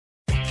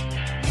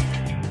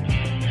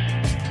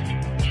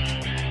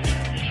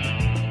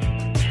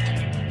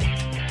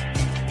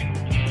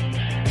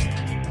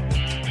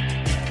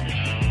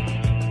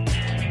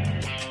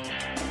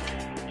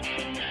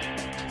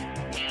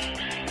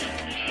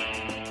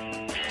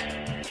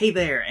Hey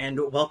there, and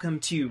welcome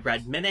to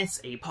Red Menace,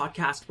 a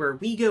podcast where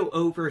we go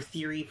over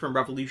theory from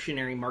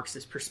revolutionary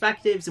Marxist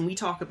perspectives, and we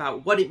talk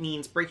about what it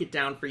means, break it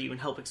down for you,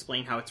 and help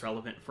explain how it's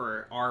relevant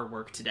for our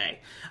work today.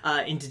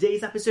 In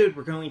today's episode,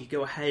 we're going to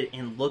go ahead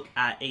and look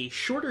at a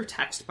shorter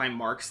text by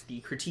Marx, the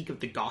Critique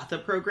of the Gotha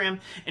Programme,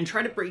 and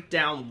try to break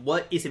down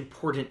what is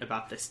important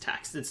about this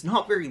text. It's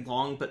not very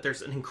long, but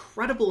there's an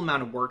incredible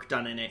amount of work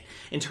done in it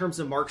in terms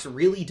of Marx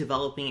really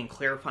developing and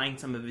clarifying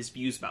some of his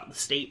views about the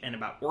state and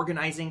about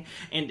organizing,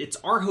 and it's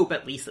our hope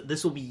at least that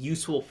this will be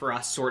useful for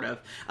us sort of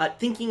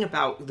thinking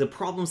about the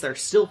problems that are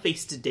still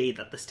faced today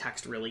that this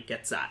text really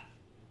gets at.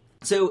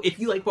 So if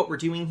you like what we're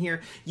doing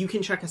here, you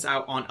can check us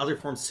out on other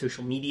forms of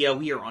social media.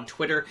 We are on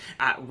Twitter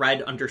at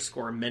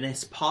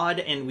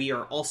red_menacepod, and we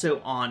are also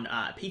on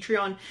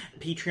Patreon,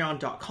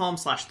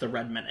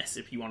 patreon.com/theredmenace.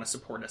 If you want to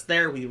support us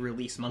there, we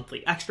release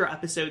monthly extra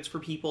episodes for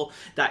people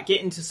that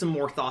get into some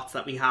more thoughts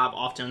that we have,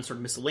 often sort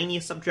of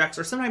miscellaneous subjects,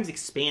 or sometimes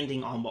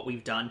expanding on what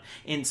we've done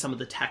in some of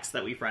the texts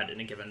that we've read in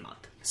a given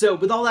month. So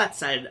with all that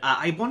said,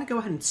 I want to go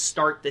ahead and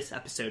start this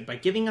episode by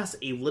giving us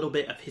a little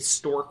bit of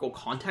historical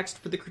context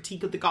for the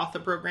Critique of the Gotha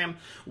Programme,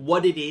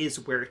 what it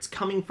is, where it's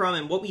coming from,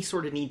 and what we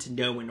sort of need to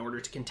know in order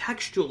to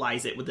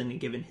contextualize it within a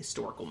given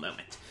historical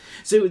moment.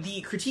 So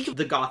the Critique of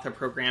the Gotha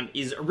Programme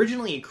is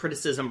originally a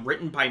criticism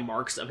written by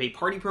Marx of a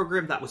party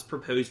program that was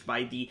proposed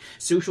by the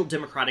Social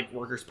Democratic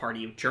Workers'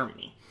 Party of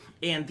Germany.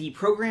 And the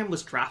program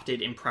was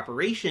drafted in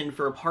preparation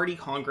for a party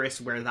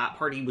congress where that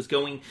party was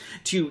going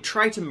to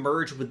try to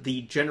merge with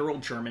the General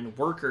German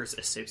Workers'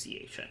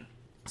 Association.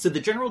 So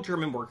the General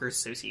German Workers'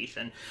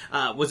 Association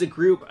was a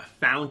group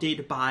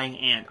founded by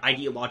and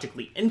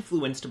ideologically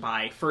influenced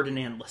by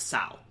Ferdinand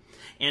Lassalle.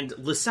 And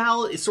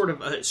Lassalle is sort of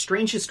a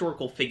strange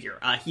historical figure.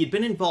 He had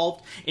been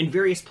involved in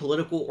various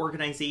political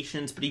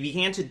organizations, but he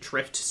began to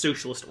drift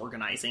socialist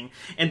organizing.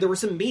 And there were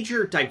some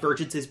major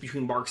divergences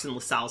between Marx and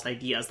Lassalle's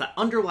ideas that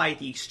underlie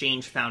the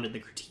exchange found in the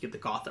Critique of the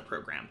Gotha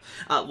Programme.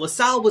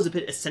 Lassalle was a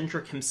bit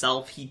eccentric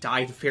himself. He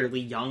died fairly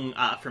young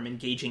from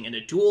engaging in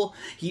a duel.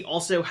 He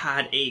also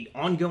had an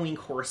ongoing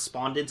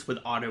correspondence with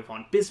Otto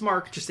von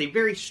Bismarck, just a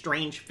very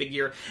strange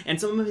figure, and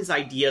some of his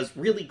ideas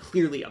really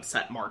clearly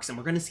upset Marx, and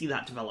we're going to see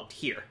that developed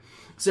here.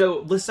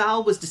 So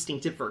Lassalle was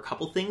distinctive for a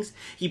couple things.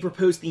 He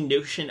proposed the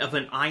notion of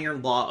an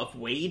iron law of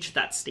wage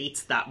that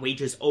states that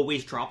wages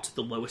always drop to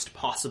the lowest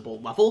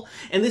possible level.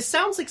 And this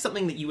sounds like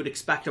something that you would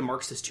expect a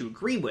Marxist to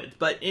agree with.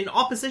 But in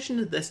opposition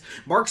to this,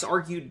 Marx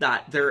argued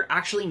that there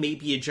actually may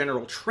be a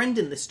general trend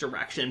in this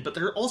direction, but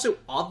there are also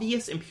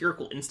obvious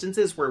empirical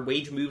instances where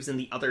wage moves in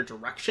the other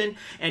direction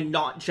and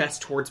not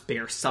just towards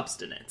bare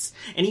subsistence.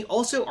 And he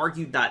also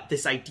argued that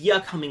this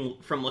idea coming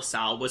from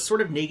Lassalle was sort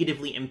of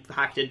negatively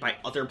impacted by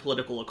other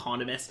political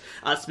economists,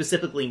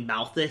 specifically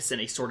Malthus,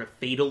 and a sort of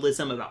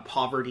fatalism about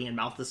poverty in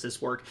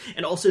Malthus's work,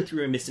 and also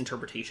through a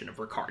misinterpretation of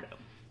Ricardo.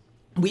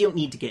 We don't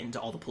need to get into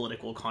all the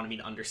political economy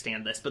to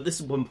understand this, but this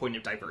is one point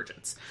of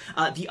divergence.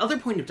 The other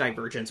point of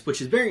divergence,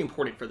 which is very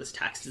important for this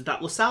text, is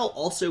that Lassalle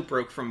also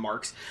broke from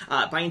Marx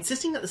by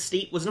insisting that the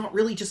state was not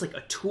really just like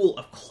a tool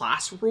of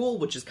class rule,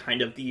 which is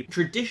kind of the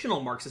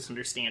traditional Marxist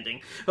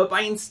understanding, but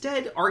by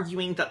instead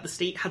arguing that the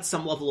state had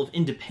some level of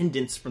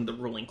independence from the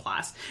ruling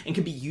class and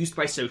could be used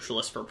by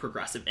socialists for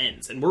progressive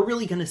ends. And we're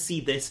really going to see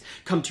this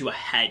come to a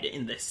head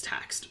in this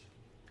text.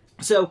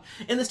 So,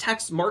 in this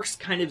text, Marx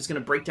kind of is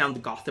going to break down the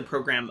Gotha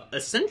Programme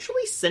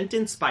essentially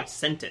sentence by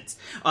sentence,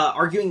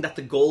 arguing that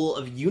the goal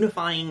of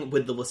unifying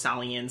with the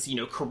Lassallians,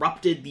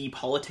 corrupted the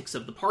politics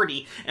of the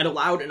party and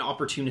allowed an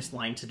opportunist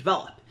line to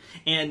develop.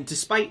 And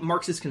despite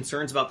Marx's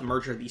concerns about the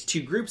merger of these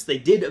two groups, they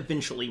did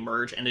eventually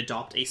merge and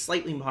adopt a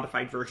slightly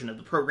modified version of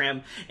the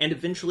program, and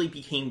eventually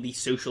became the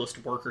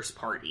Socialist Workers'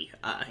 Party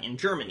in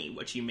Germany,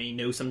 which you may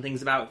know some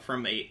things about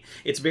from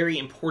its very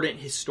important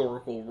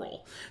historical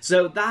role.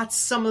 So that's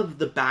some of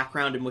the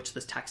background in which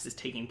this text is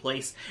taking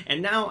place,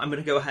 and now I'm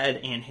going to go ahead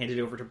and hand it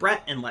over to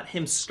Breht and let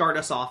him start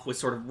us off with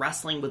sort of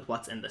wrestling with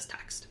what's in this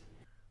text.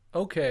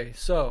 Okay,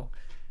 so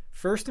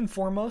first and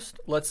foremost,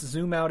 let's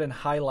zoom out and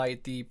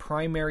highlight the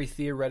primary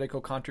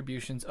theoretical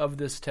contributions of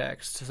this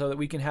text so that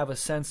we can have a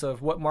sense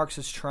of what Marx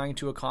is trying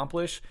to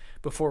accomplish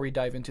before we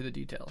dive into the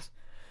details.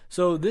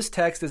 So this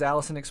text, as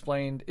Alyson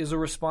explained, is a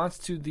response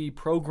to the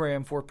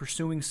program for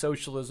pursuing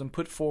socialism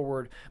put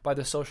forward by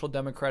the Social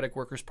Democratic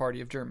Workers' Party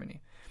of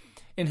Germany.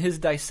 In his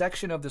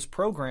dissection of this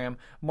program,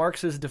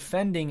 Marx is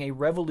defending a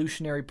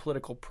revolutionary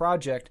political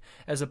project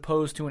as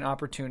opposed to an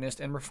opportunist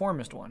and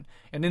reformist one,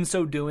 and in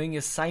so doing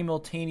is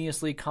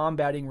simultaneously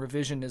combating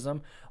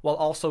revisionism while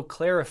also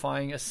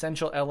clarifying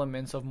essential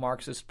elements of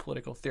Marxist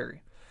political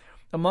theory.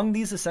 Among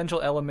these essential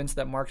elements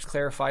that Marx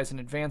clarifies and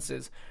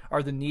advances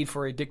are the need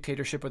for a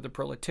dictatorship of the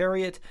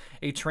proletariat,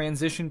 a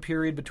transition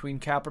period between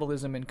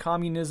capitalism and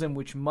communism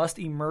which must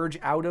emerge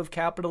out of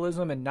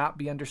capitalism and not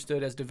be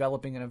understood as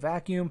developing in a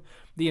vacuum,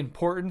 the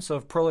importance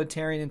of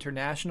proletarian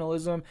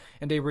internationalism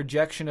and a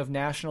rejection of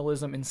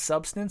nationalism in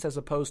substance as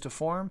opposed to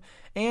form,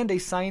 and a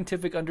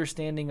scientific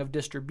understanding of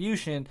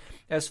distribution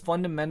as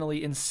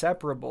fundamentally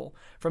inseparable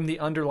from the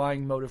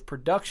underlying mode of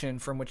production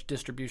from which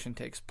distribution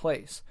takes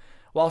place.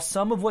 While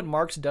some of what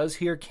Marx does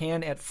here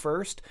can at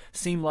first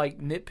seem like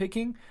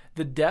nitpicking,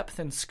 the depth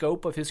and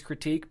scope of his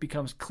critique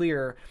becomes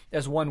clearer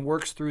as one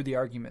works through the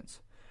arguments.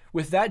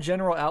 With that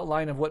general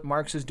outline of what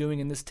Marx is doing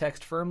in this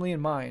text firmly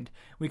in mind,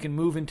 we can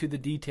move into the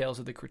details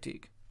of the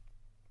critique.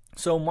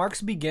 So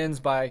Marx begins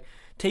by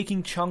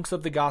taking chunks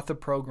of the Gotha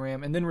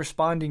Programme and then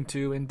responding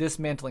to and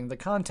dismantling the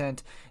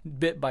content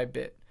bit by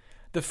bit.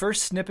 The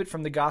first snippet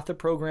from the Gotha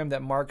Programme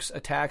that Marx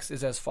attacks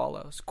is as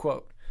follows,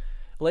 quote,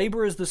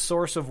 "Labor is the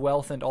source of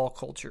wealth and all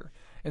culture,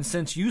 and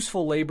since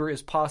useful labor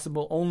is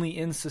possible only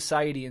in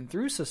society and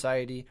through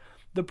society,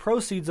 the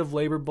proceeds of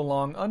labor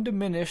belong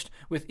undiminished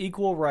with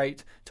equal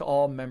right to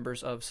all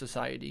members of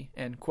society."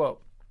 End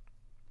quote.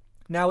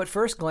 Now, at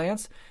first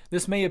glance,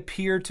 this may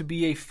appear to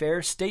be a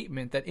fair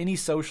statement that any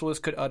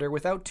socialist could utter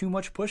without too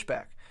much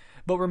pushback.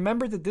 But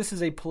remember that this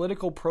is a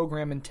political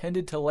program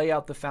intended to lay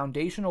out the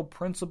foundational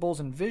principles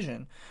and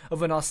vision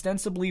of an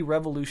ostensibly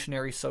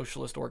revolutionary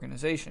socialist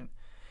organization.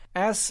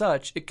 As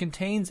such, it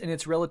contains in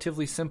its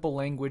relatively simple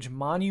language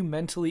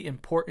monumentally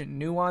important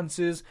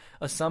nuances,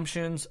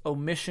 assumptions,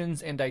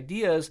 omissions, and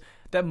ideas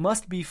that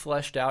must be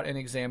fleshed out and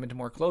examined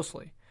more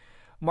closely.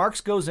 Marx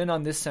goes in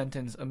on this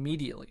sentence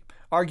immediately,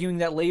 arguing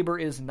that labor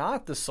is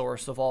not the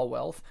source of all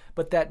wealth,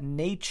 but that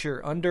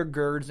nature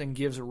undergirds and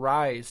gives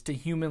rise to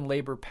human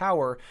labor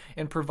power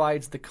and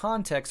provides the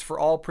context for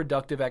all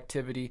productive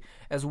activity,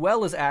 as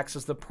well as acts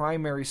as the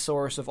primary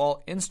source of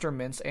all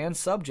instruments and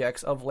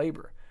subjects of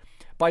labor.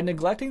 By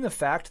neglecting the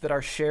fact that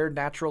our shared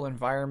natural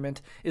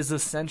environment is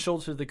essential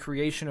to the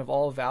creation of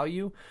all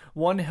value,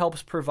 one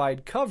helps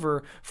provide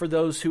cover for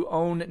those who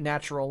own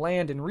natural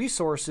land and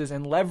resources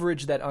and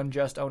leverage that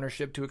unjust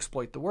ownership to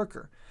exploit the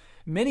worker.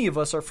 Many of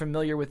us are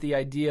familiar with the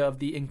idea of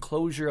the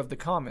enclosure of the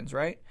commons,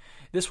 right?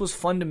 This was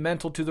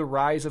fundamental to the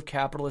rise of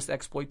capitalist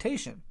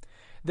exploitation.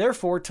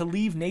 Therefore, to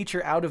leave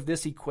nature out of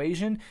this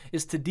equation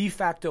is to de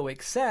facto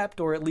accept,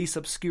 or at least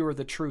obscure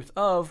the truth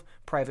of,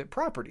 private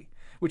property,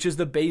 which is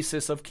the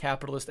basis of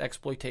capitalist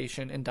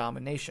exploitation and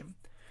domination.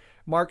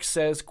 Marx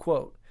says,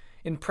 quote,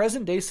 "In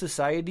present-day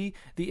society,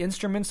 the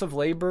instruments of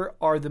labor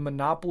are the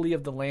monopoly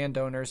of the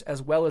landowners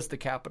as well as the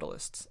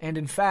capitalists. And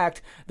in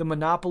fact, the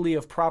monopoly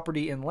of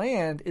property in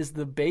land is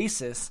the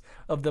basis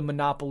of the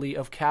monopoly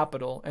of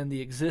capital and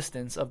the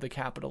existence of the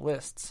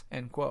capitalists."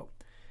 End quote.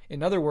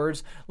 In other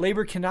words,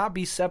 labor cannot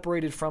be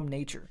separated from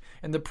nature,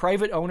 and the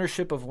private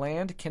ownership of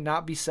land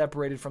cannot be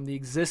separated from the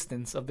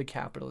existence of the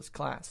capitalist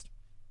class.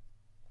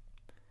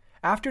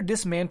 After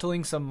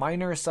dismantling some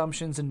minor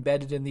assumptions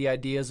embedded in the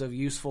ideas of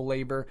useful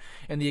labor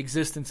and the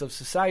existence of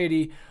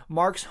society,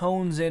 Marx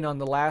hones in on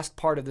the last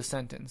part of the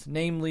sentence,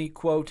 namely,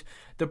 quote,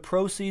 "The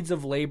proceeds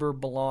of labor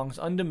belongs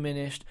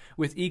undiminished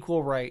with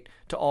equal right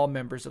to all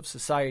members of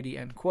society,"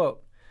 end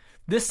quote.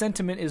 This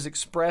sentiment is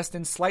expressed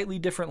in slightly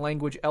different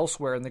language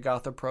elsewhere in the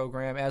Gotha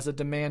Programme as a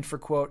demand for,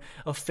 quote,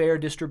 "a fair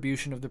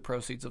distribution of the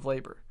proceeds of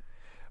labor."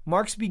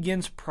 Marx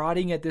begins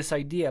prodding at this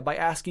idea by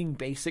asking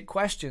basic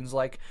questions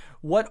like,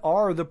 what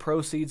are the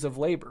proceeds of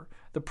labor,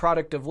 the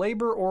product of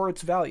labor or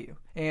its value?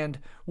 And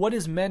what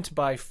is meant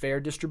by fair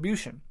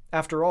distribution?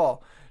 After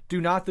all, do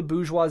not the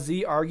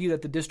bourgeoisie argue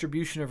that the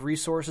distribution of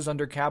resources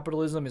under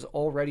capitalism is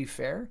already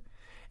fair?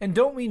 And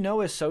don't we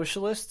know as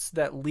socialists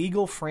that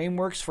legal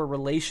frameworks for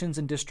relations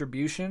and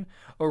distribution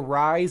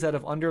arise out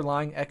of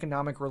underlying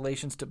economic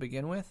relations to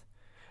begin with?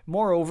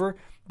 Moreover,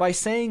 by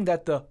saying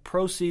that the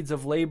proceeds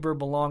of labor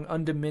belong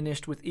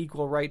undiminished with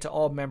equal right to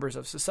all members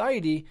of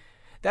society,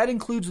 that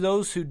includes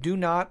those who do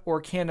not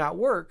or cannot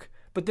work,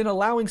 but then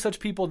allowing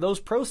such people those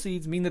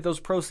proceeds mean that those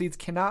proceeds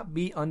cannot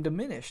be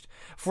undiminished,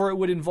 for it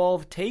would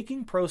involve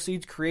taking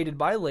proceeds created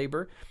by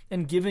labor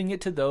and giving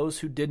it to those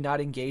who did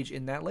not engage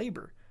in that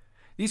labor.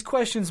 These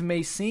questions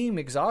may seem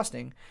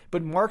exhausting,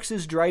 but Marx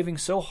is driving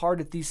so hard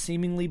at these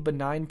seemingly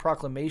benign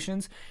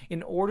proclamations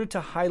in order to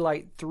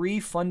highlight three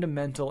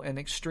fundamental and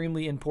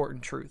extremely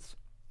important truths.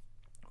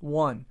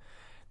 One,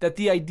 that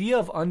the idea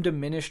of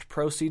undiminished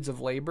proceeds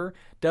of labor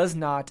does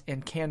not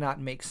and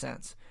cannot make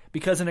sense,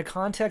 because in a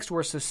context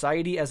where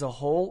society as a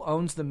whole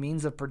owns the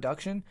means of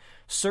production,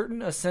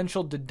 certain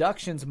essential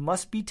deductions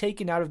must be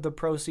taken out of the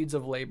proceeds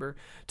of labor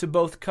to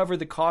both cover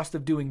the cost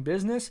of doing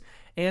business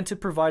and to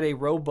provide a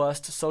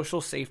robust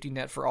social safety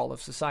net for all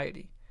of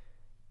society.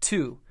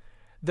 2.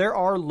 There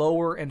are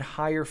lower and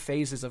higher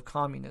phases of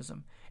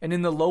communism, and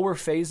in the lower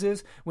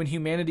phases, when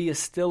humanity is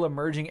still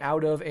emerging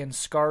out of and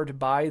scarred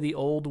by the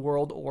old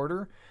world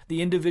order,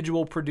 the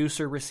individual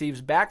producer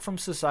receives back from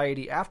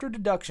society after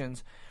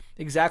deductions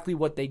exactly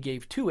what they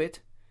gave to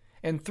it.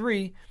 And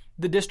 3,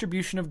 the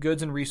distribution of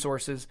goods and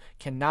resources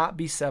cannot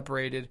be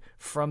separated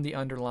from the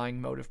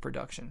underlying mode of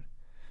production.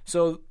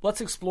 So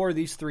let's explore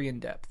these three in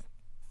depth.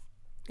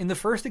 In the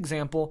first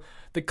example,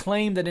 the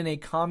claim that in a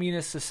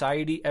communist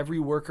society every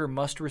worker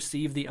must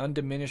receive the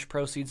undiminished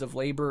proceeds of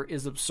labor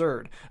is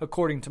absurd,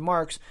 according to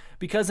Marx,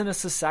 because in a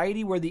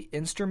society where the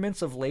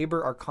instruments of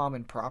labor are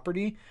common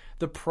property,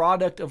 the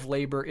product of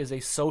labor is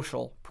a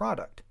social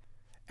product.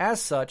 As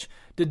such,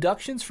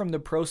 deductions from the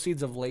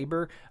proceeds of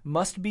labor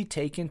must be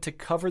taken to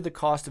cover the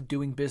cost of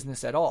doing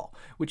business at all,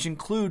 which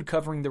include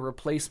covering the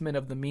replacement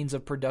of the means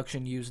of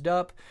production used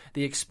up,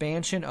 the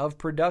expansion of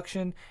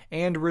production,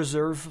 and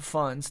reserve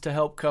funds to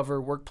help cover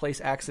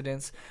workplace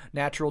accidents,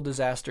 natural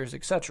disasters,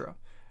 etc.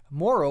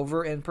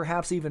 Moreover, and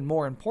perhaps even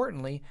more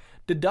importantly,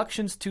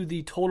 deductions to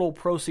the total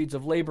proceeds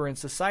of labor in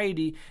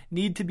society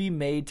need to be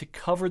made to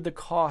cover the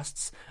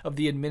costs of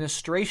the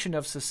administration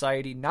of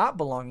society not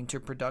belonging to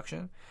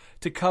production,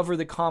 to cover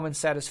the common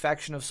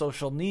satisfaction of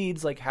social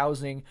needs like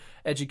housing,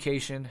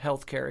 education,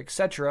 healthcare,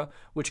 etc.,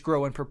 which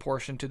grow in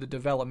proportion to the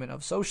development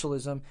of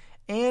socialism,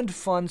 and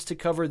funds to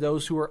cover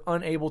those who are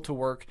unable to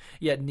work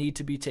yet need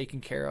to be taken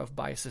care of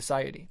by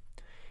society.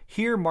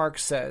 Here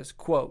Marx says,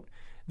 quote,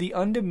 "The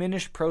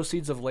undiminished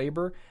proceeds of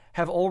labor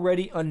have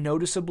already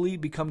unnoticeably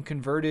become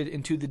converted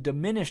into the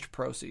diminished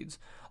proceeds,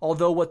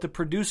 although what the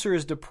producer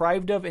is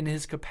deprived of in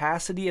his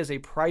capacity as a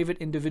private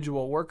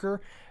individual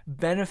worker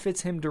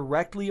benefits him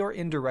directly or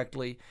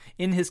indirectly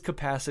in his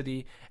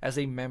capacity as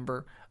a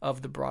member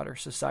of the broader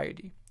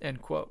society."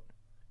 End quote.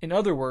 In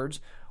other words,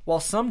 while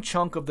some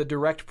chunk of the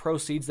direct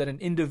proceeds that an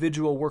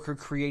individual worker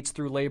creates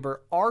through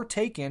labor are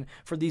taken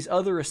for these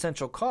other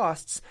essential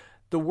costs,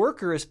 the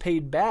worker is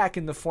paid back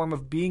in the form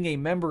of being a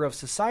member of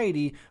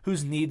society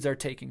whose needs are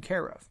taken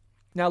care of.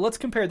 Now let's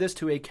compare this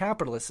to a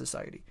capitalist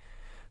society.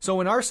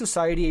 So in our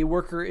society, a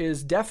worker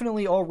is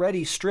definitely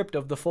already stripped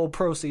of the full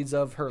proceeds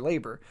of her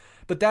labor,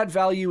 but that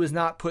value is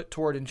not put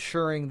toward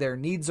ensuring their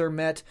needs are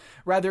met.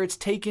 Rather, it's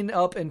taken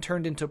up and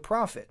turned into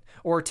profit,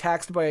 or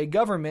taxed by a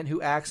government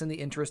who acts in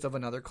the interest of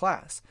another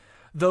class.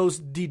 Those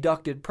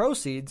deducted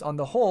proceeds, on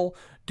the whole,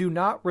 do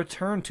not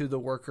return to the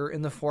worker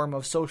in the form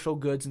of social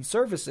goods and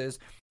services,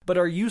 but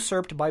are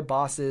usurped by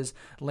bosses,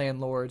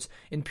 landlords,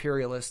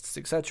 imperialists,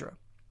 etc.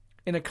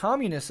 In a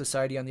communist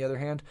society, on the other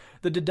hand,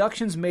 the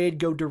deductions made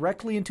go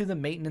directly into the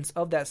maintenance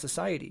of that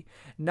society,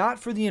 not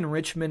for the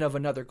enrichment of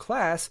another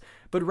class,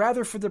 but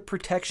rather for the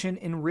protection,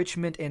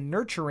 enrichment, and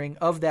nurturing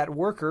of that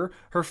worker,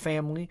 her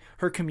family,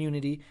 her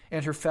community,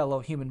 and her fellow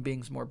human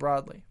beings more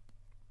broadly.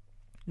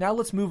 Now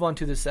let's move on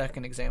to the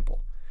second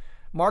example.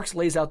 Marx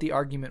lays out the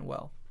argument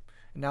well.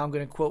 And now I'm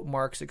going to quote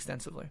Marx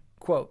extensively.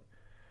 Quote,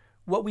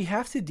 "What we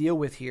have to deal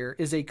with here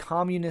is a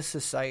communist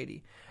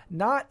society,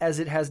 not as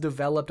it has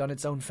developed on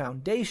its own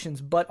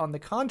foundations, but on the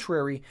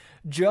contrary,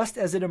 just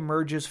as it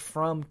emerges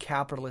from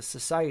capitalist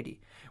society,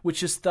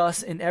 which is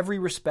thus in every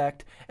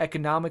respect,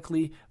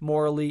 economically,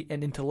 morally,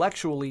 and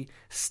intellectually,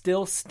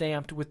 still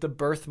stamped with the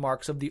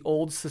birthmarks of the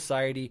old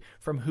society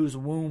from whose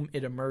womb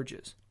it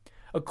emerges.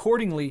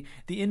 Accordingly,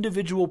 the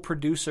individual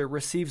producer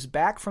receives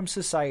back from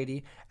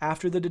society,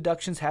 after the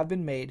deductions have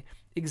been made,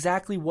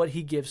 exactly what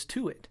he gives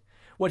to it.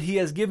 What he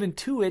has given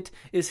to it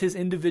is his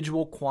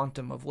individual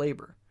quantum of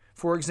labor.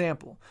 For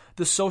example,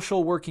 the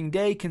social working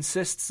day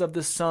consists of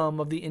the sum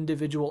of the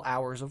individual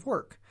hours of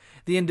work.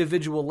 The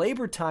individual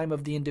labor time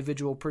of the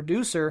individual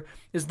producer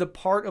is the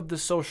part of the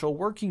social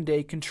working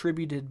day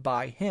contributed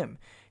by him,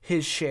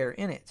 his share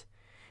in it.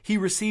 He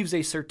receives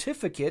a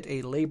certificate,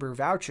 a labor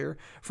voucher,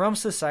 from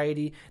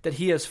society that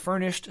he has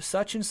furnished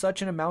such and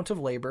such an amount of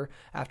labor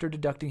after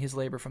deducting his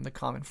labor from the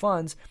common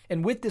funds,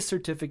 and with this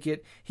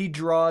certificate he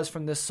draws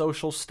from the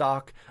social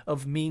stock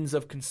of means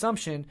of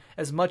consumption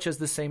as much as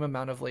the same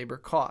amount of labor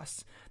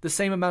costs. The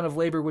same amount of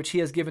labor which he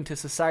has given to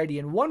society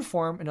in one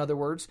form, in other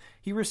words,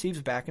 he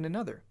receives back in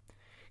another.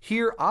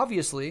 Here,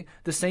 obviously,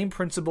 the same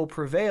principle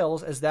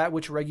prevails as that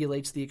which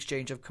regulates the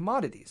exchange of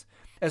commodities,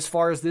 as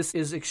far as this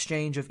is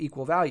exchange of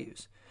equal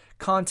values.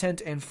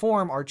 Content and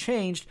form are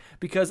changed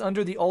because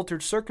under the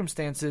altered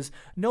circumstances,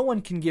 no one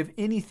can give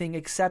anything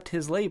except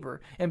his labor,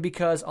 and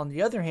because, on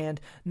the other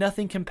hand,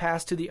 nothing can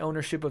pass to the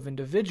ownership of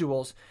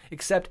individuals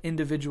except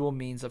individual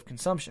means of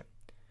consumption.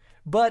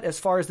 But as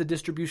far as the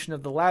distribution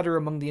of the latter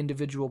among the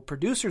individual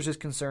producers is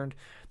concerned,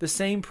 the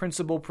same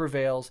principle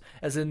prevails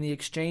as in the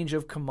exchange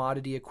of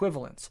commodity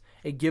equivalents.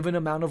 A given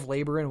amount of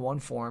labor in one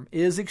form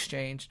is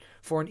exchanged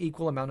for an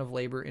equal amount of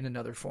labor in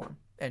another form."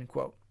 End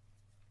quote.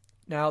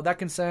 Now, that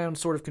can sound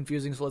sort of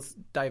confusing, so let's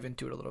dive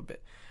into it a little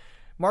bit.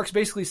 Marx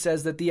basically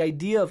says that the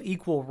idea of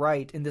equal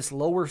right in this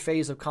lower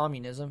phase of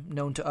communism,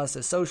 known to us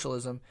as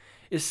socialism,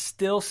 is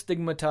still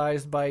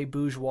stigmatized by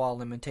bourgeois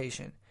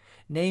limitation.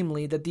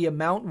 Namely, that the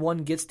amount one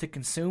gets to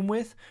consume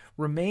with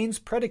remains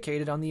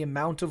predicated on the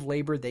amount of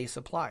labor they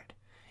supplied.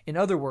 In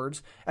other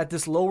words, at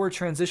this lower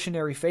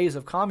transitionary phase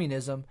of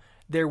communism,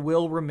 there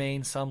will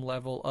remain some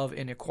level of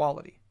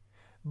inequality.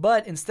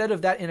 But instead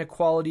of that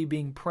inequality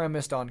being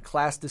premised on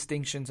class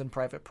distinctions and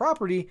private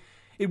property,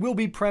 it will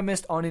be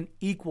premised on an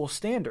equal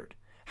standard,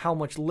 how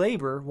much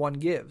labor one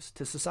gives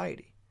to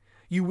society.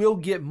 You will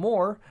get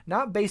more,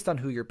 not based on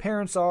who your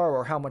parents are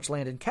or how much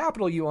land and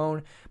capital you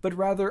own, but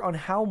rather on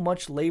how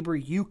much labor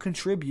you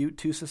contribute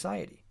to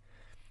society.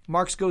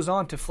 Marx goes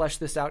on to flesh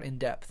this out in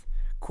depth.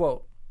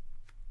 Quote,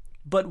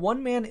 "But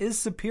one man is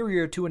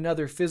superior to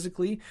another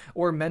physically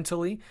or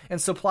mentally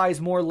and supplies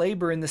more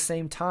labor in the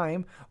same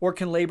time or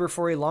can labor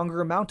for a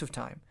longer amount of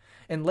time.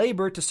 and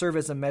labor, to serve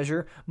as a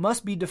measure,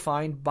 must be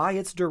defined by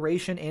its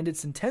duration and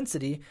its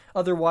intensity,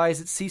 otherwise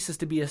it ceases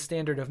to be a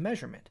standard of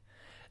measurement.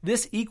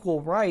 This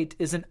equal right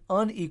is an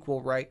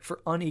unequal right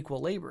for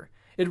unequal labor.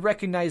 It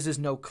recognizes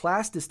no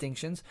class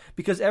distinctions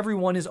because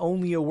everyone is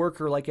only a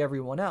worker like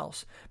everyone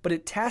else, but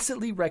it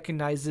tacitly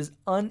recognizes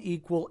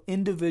unequal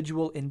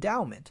individual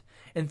endowment,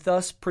 and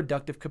thus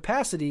productive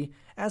capacity,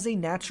 as a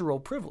natural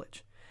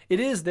privilege. It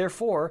is,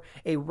 therefore,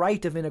 a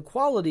right of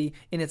inequality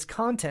in its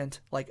content,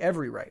 like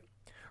every right.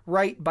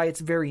 Right, by its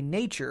very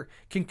nature,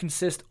 can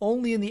consist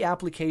only in the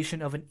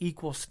application of an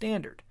equal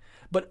standard.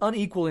 But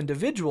unequal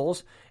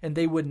individuals, and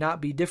they would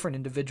not be different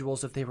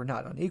individuals if they were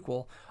not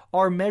unequal,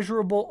 are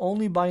measurable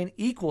only by an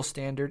equal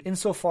standard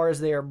insofar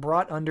as they are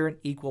brought under an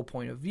equal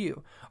point of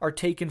view, are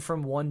taken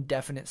from one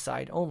definite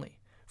side only.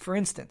 For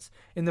instance,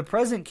 in the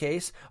present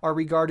case, are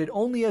regarded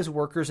only as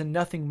workers and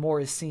nothing more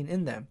is seen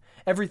in them,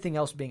 everything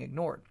else being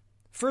ignored.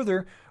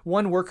 Further,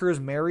 one worker is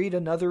married,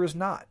 another is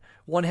not.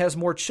 One has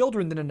more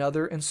children than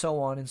another, and so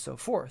on and so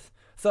forth.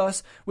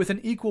 Thus, with an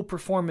equal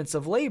performance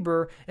of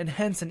labor, and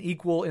hence an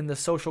equal in the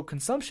social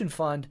consumption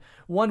fund,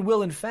 one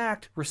will in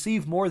fact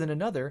receive more than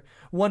another,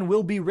 one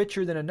will be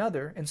richer than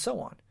another, and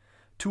so on.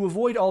 To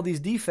avoid all these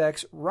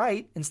defects,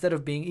 right, instead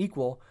of being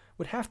equal,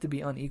 would have to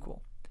be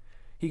unequal.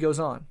 He goes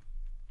on.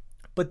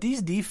 But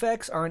these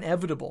defects are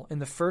inevitable in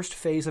the first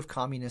phase of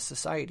communist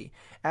society,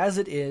 as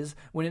it is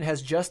when it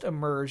has just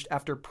emerged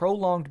after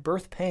prolonged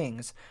birth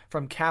pangs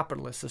from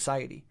capitalist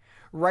society.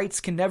 Rights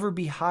can never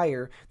be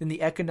higher than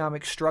the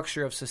economic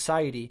structure of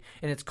society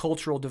and its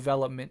cultural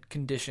development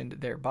conditioned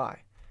thereby.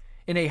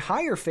 In a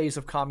higher phase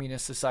of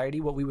communist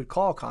society, what we would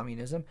call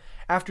communism,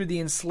 after the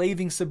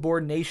enslaving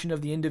subordination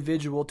of the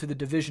individual to the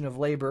division of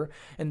labor,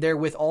 and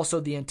therewith also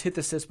the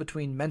antithesis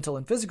between mental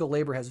and physical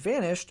labor has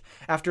vanished,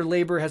 after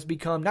labor has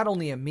become not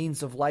only a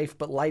means of life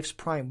but life's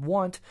prime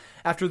want,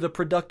 after the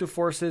productive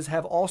forces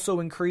have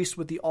also increased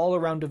with the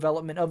all-around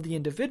development of the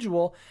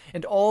individual,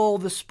 and all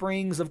the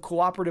springs of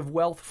cooperative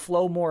wealth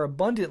flow more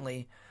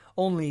abundantly,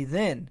 only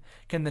then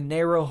can the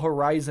narrow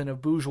horizon of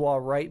bourgeois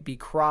right be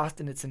crossed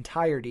in its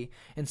entirety,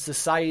 and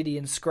society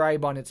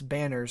inscribe on its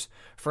banners,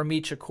 from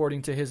each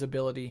according to his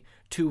ability,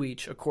 to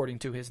each according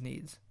to his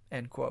needs.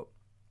 End quote.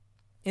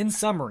 In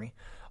summary,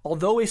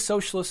 although a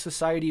socialist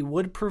society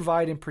would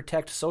provide and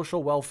protect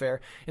social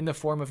welfare in the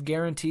form of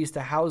guarantees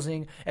to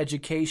housing,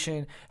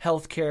 education,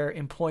 healthcare,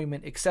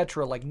 employment,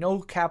 etc., like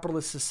no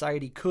capitalist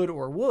society could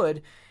or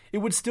would, it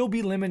would still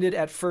be limited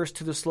at first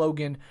to the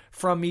slogan,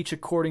 from each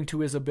according to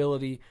his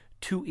ability,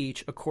 to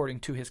each according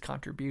to his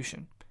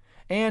contribution.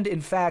 And,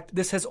 in fact,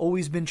 this has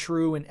always been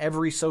true in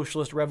every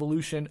socialist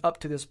revolution up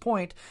to this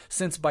point,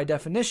 since, by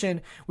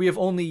definition, we have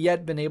only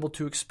yet been able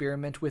to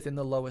experiment within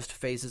the lowest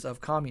phases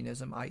of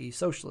communism, i.e.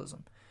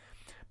 socialism.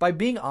 By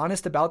being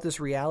honest about this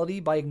reality,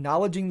 by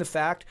acknowledging the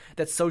fact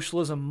that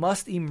socialism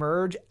must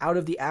emerge out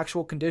of the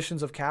actual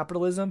conditions of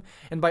capitalism,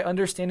 and by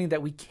understanding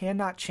that we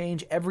cannot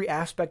change every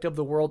aspect of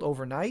the world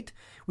overnight,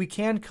 we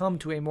can come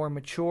to a more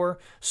mature,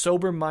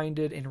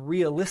 sober-minded, and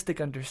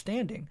realistic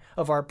understanding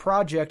of our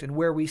project and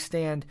where we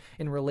stand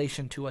in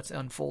relation to its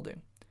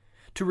unfolding.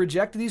 To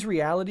reject these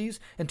realities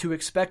and to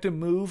expect a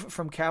move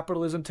from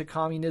capitalism to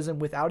communism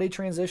without a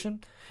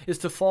transition is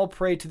to fall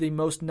prey to the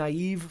most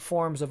naive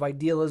forms of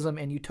idealism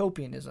and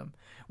utopianism,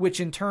 which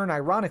in turn,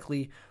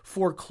 ironically,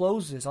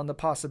 forecloses on the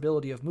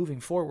possibility of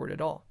moving forward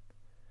at all.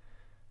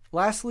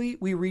 Lastly,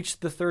 we reach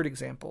the third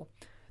example,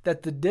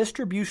 that the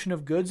distribution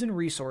of goods and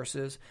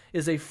resources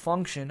is a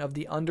function of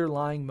the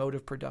underlying mode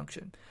of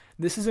production.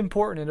 This is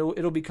important, and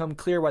it'll become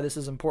clear why this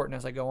is important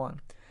as I go on.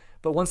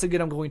 But once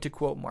again, I'm going to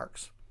quote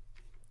Marx.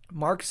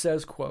 Marx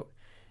says, quote,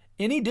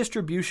 "Any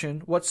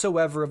distribution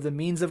whatsoever of the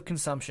means of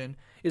consumption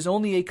is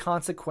only a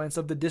consequence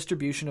of the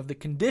distribution of the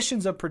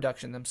conditions of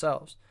production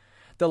themselves.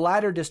 The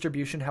latter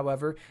distribution,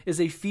 however,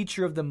 is a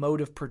feature of the mode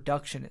of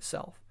production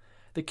itself.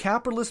 The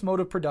capitalist mode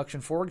of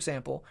production, for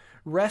example,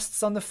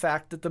 rests on the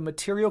fact that the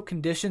material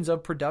conditions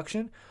of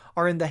production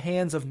are in the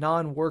hands of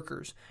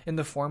non-workers in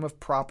the form of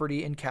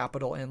property and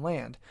capital and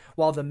land,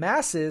 while the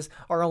masses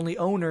are only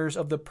owners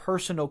of the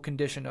personal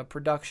condition of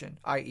production,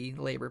 i.e.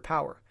 labor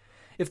power.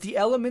 If the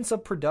elements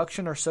of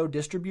production are so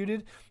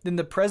distributed, then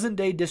the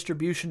present-day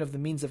distribution of the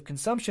means of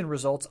consumption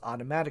results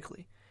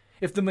automatically.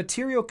 If the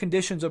material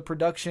conditions of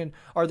production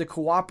are the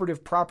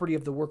cooperative property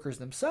of the workers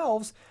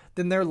themselves,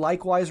 then there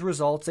likewise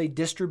results a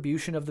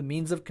distribution of the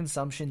means of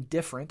consumption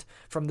different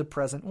from the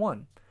present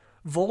one.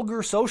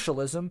 Vulgar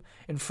socialism,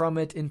 and from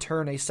it in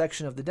turn a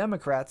section of the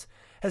Democrats,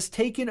 has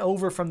taken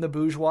over from the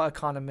bourgeois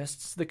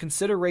economists the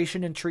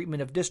consideration and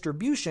treatment of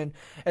distribution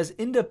as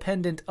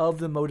independent of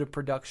the mode of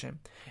production,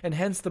 and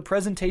hence the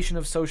presentation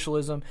of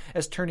socialism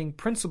as turning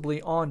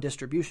principally on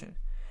distribution.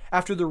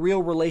 After the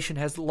real relation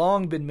has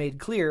long been made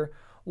clear,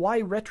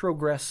 why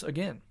retrogress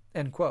again?"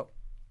 End quote.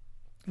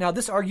 Now,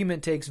 this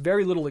argument takes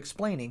very little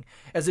explaining,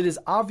 as it is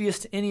obvious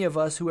to any of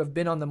us who have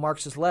been on the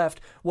Marxist left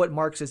what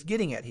Marx is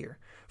getting at here.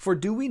 For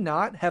do we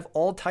not have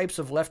all types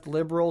of left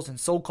liberals and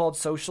so-called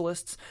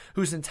socialists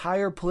whose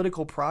entire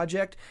political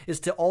project is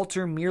to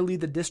alter merely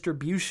the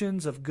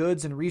distributions of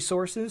goods and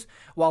resources,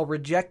 while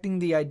rejecting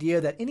the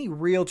idea that any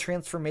real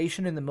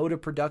transformation in the mode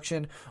of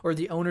production or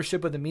the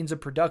ownership of the means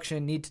of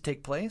production need to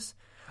take place?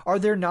 Are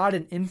there not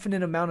an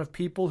infinite amount of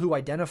people who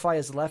identify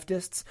as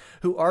leftists,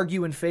 who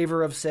argue in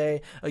favor of,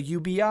 say, a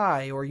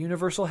UBI or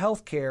universal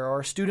health care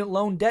or student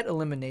loan debt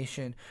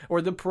elimination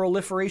or the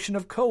proliferation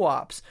of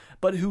co-ops,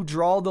 but who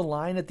draw the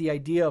line at the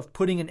idea of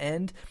putting an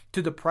end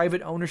to the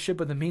private ownership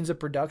of the means of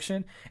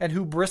production, and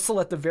who bristle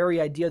at the very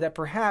idea that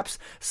perhaps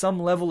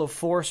some level of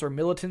force or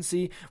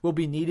militancy will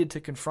be needed to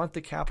confront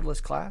the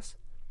capitalist class?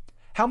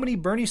 How many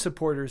Bernie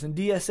supporters and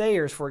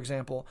DSAers, for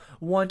example,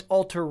 want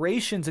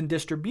alterations in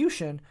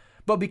distribution,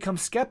 but become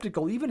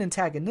skeptical, even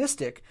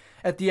antagonistic,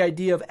 at the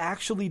idea of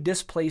actually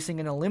displacing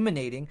and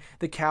eliminating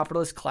the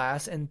capitalist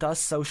class and thus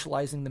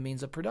socializing the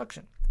means of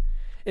production?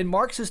 In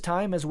Marx's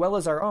time, as well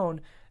as our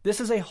own,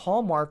 this is a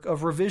hallmark of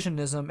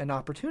revisionism and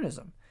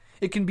opportunism.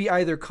 It can be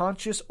either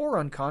conscious or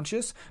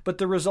unconscious, but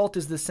the result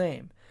is the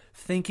same: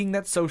 thinking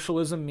that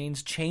socialism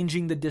means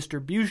changing the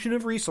distribution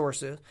of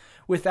resources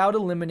without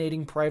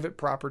eliminating private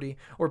property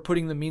or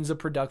putting the means of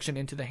production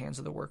into the hands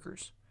of the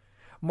workers.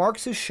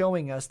 Marx is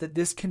showing us that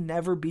this can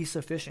never be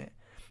sufficient,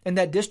 and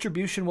that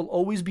distribution will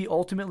always be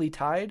ultimately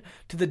tied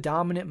to the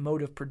dominant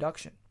mode of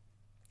production.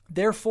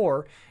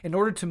 Therefore, in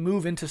order to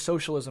move into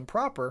socialism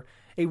proper,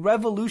 a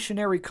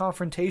revolutionary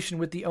confrontation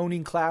with the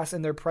owning class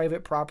and their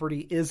private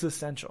property is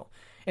essential,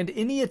 and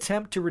any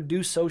attempt to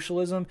reduce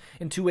socialism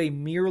into a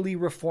merely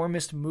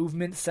reformist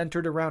movement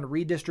centered around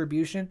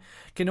redistribution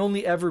can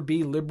only ever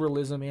be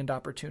liberalism and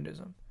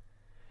opportunism.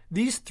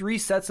 These three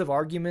sets of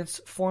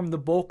arguments form the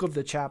bulk of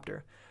the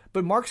chapter,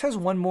 but Marx has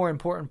one more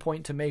important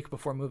point to make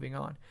before moving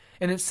on,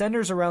 and it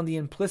centers around the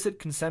implicit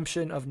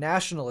conception of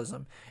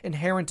nationalism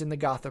inherent in the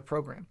Gotha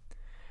Programme.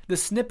 The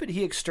snippet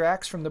he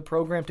extracts from the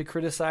program to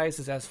criticize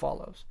is as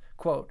follows,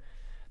 quote,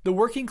 "The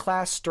working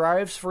class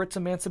strives for its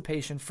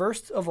emancipation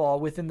first of all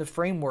within the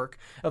framework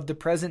of the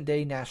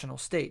present-day national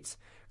states,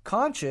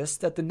 conscious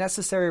that the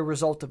necessary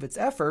result of its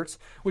efforts,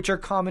 which are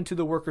common to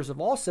the workers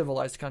of all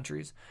civilized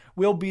countries,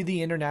 will be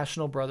the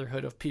international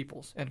brotherhood of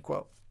peoples." End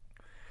quote.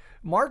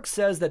 Marx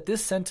says that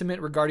this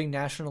sentiment regarding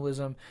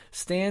nationalism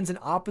stands in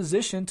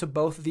opposition to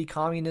both the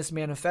Communist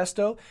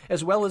Manifesto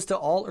as well as to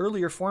all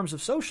earlier forms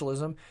of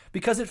socialism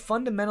because it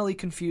fundamentally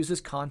confuses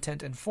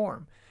content and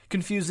form,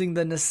 confusing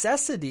the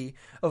necessity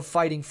of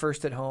fighting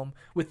first at home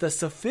with the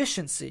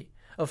sufficiency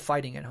of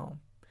fighting at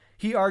home.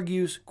 He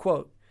argues,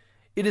 quote,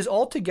 "It is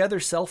altogether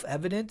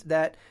self-evident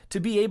that, to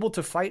be able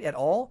to fight at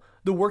all,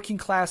 the working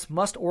class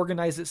must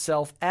organize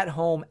itself at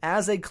home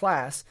as a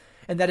class,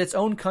 and that its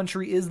own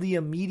country is the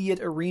immediate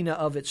arena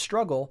of its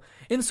struggle,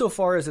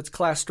 insofar as its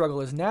class struggle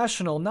is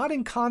national, not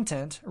in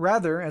content,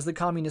 rather, as the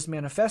Communist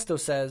Manifesto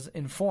says,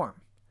 in form.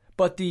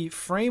 But the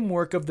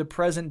framework of the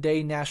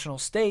present-day national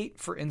state,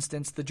 for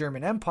instance, the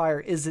German Empire,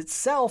 is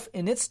itself,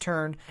 in its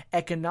turn,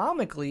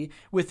 economically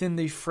within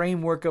the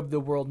framework of the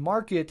world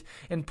market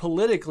and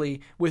politically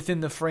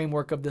within the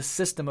framework of the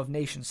system of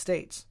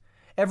nation-states.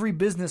 Every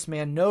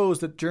businessman knows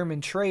that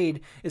German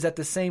trade is at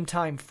the same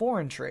time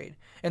foreign trade,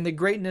 and the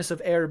greatness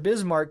of Herr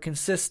Bismarck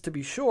consists, to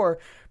be sure,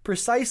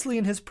 precisely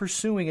in his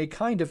pursuing a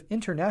kind of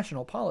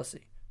international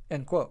policy."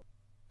 End quote.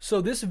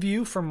 So this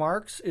view for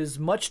Marx is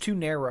much too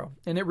narrow,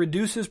 and it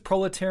reduces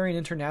proletarian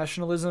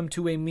internationalism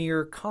to a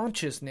mere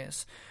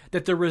consciousness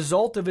that the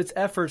result of its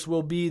efforts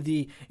will be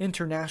the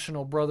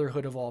international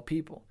brotherhood of all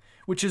people,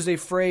 which is a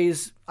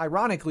phrase,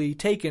 ironically,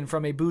 taken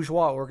from a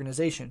bourgeois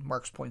organization,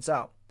 Marx points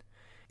out.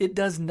 It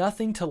does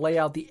nothing to lay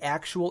out the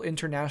actual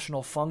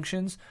international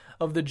functions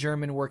of the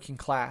German working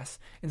class,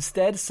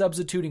 instead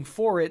substituting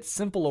for it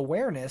simple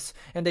awareness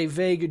and a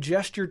vague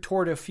gesture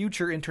toward a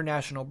future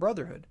international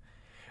brotherhood.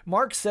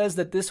 Marx says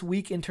that this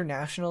weak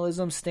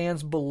internationalism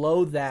stands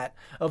below that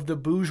of the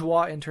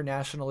bourgeois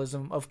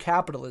internationalism of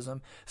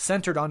capitalism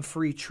centered on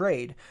free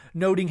trade,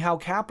 noting how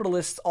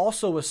capitalists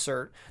also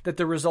assert that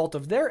the result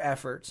of their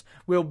efforts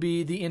will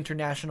be the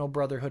international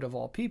brotherhood of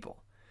all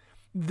people.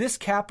 This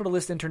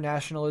capitalist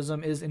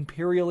internationalism is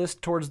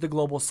imperialist towards the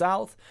global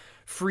south,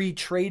 free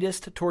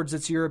tradeist towards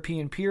its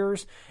European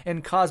peers,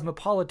 and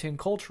cosmopolitan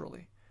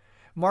culturally.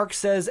 Marx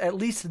says at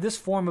least this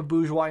form of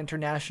bourgeois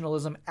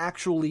internationalism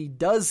actually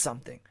does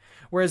something,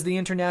 whereas the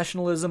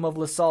internationalism of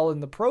Lassalle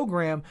and the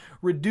program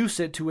reduce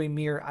it to a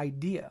mere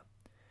idea.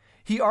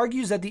 He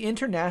argues that the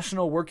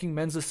International Working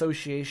Men's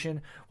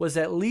Association was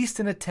at least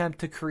an attempt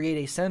to create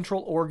a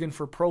central organ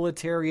for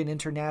proletarian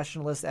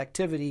internationalist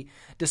activity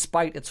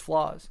despite its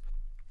flaws.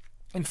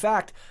 In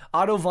fact,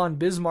 Otto von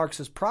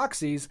Bismarck's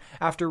proxies,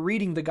 after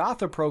reading the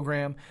Gotha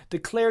Programme,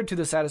 declared to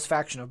the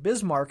satisfaction of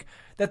Bismarck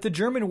that the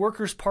German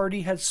Workers'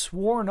 Party had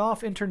sworn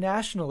off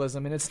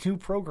internationalism in its new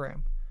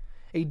program.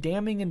 A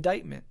damning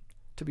indictment,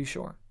 to be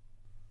sure.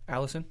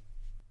 Alyson?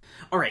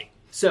 All right.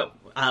 So,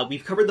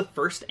 we've covered the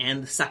first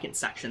and the second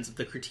sections of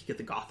the critique of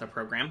the Gotha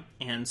Programme,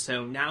 and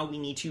so now we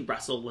need to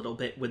wrestle a little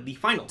bit with the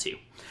final two.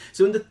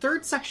 So in the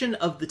third section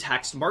of the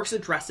text, Marx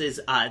addresses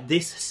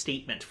this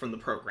statement from the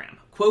program.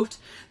 Quote,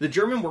 "The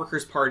German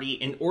Workers' Party,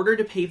 in order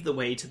to pave the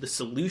way to the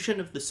solution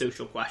of the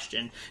social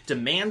question,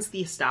 demands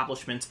the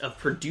establishment of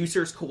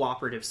producers'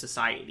 cooperative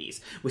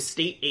societies, with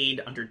state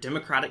aid under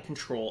democratic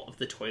control of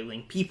the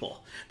toiling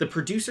people. The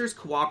producers'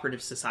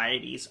 cooperative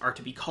societies are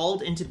to be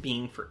called into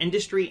being for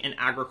industry and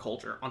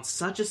agriculture on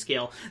such a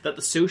scale that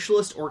the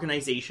socialist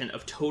organization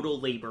of total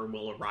labor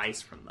will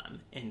arise from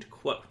them." End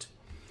quote.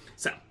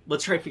 So,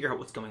 let's try to figure out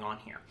what's going on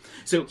here.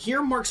 So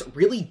here Marx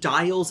really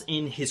dials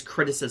in his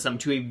criticism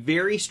to a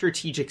very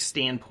strategic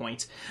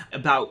standpoint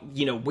about,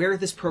 where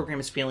this program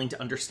is failing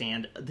to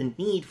understand the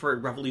need for a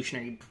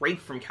revolutionary break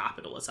from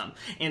capitalism,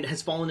 and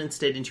has fallen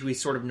instead into a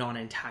sort of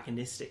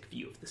non-antagonistic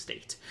view of the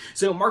state.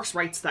 So Marx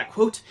writes that,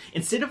 quote,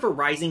 "Instead of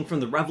arising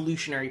from the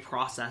revolutionary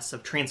process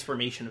of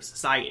transformation of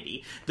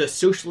society, the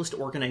socialist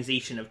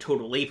organization of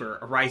total labor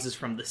arises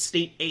from the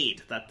state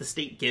aid that the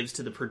state gives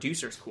to the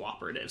producers'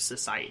 cooperative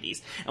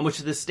societies, and which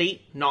the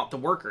state, not the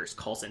workers,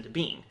 calls into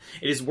being.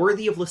 It is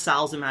worthy of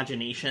Lassalle's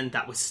imagination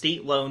that with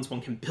state loans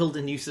one can build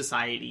a new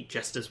society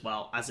just as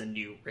well as a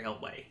new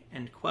railway."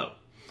 End quote.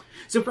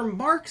 So for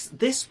Marx,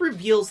 this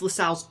reveals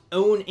Lassalle's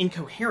own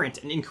incoherent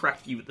and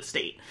incorrect view of the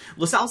state.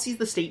 Lassalle sees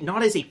the state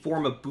not as a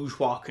form of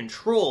bourgeois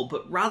control,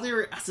 but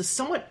rather as a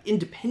somewhat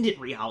independent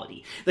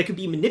reality that could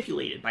be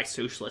manipulated by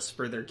socialists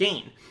for their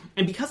gain.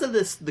 And because of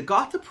this, the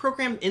Gotha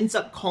Programme ends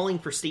up calling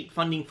for state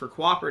funding for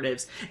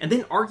cooperatives, and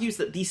then argues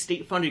that these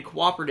state-funded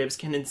cooperatives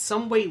can in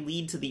some way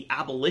lead to the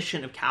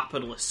abolition of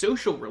capitalist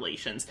social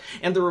relations,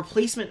 and the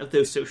replacement of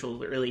those social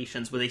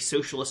relations with a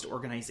socialist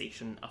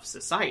organization of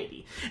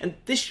society. And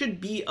this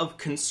should be of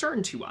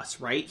concern to us,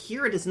 right?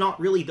 Here it is not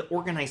really the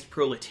organized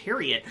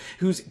proletariat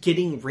who's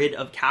getting rid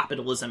of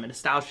capitalism and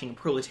establishing a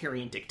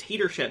proletarian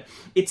dictatorship.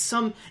 It's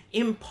some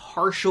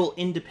impartial,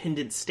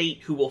 independent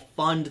state who will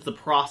fund the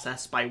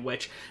process by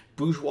which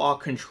bourgeois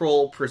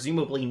control,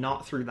 presumably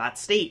not through that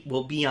state,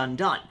 will be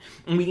undone.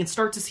 And we can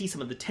start to see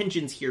some of the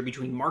tensions here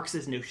between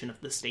Marx's notion of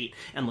the state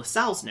and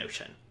Lassalle's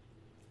notion.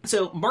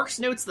 So Marx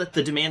notes that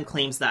the demand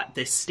claims that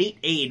this state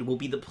aid will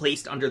be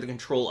placed under the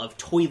control of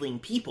toiling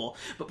people,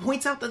 but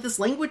points out that this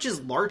language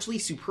is largely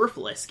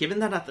superfluous, given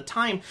that at the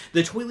time,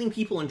 the toiling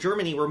people in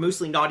Germany were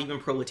mostly not even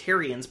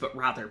proletarians, but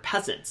rather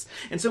peasants.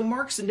 And so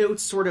Marx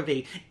notes sort of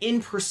a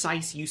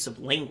imprecise use of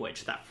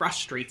language that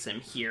frustrates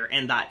him here,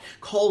 and that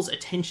calls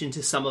attention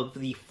to some of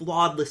the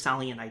flawed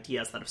Lassallean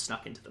ideas that have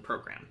snuck into the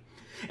program.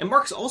 And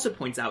Marx also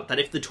points out that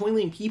if the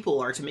toiling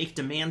people are to make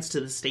demands to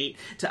the state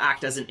to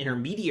act as an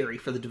intermediary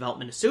for the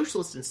development of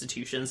socialist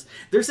institutions,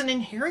 there's an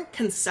inherent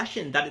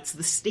concession that it's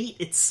the state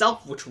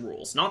itself which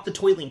rules, not the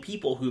toiling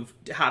people who've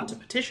had to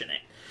petition it.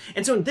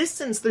 And so in this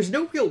sense, there's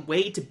no real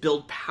way to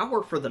build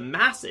power for the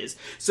masses,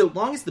 so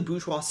long as the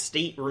bourgeois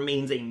state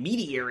remains a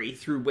mediary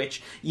through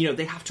which,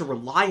 they have to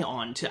rely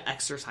on to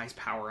exercise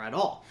power at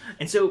all.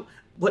 And so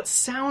what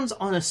sounds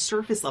on a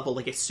surface level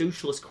like a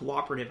socialist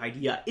cooperative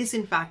idea is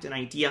in fact an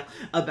idea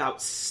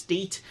about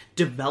state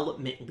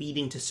development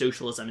leading to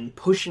socialism and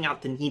pushing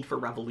out the need for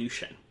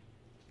revolution.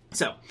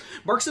 So,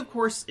 Marx, of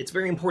course, it's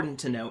very important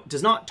to note,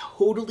 does not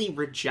totally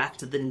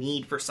reject the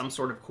need for some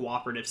sort of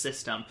cooperative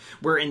system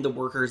wherein the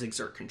workers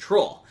exert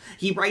control.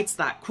 He writes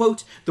that,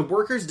 quote, "The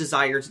workers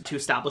desired to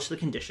establish the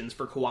conditions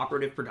for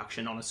cooperative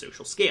production on a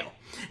social scale.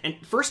 And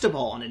first of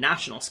all, on a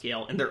national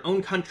scale, in their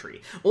own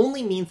country,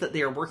 only means that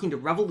they are working to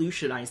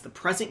revolutionize the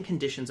present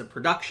conditions of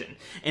production,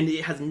 and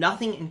it has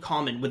nothing in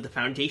common with the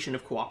foundation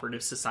of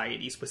cooperative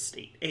societies with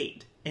state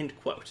aid." End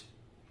quote.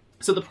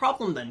 So the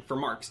problem then for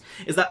Marx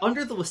is that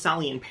under the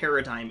Lassallean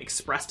paradigm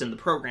expressed in the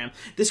program,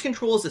 this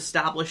control is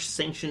established,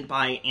 sanctioned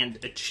by, and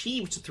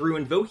achieved through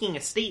invoking a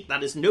state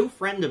that is no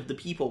friend of the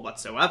people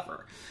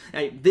whatsoever.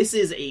 This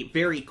is a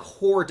very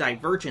core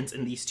divergence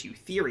in these two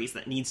theories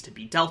that needs to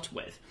be dealt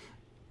with.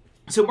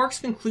 So Marx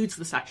concludes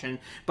the section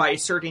by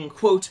asserting,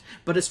 quote,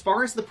 "But as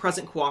far as the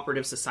present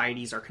cooperative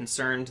societies are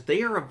concerned,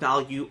 they are of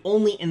value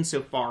only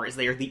insofar as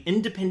they are the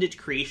independent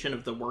creation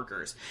of the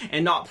workers,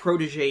 and not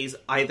protégés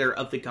either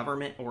of the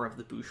government or of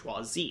the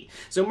bourgeoisie."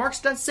 So Marx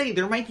does say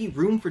there might be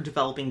room for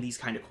developing these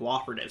kind of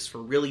cooperatives, for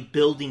really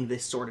building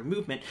this sort of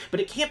movement,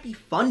 but it can't be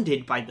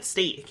funded by the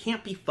state, it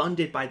can't be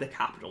funded by the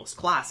capitalist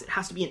class, it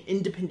has to be an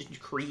independent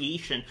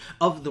creation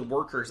of the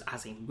workers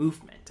as a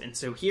movement. And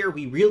so here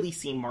we really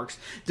see Marx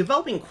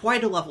developing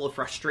quite a level of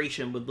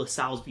frustration with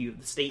Lassalle's view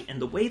of the state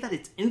and the way that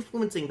it's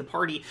influencing the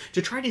party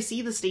to try to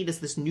see the state as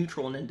this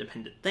neutral and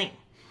independent thing.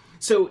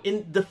 So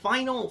in the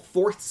final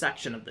fourth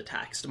section of the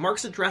text,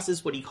 Marx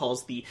addresses what he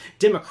calls the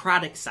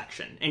democratic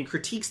section and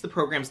critiques the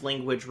program's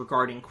language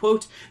regarding,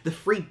 quote, "the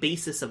free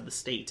basis of the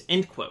state,"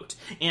 end quote,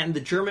 and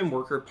the German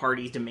Worker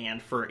Party's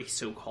demand for a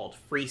so-called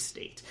free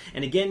state.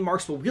 And again,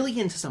 Marx will really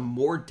get into some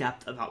more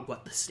depth about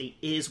what the state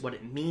is, what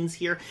it means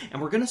here, and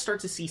we're going to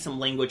start to see some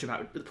language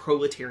about the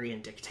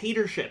proletarian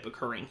dictatorship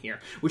occurring here,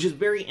 which is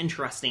very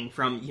interesting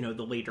from,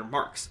 the later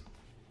Marx.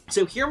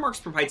 So here Marx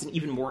provides an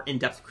even more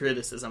in-depth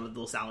criticism of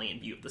the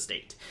Lassallean view of the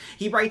state.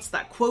 He writes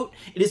that, quote,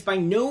 "It is by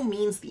no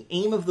means the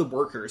aim of the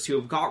workers who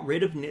have got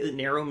rid of the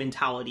narrow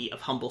mentality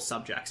of humble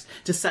subjects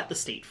to set the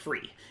state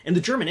free. In the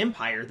German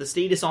Empire, the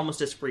state is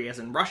almost as free as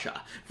in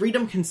Russia.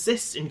 Freedom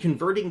consists in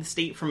converting the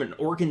state from an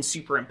organ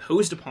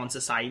superimposed upon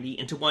society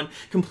into one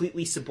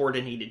completely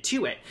subordinated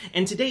to it.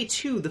 And today,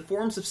 too, the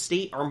forms of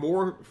state are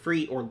more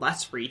free or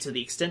less free to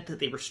the extent that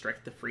they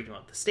restrict the freedom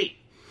of the state."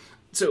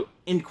 So,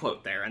 end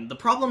quote there. And the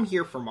problem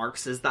here for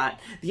Marx is that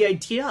the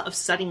idea of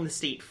setting the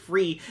state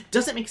free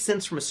doesn't make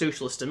sense from a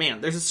socialist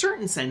demand. There's a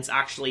certain sense,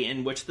 actually,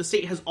 in which the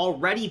state has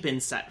already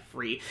been set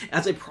free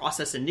as a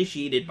process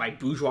initiated by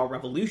bourgeois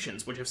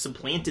revolutions, which have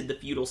supplanted the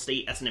feudal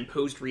state as an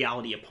imposed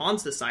reality upon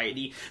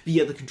society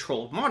via the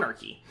control of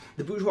monarchy.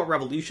 The bourgeois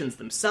revolutions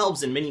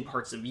themselves in many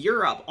parts of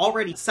Europe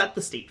already set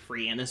the state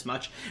free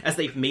inasmuch as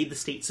they've made the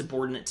state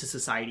subordinate to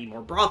society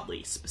more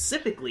broadly,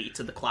 specifically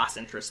to the class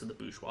interests of the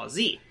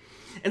bourgeoisie.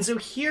 And so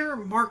here,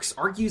 Marx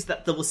argues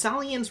that the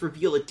Lassalleans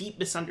reveal a deep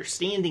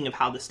misunderstanding of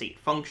how the state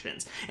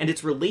functions and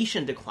its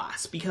relation to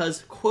class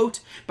because,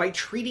 quote, "by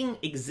treating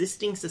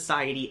existing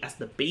society as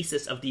the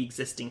basis of the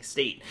existing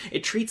state,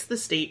 it treats the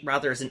state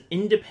rather as an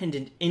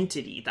independent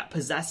entity that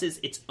possesses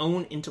its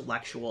own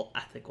intellectual,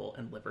 ethical,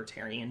 and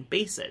libertarian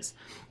bases."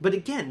 But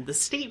again, the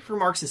state for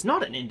Marx is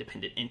not an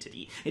independent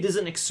entity. It is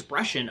an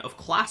expression of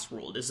class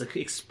rule. It is an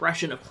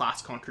expression of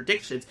class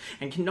contradictions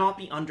and cannot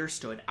be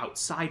understood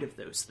outside of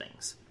those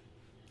things.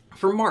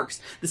 For Marx,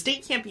 the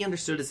state can't be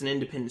understood as an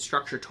independent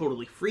structure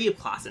totally free of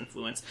class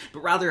influence,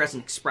 but rather as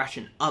an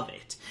expression of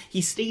it. He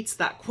states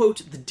that,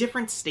 quote, "the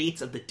different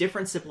states of the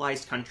different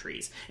civilized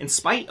countries, in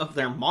spite of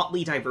their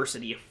motley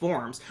diversity of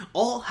forms,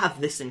 all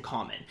have this in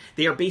common.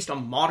 They are based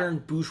on modern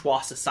bourgeois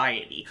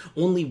society,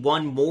 only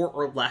one more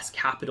or less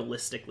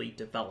capitalistically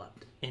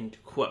developed." End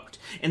quote.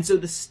 And so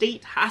the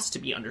state has to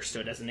be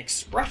understood as an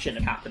expression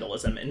of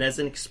capitalism and as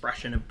an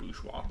expression of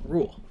bourgeois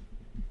rule.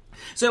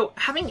 So,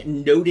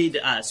 having noted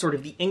sort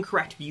of the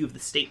incorrect view of the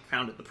state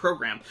found in the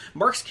program,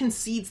 Marx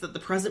concedes that the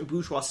present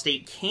bourgeois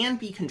state can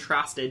be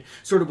contrasted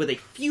sort of with a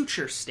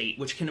future state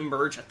which can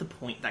emerge at the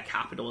point that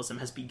capitalism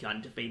has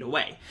begun to fade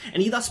away.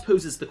 And he thus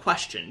poses the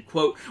question,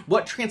 quote,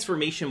 "what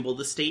transformation will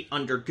the state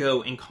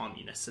undergo in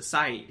communist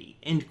society?"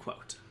 End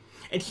quote.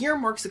 And here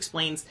Marx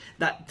explains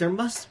that there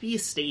must be a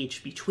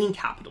stage between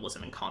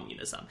capitalism and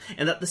communism,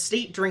 and that the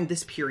state during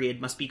this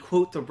period must be,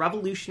 quote, "the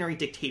revolutionary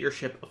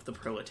dictatorship of the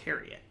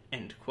proletariat."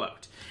 End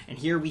quote. And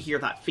here we hear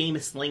that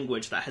famous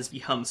language that has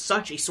become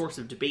such a source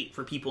of debate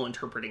for people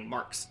interpreting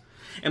Marx.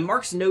 And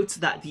Marx notes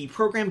that the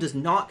program does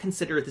not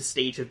consider the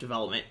stage of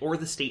development or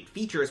the state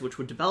features which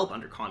would develop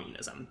under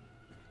communism.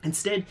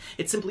 Instead,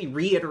 it simply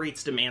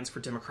reiterates demands for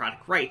democratic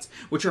rights,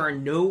 which are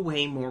in no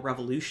way more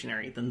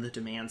revolutionary than the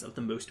demands of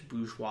the most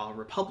bourgeois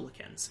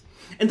Republicans.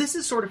 And this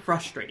is sort of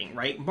frustrating,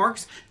 right?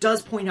 Marx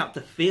does point out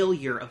the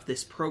failure of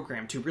this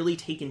program to really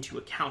take into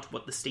account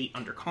what the state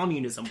under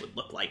communism would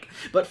look like.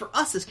 But for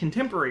us as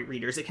contemporary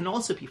readers, it can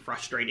also be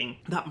frustrating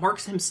that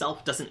Marx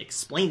himself doesn't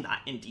explain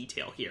that in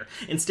detail here,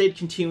 instead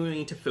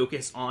continuing to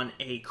focus on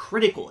a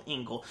critical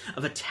angle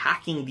of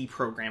attacking the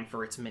program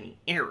for its many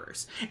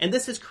errors. And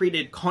this has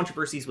created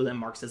controversies within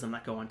Marxism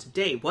that go on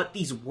today. What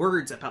these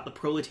words about the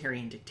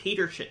proletarian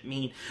dictatorship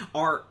mean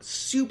are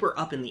super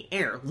up in the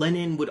air.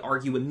 Lenin would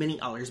argue with many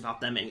others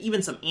about them, and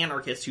even some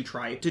anarchists who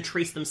try to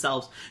trace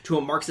themselves to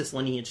a Marxist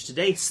lineage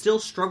today still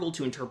struggle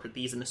to interpret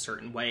these in a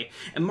certain way,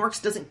 and Marx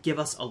doesn't give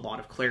us a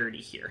lot of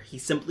clarity here. He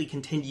simply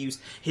continues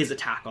his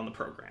attack on the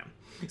program.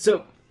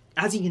 So,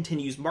 as he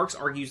continues, Marx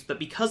argues that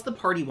because the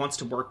party wants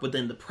to work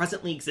within the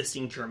presently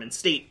existing German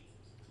state,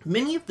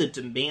 many of the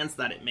demands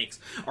that it makes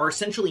are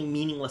essentially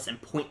meaningless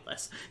and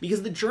pointless,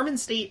 because the German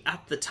state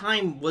at the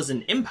time was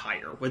an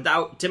empire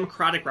without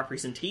democratic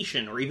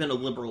representation or even a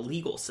liberal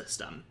legal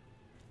system.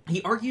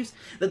 He argues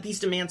that these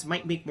demands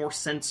might make more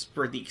sense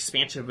for the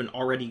expansion of an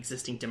already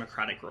existing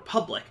democratic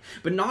republic,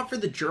 but not for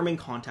the German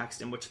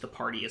context in which the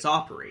party is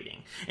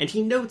operating. And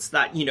he notes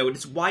that, it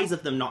is wise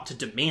of them not to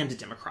demand a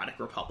democratic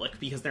republic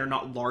because they're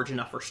not large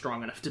enough or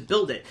strong enough to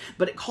build it,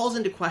 but it calls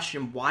into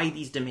question why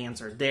these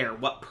demands are there,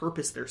 what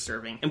purpose they're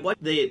serving, and what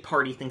the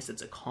party thinks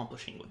it's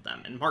accomplishing with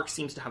them. And Marx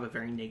seems to have a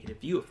very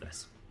negative view of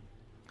this.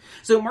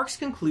 So Marx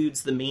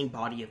concludes the main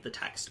body of the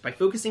text by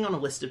focusing on a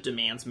list of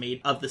demands made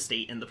of the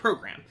state in the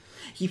program.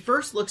 He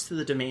first looks to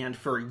the demand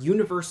for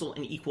universal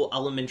and equal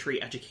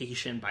elementary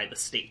education by the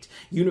state,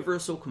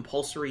 universal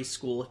compulsory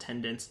school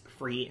attendance,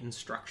 free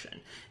instruction.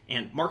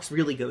 And Marx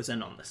really goes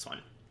in on this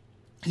one.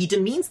 He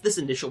demeans this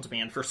initial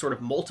demand for sort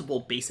of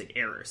multiple basic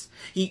errors.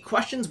 He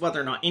questions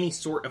whether or not any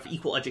sort of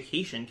equal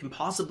education can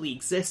possibly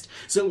exist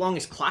so long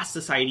as class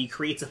society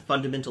creates a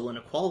fundamental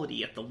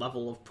inequality at the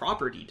level of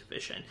property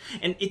division.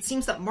 And it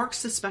seems that Marx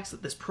suspects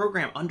that this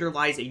program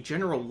underlies a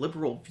general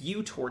liberal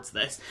view towards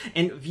this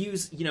and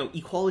views,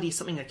 equality as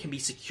something that can be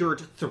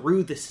secured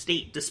through the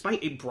state,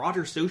 despite a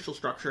broader social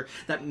structure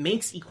that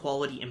makes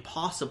equality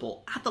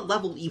impossible at the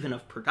level even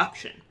of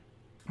production.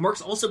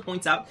 Marx also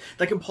points out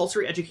that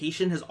compulsory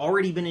education has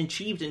already been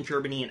achieved in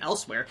Germany and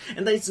elsewhere,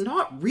 and that it's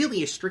not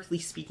really a strictly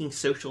speaking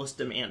socialist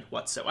demand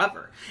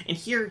whatsoever. And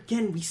here,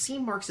 again, we see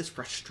Marx's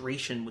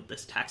frustration with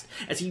this text,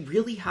 as he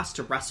really has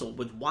to wrestle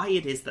with why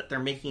it is that they're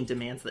making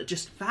demands that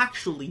just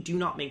factually do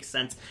not make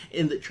sense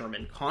in the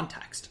German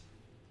context.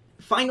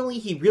 Finally,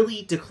 he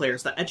really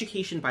declares that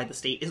education by the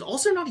state is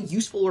also not a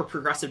useful or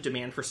progressive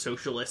demand for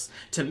socialists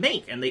to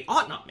make, and they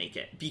ought not make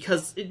it,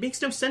 because it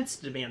makes no sense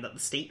to demand that the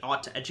state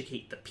ought to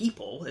educate the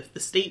people. If the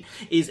state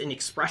is an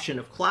expression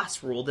of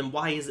class rule, then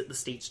why is it the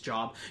state's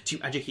job to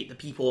educate the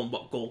people, and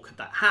what goal could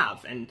that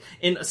have? And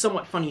in a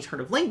somewhat funny turn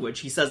of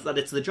language, he says that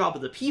it's the job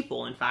of the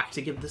people, in fact,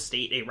 to give the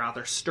state a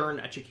rather stern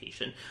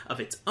education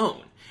of its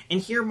own. And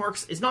here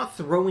Marx is not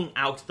throwing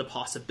out the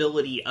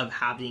possibility of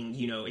having,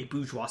 a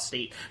bourgeois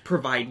state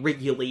provide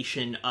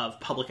regulation of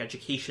public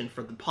education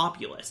for the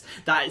populace.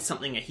 That is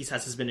something that he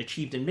says has been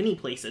achieved in many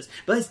places,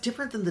 but it's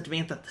different than the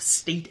demand that the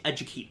state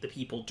educate the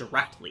people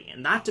directly.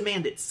 And that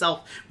demand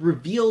itself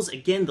reveals,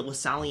 again, the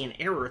Lassallean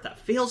error that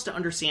fails to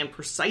understand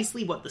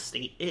precisely what the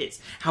state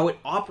is, how it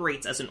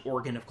operates as an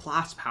organ of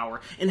class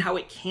power, and how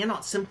it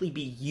cannot simply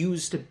be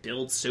used to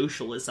build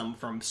socialism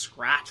from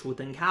scratch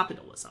within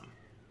capitalism.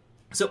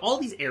 So all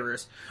these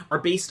errors are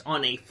based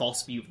on a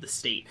false view of the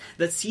state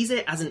that sees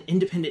it as an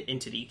independent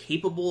entity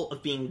capable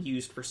of being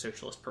used for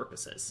socialist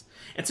purposes.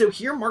 And so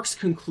here Marx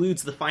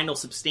concludes the final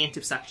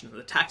substantive section of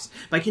the text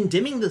by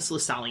condemning this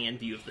Lassallean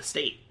view of the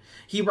state.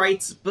 He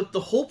writes, "But the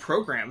whole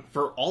program,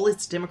 for all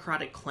its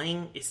democratic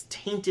clang, is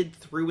tainted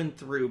through and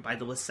through by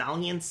the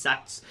Lassallean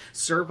sect's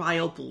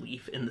servile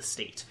belief in the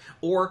state,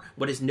 or,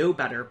 what is no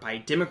better, by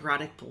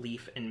democratic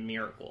belief in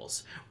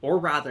miracles. Or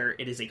rather,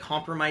 it is a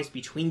compromise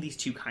between these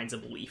two kinds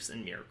of beliefs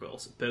in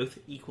miracles, both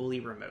equally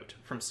remote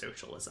from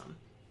socialism."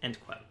 End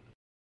quote.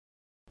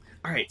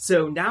 Alright,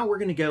 so now we're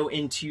going to go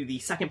into the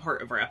second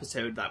part of our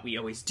episode that we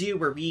always do,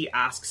 where we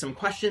ask some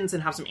questions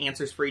and have some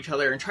answers for each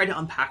other and try to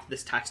unpack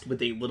this text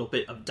with a little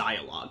bit of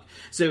dialogue.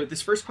 So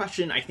this first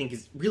question I think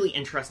is really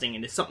interesting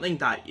and is something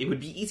that it would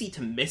be easy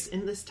to miss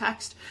in this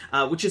text,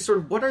 which is sort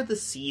of what are the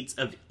seeds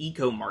of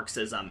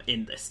eco-Marxism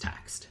in this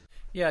text?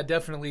 Yeah,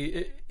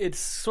 definitely. It's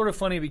sort of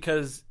funny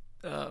because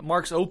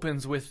Marx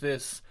opens with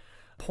this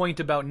point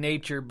about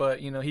nature,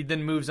 but he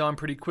then moves on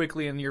pretty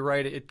quickly, and you're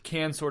right, it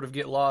can sort of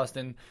get lost.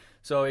 And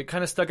so it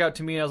kind of stuck out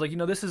to me. I was like,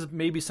 this is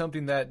maybe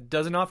something that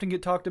doesn't often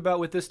get talked about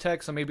with this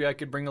text, so maybe I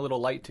could bring a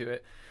little light to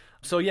it.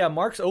 So yeah,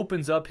 Marx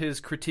opens up his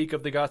critique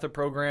of the Gotha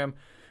Programme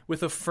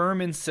with a firm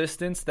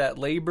insistence that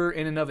labor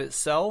in and of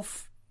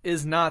itself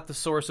is not the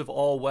source of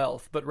all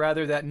wealth, but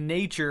rather that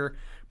nature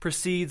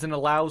precedes and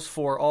allows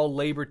for all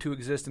labor to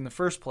exist in the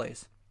first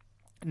place.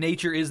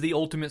 Nature is the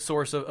ultimate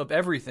source of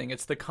everything.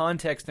 It's the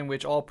context in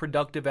which all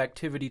productive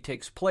activity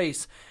takes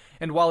place.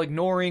 And while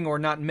ignoring or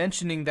not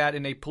mentioning that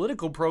in a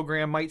political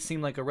program might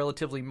seem like a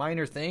relatively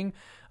minor thing,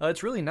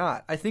 it's really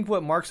not. I think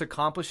what Marx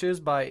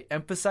accomplishes by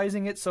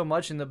emphasizing it so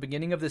much in the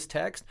beginning of this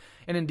text,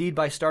 and indeed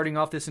by starting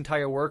off this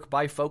entire work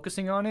by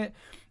focusing on it,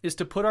 is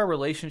to put our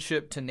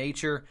relationship to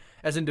nature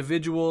as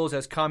individuals,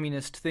 as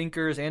communist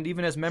thinkers, and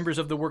even as members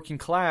of the working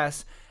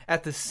class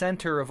at the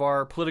center of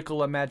our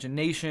political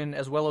imagination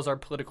as well as our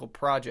political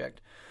project.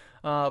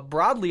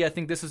 Broadly, I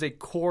think this is a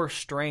core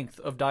strength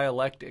of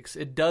dialectics.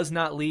 It does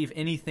not leave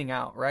anything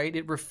out, right?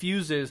 It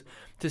refuses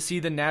to see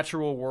the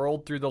natural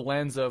world through the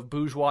lens of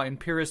bourgeois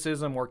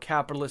empiricism or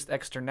capitalist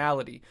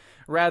externality.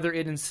 Rather,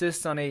 it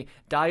insists on a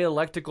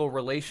dialectical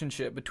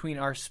relationship between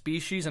our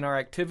species and our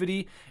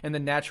activity and the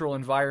natural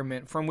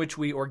environment from which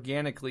we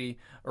organically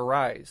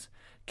arise.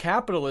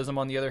 Capitalism,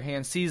 on the other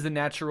hand, sees the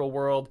natural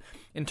world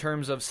in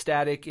terms of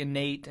static,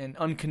 innate, and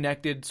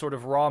unconnected sort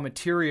of raw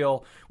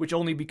material, which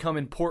only become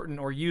important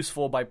or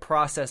useful by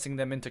processing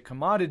them into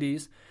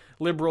commodities.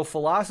 Liberal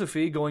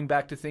philosophy, going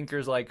back to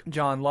thinkers like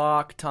John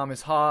Locke,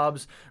 Thomas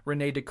Hobbes,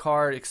 René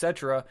Descartes,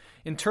 etc.,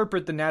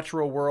 interpret the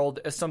natural world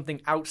as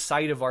something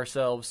outside of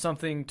ourselves,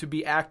 something to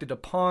be acted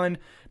upon,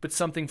 but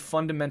something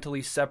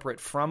fundamentally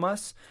separate from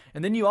us.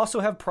 And then you also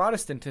have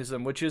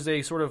Protestantism, which is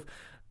a sort of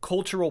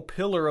cultural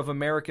pillar of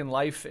American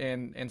life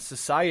and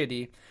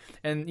society.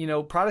 And,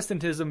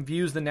 Protestantism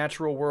views the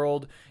natural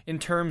world in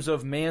terms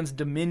of man's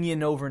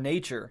dominion over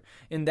nature.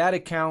 In that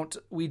account,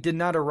 we did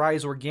not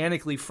arise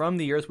organically from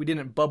the earth. We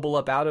didn't bubble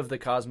up out of the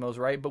cosmos,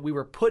 right? But we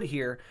were put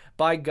here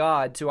by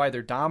God to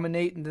either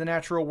dominate the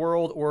natural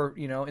world or,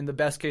 in the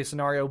best case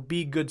scenario,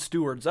 be good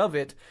stewards of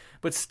it.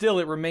 But still,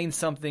 it remains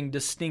something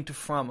distinct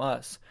from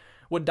us.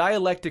 What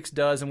dialectics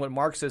does and what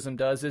Marxism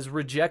does is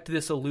reject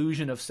this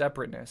illusion of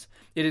separateness.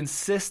 It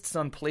insists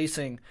on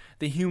placing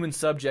the human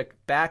subject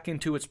back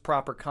into its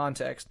proper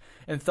context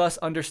and thus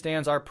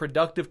understands our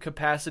productive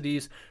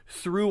capacities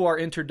through our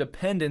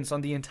interdependence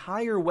on the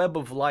entire web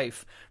of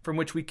life from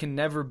which we can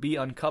never be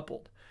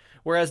uncoupled.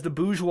 Whereas the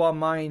bourgeois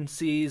mind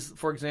sees,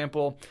 for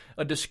example,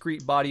 a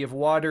discrete body of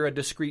water, a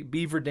discrete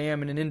beaver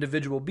dam, and an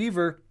individual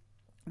beaver,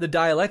 The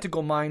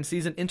dialectical mind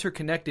sees an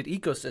interconnected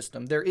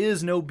ecosystem. There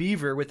is no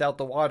beaver without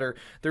the water.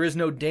 There is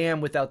no dam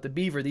without the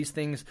beaver. These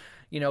things,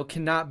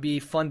 cannot be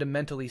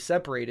fundamentally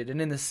separated.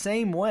 And in the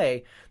same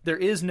way, there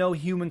is no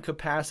human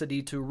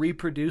capacity to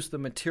reproduce the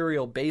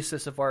material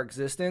basis of our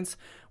existence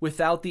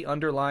without the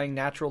underlying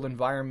natural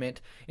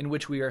environment in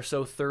which we are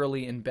so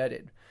thoroughly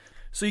embedded.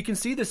 So you can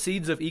see the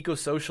seeds of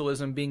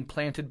eco-socialism being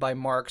planted by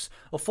Marx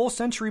a full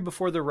century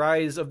before the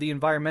rise of the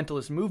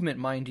environmentalist movement,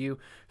 mind you,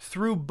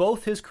 through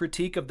both his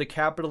critique of the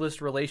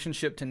capitalist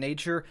relationship to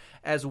nature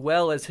as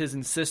well as his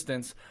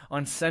insistence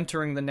on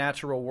centering the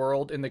natural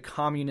world in the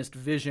communist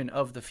vision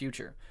of the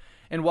future.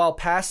 And while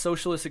past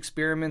socialist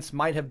experiments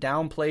might have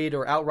downplayed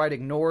or outright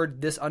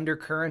ignored this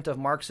undercurrent of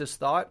Marxist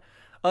thought,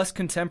 us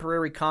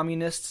contemporary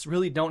communists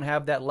really don't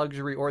have that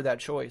luxury or that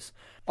choice.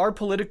 Our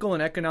political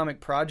and economic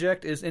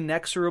project is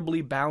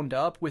inexorably bound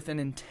up with an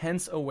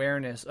intense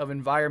awareness of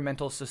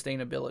environmental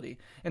sustainability.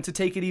 And to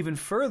take it even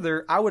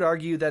further, I would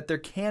argue that there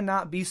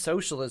cannot be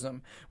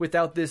socialism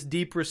without this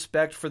deep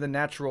respect for the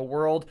natural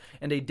world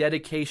and a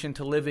dedication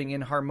to living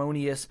in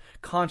harmonious,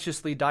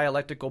 consciously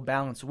dialectical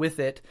balance with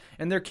it.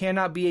 And there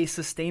cannot be a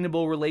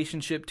sustainable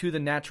relationship to the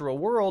natural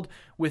world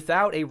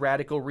without a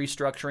radical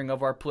restructuring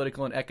of our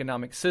political and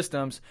economic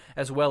systems,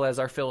 as well as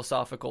our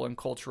philosophical and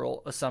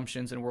cultural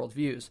assumptions and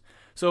worldviews.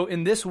 So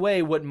in this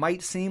way, what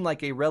might seem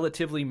like a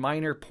relatively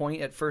minor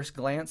point at first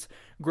glance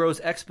grows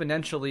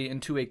exponentially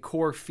into a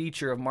core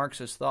feature of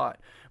Marxist thought.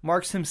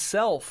 Marx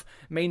himself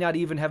may not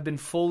even have been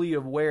fully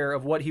aware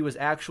of what he was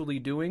actually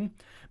doing,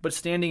 but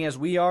standing as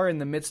we are in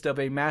the midst of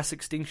a mass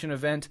extinction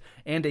event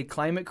and a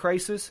climate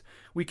crisis,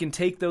 we can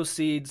take those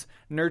seeds,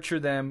 nurture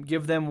them,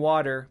 give them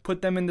water,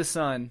 put them in the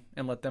sun,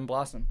 and let them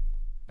blossom.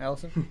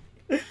 Alyson?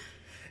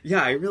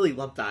 Yeah, I really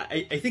love that.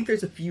 I think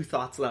there's a few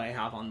thoughts that I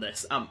have on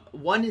this.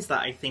 One is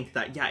that I think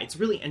that, it's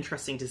really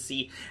interesting to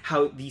see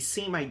how these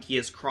same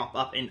ideas crop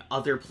up in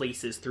other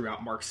places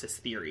throughout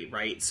Marxist theory,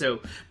 right? So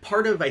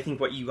part of, I think,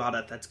 what you got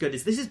at that's good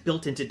is this is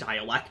built into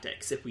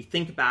dialectics. If we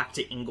think back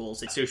to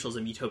Engels'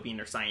 Socialism,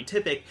 Utopian or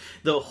Scientific,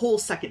 the whole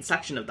second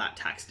section of that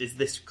text is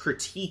this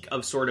critique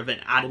of sort of an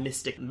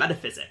atomistic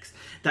metaphysics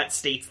that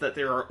states that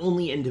there are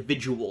only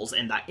individuals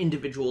and that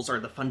individuals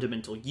are the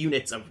fundamental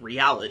units of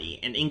reality.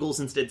 And Engels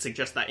instead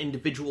suggests that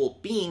individual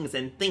beings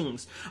and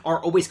things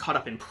are always caught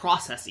up in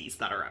processes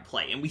that are at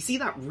play. And we see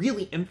that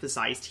really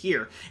emphasized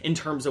here in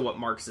terms of what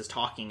Marx is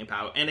talking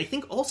about. And I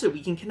think also we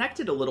can connect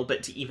it a little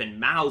bit to even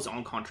Mao's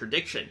On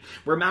Contradiction,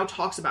 where Mao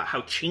talks about how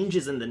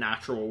changes in the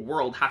natural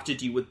world have to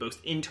do with both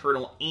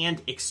internal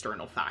and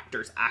external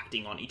factors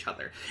acting on each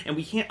other. And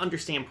we can't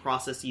understand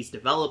processes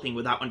developing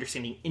without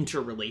understanding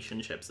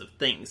interrelationships of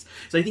things.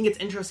 So I think it's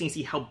interesting to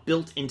see how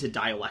built into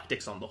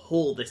dialectics on the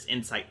whole this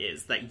insight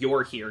is, that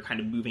you're here kind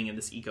of moving in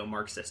this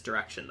eco-Marxist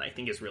direction that I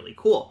think is really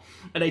cool.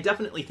 And I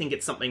definitely think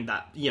it's something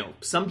that,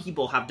 some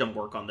people have done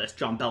work on this.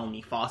 John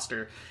Bellamy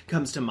Foster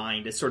comes to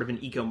mind as sort of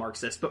an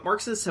eco-Marxist, but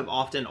Marxists have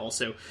often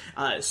also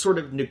sort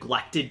of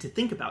neglected to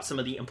think about some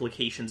of the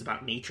implications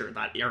about nature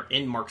that are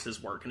in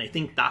Marx's work. And I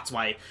think that's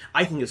why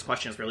I think this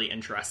question is really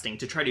interesting,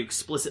 to try to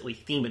explicitly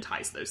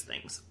thematize those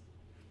things.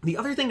 The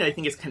other thing that I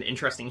think is kind of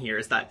interesting here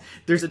is that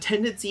there's a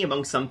tendency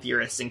among some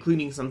theorists,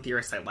 including some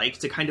theorists I like,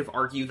 to kind of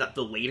argue that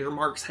the later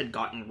Marx had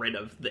gotten rid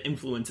of the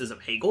influences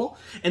of Hegel.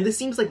 And this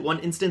seems like one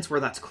instance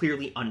where that's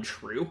clearly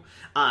untrue.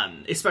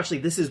 Especially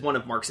this is one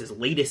of Marx's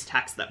latest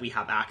texts that we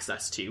have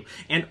access to.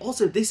 And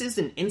also this is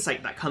an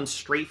insight that comes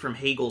straight from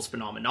Hegel's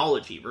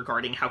phenomenology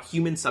regarding how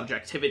human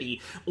subjectivity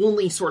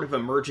only sort of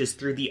emerges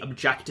through the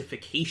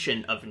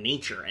objectification of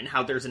nature, and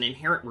how there's an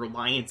inherent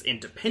reliance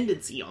and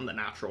dependency on the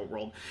natural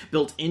world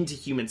built into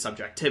human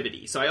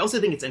subjectivity. So I also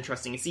think it's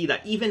interesting to see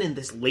that even in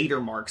this later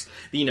Marx,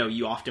 we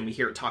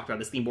hear it talked about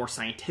as the more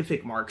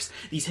scientific Marx,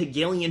 these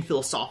Hegelian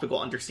philosophical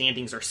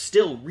understandings are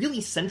still really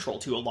central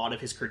to a lot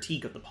of his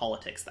critique of the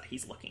politics that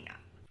he's looking at.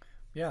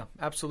 Yeah,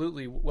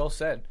 absolutely. Well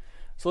said.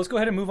 So let's go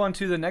ahead and move on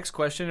to the next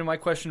question. And my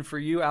question for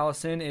you,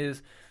 Alyson,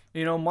 is,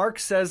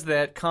 Marx says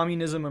that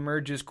communism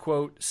emerges,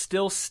 quote,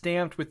 still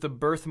stamped with the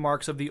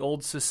birthmarks of the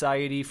old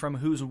society from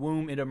whose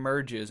womb it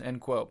emerges,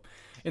 end quote.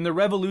 In the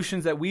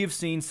revolutions that we have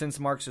seen since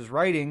Marx's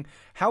writing,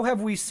 how have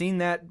we seen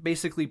that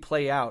basically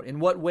play out? In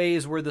what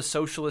ways were the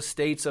socialist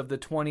states of the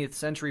 20th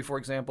century, for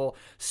example,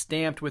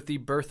 stamped with the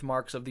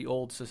birthmarks of the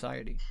old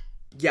society?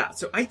 Yeah,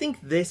 so I think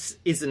this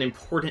is an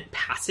important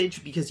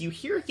passage because you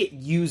hear it get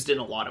used in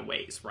a lot of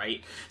ways,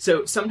 right?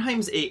 So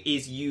sometimes it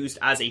is used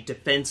as a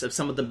defense of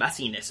some of the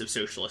messiness of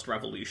socialist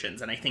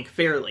revolutions, and I think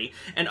fairly,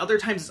 and other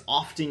times it's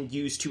often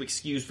used to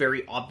excuse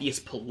very obvious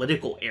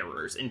political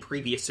errors in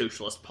previous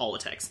socialist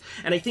politics.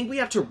 And I think we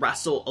have to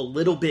wrestle a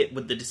little bit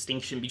with the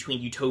distinction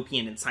between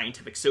utopian and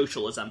scientific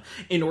socialism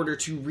in order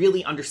to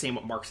really understand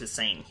what Marx is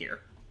saying here.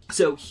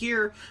 So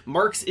here,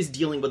 Marx is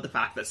dealing with the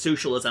fact that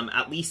socialism,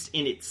 at least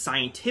in its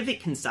scientific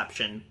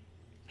conception,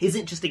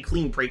 isn't just a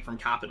clean break from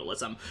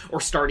capitalism or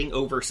starting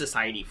over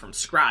society from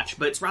scratch,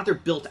 but it's rather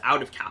built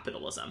out of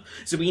capitalism.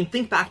 So we can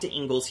think back to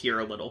Engels here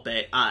a little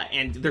bit,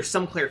 and there's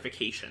some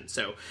clarification.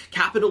 So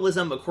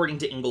capitalism, according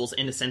to Engels,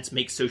 in a sense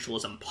makes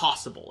socialism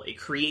possible. It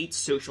creates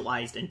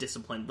socialized and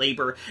disciplined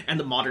labor and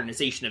the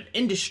modernization of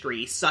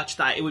industry such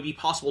that it would be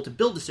possible to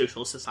build a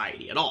socialist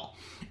society at all.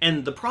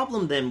 And the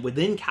problem then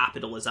within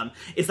capitalism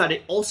is that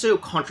it also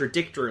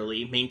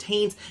contradictorily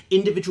maintains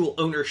individual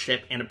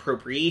ownership and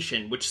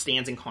appropriation, which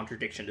stands in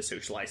contradiction to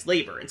socialized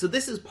labor. And so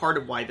this is part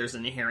of why there's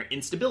an inherent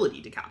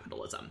instability to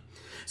capitalism.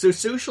 So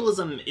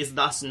socialism is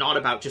thus not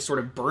about just sort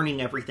of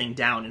burning everything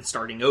down and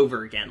starting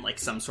over again, like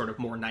some sort of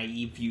more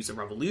naive views of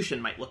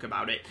revolution might look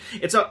about it.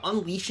 It's about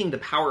unleashing the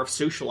power of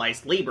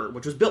socialized labor,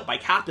 which was built by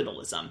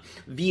capitalism,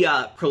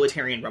 via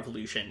proletarian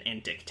revolution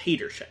and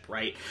dictatorship,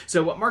 right?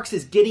 So what Marx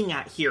is getting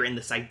at here in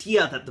this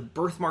idea that the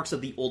birthmarks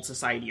of the old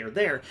society are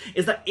there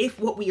is that if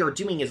what we are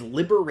doing is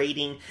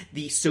liberating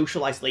the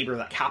socialized labor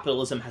that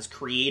capitalism has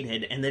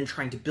created and then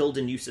trying to build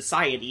a new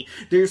society,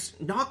 there's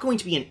not going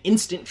to be an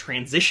instant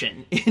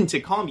transition into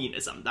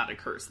communism that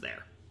occurs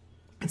there.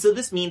 And so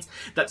this means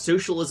that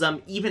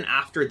socialism, even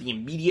after the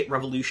immediate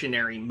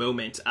revolutionary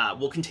moment,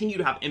 will continue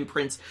to have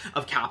imprints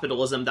of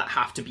capitalism that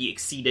have to be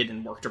exceeded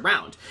and worked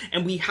around.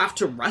 And we have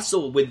to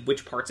wrestle with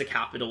which parts of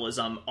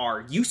capitalism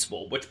are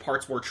useful, which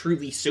parts were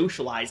truly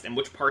socialized, and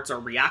which parts are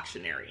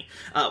reactionary.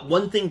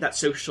 One thing that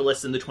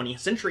socialists in the 20th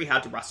century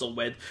had to wrestle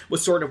with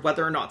was sort of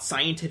whether or not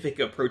scientific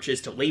approaches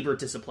to labor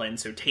discipline,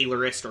 so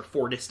Taylorist or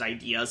Fordist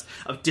ideas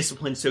of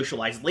disciplined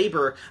socialized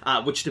labor,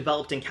 which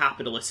developed in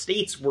capitalist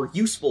states, were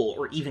useful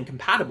or even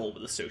compatible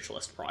with the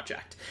socialist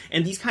project.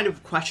 And these kind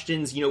of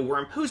questions, were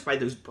imposed by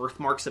those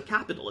birthmarks of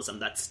capitalism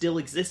that still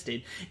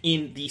existed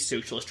in the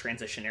socialist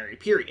transitionary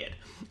period.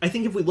 I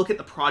think if we look at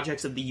the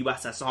projects of the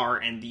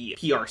USSR and the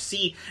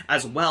PRC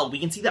as well, we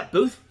can see that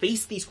both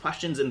face these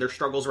questions in their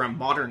struggles around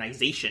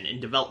modernization and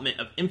development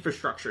of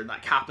infrastructure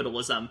that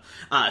capitalism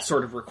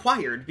sort of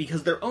required,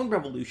 because their own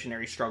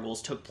revolutionary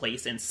struggles took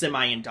place in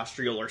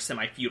semi-industrial or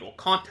semi-feudal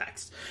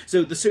contexts.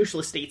 So the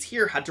socialist states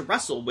here had to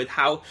wrestle with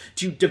how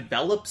to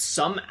develop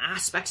some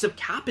aspects of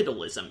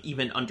capitalism,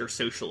 even under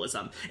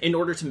socialism, in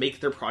order to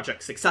make their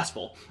project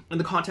successful. In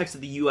the context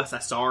of the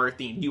USSR,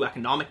 the new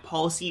economic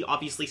policy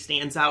obviously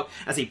stands out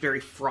as a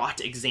very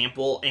fraught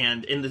example,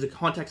 and in the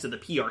context of the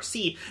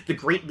PRC, the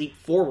Great Leap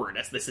Forward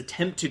as this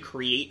attempt to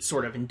create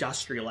sort of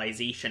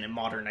industrialization and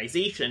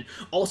modernization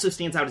also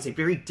stands out as a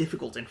very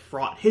difficult and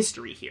fraught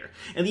history here.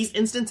 And these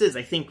instances,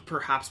 I think,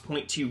 perhaps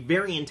point to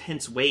very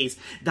intense ways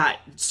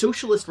that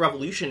socialist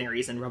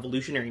revolutionaries and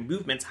revolutionary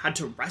movements had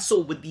to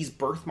wrestle with these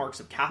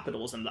birthmarks of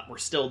capitalism that were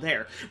still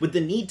there, with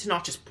the need to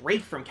not just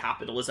break from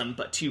capitalism,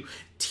 but to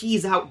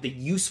tease out the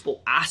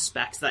useful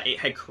aspects that it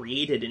had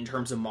created in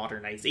terms of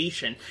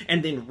modernization,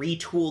 and then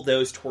retool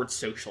those towards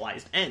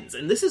socialized ends.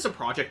 And this is a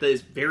project that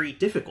is very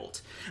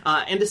difficult.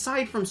 And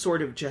aside from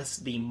sort of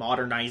just the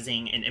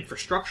modernizing and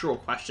infrastructural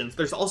questions,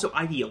 there's also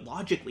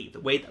ideologically the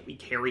way that we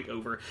carry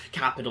over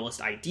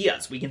capitalist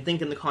ideas. We can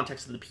think in the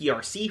context of the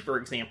PRC, for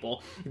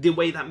example, the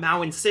way that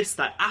Mao insists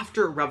that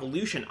after a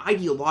revolution,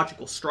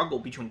 ideological struggle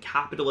between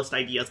capitalist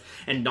ideas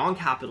and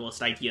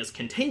non-capitalist ideas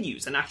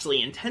continues and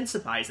actually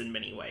intensifies in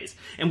many ways.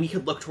 And we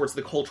could look towards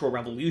the Cultural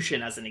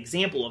Revolution as an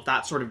example of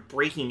that sort of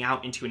breaking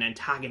out into an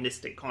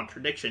antagonistic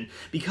contradiction,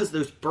 because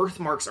those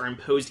birthmarks are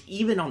imposed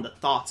even on the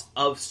thoughts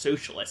of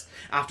socialists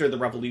after the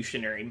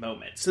revolutionary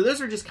moment. So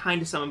those are just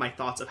kind of some of my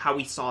thoughts of how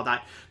we saw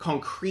that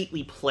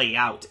concretely play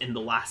out in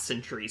the last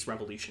century's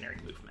revolutionary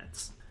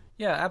movements.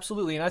 Yeah,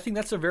 absolutely. And I think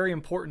that's a very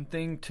important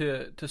thing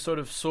to sort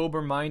of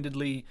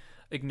sober-mindedly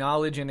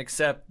acknowledge and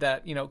accept,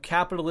 that,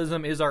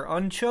 capitalism is our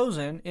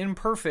unchosen,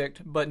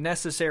 imperfect, but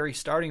necessary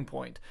starting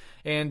point.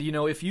 And,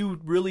 if you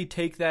really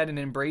take that and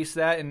embrace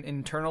that and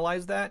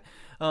internalize that,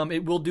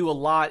 it will do a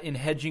lot in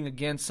hedging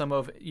against some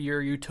of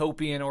your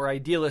utopian or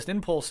idealist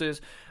impulses,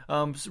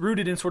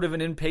 rooted in sort of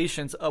an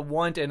impatience, a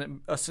want,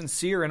 and a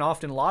sincere and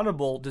often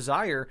laudable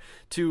desire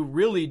to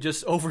really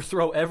just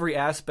overthrow every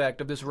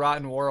aspect of this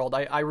rotten world.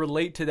 I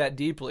relate to that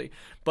deeply.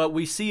 But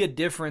we see a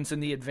difference in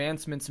the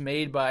advancements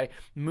made by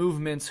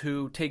movements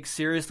who take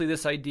seriously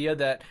this idea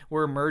that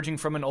we're emerging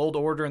from an old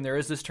order and there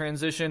is this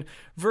transition,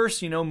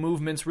 versus,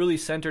 movements really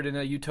centered in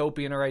a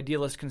utopian or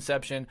idealist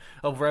conception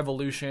of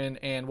revolution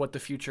and what the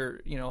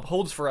future,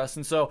 holds for us.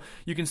 And so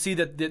you can see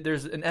that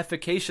there's an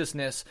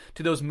efficaciousness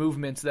to those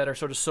movements that are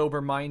sort of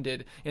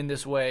sober-minded in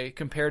this way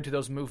compared to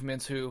those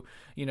movements who,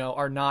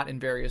 are not in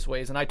various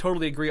ways. And I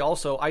totally agree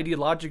also,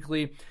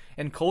 ideologically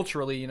and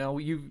culturally,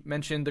 you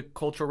mentioned the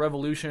Cultural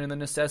Revolution and the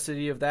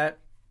necessity of that.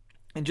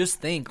 And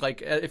just think,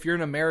 like, if you're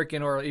an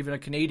American or even a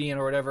Canadian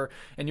or whatever,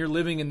 and you're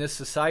living in this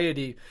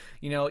society,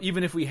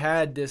 even if we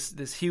had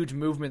this huge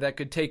movement that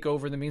could take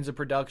over the means of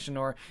production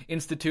or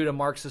institute a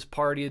Marxist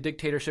party, a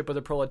dictatorship of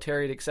the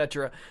proletariat,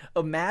 etc.,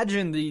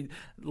 imagine the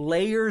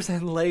layers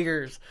and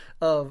layers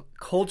of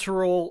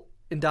cultural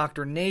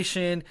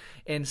indoctrination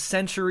and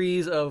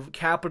centuries of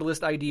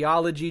capitalist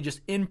ideology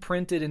just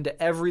imprinted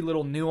into every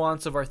little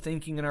nuance of our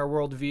thinking and our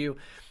worldview.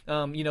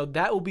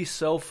 That will be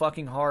so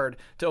fucking hard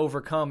to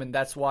overcome. And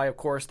that's why, of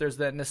course, there's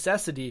that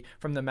necessity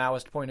from the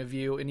Maoist point of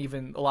view and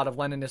even a lot of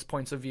Leninist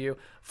points of view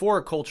for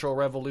a cultural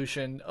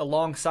revolution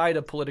alongside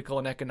a political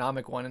and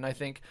economic one. And I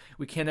think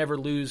we can't ever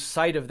lose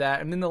sight of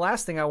that. And then the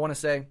last thing I want to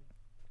say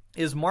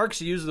is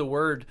Marx used the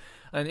word,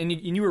 and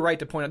you were right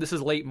to point out, this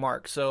is late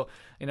Marx. So,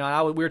 we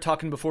were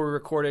talking before we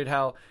recorded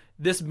how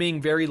this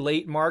being very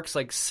late Marx,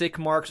 like sick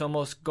Marx,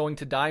 almost going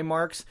to die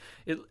Marx,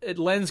 it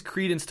lends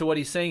credence to what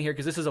he's saying here,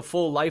 because this is a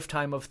full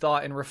lifetime of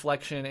thought and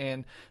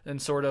reflection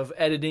and sort of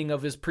editing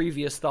of his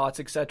previous thoughts,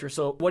 etc.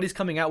 So what he's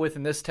coming out with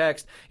in this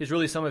text is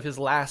really some of his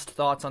last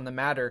thoughts on the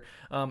matter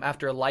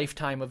after a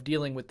lifetime of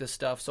dealing with this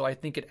stuff. So I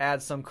think it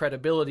adds some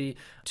credibility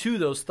to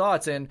those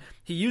thoughts. And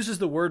he uses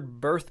the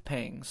word birth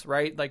pangs,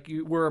 right? Like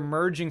we're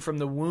emerging from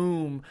the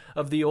womb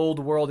of the old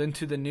world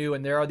into the new,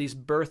 and there are these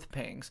birth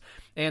pangs.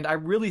 And I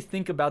really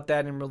think about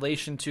that in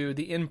relation to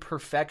the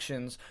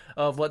imperfections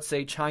of, let's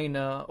say,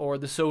 China or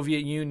the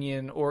Soviet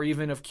Union or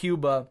even of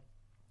Cuba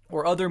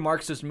or other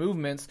Marxist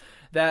movements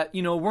that,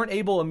 weren't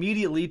able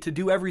immediately to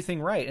do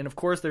everything right. And of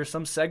course, there's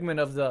some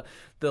segment of the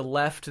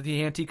left,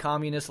 the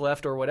anti-communist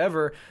left or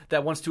whatever,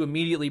 that wants to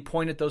immediately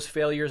point at those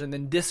failures and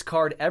then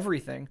discard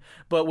everything.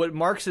 But what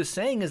Marx is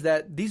saying is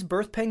that these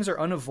birth pangs are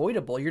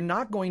unavoidable. You're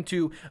not going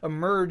to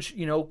emerge,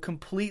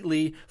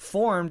 completely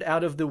formed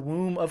out of the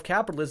womb of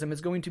capitalism. It's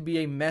going to be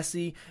a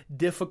messy,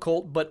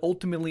 difficult, but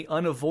ultimately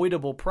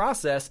unavoidable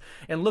process.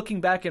 And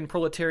looking back in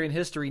proletarian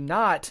history,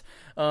 not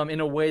in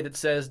a way that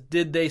says,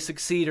 did they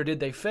succeed or did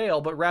they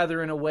fail, but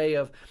rather in a way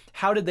of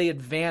how did they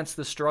advance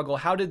the struggle?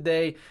 How did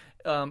they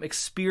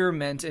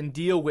experiment and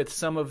deal with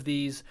some of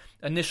these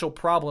initial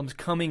problems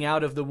coming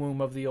out of the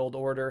womb of the old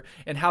order,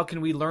 and how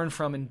can we learn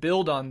from and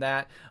build on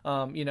that,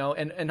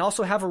 and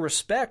also have a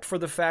respect for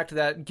the fact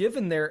that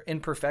given their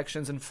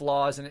imperfections and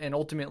flaws and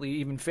ultimately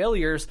even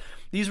failures,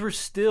 these were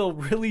still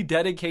really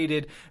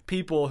dedicated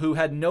people who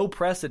had no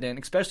precedent,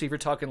 especially if you're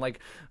talking like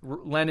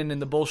Lenin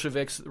and the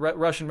Bolsheviks,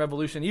 Russian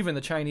Revolution, even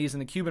the Chinese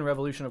and the Cuban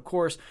Revolution, of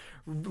course,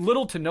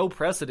 little to no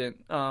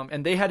precedent,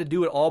 and they had to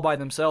do it all by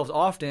themselves,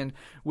 often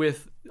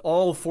with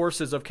all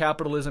forces of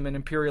capitalism and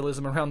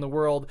imperialism around the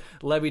world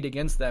levied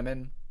against them.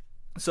 And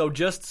so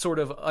just sort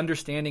of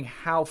understanding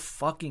how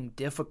fucking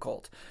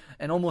difficult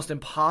and almost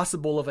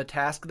impossible of a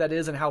task that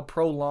is, and how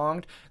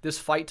prolonged this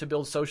fight to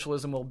build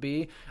socialism will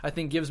be, I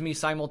think gives me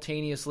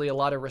simultaneously a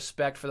lot of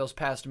respect for those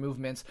past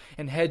movements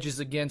and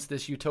hedges against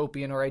this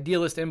utopian or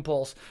idealist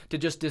impulse to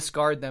just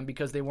discard them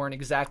because they weren't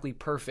exactly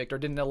perfect or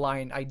didn't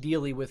align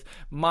ideally with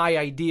my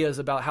ideas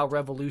about how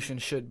revolution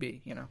should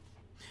be,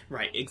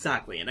 Right,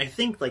 exactly. And I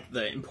think,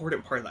 the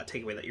important part of that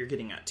takeaway that you're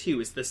getting at,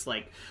 too, is this,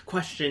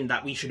 question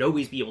that we should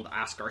always be able to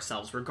ask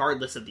ourselves,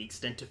 regardless of the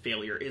extent of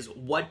failure, is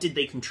what did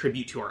they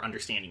contribute to our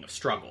understanding of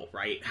struggle,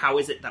 right? How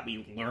is it that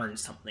we learn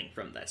something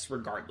from this,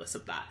 regardless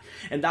of that?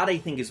 And that, I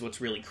think, is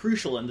what's really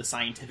crucial in the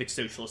scientific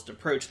socialist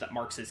approach that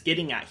Marx is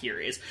getting at here,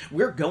 is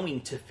we're going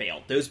to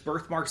fail. Those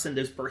birthmarks and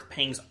those birth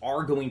pangs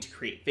are going to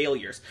create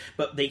failures,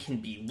 but they can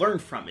be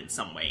learned from in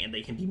some way, and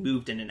they can be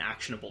moved in an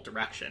actionable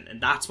direction. And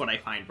that's what I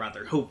find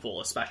rather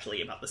hopeful, especially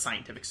about the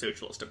scientific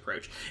socialist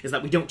approach, is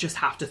that we don't just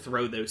have to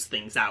throw those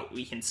things out.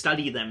 We can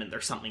study them, and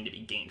there's something to be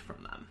gained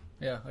from them.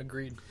 Yeah,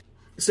 agreed.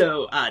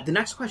 So the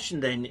next question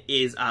then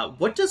is,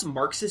 what does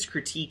Marx's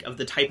critique of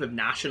the type of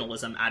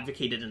nationalism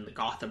advocated in the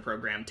Gotha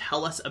Programme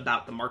tell us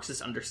about the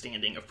Marxist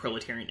understanding of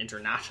proletarian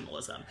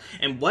internationalism?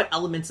 And what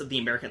elements of the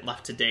American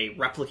left today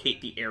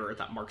replicate the error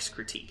that Marx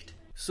critiqued?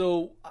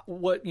 So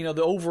what,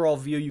 the overall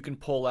view you can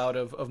pull out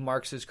of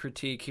Marx's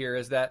critique here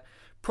is that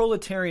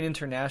proletarian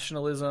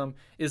internationalism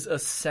is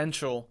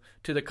essential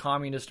to the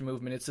communist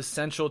movement. It's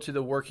essential to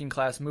the working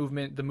class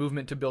movement, the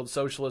movement to build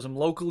socialism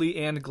locally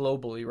and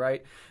globally,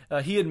 right?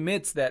 He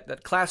admits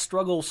that class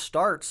struggle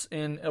starts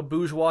in a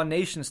bourgeois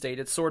nation state.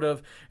 It's sort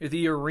of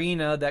the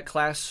arena that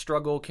class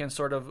struggle can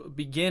sort of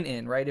begin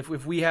in, right?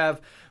 If we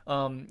have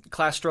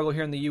class struggle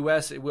here in the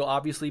U.S., it will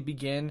obviously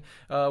begin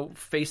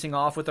facing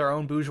off with our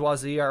own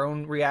bourgeoisie, our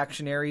own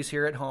reactionaries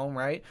here at home,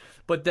 right?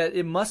 But that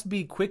it must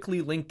be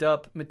quickly linked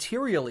up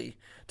materially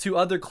to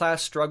other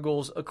class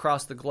struggles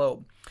across the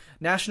globe.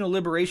 National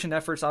liberation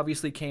efforts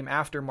obviously came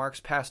after Marx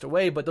passed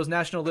away, but those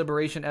national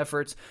liberation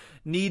efforts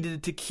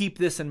needed to keep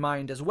this in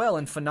mind as well.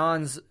 And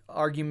Fanon's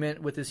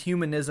argument with his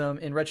humanism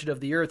in Wretched of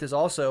the Earth is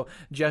also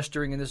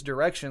gesturing in this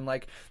direction.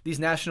 Like, these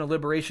national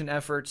liberation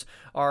efforts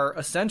are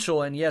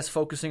essential, and yes,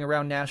 focusing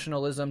around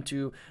nationalism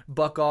to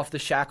buck off the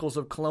shackles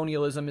of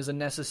colonialism is a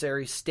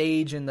necessary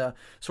stage in the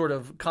sort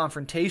of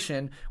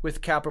confrontation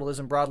with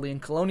capitalism broadly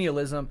and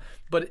colonialism.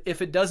 But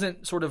if it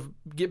doesn't sort of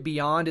get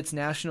beyond its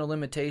national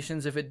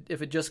limitations, if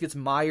it just gets it's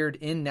mired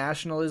in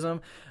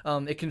nationalism,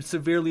 it can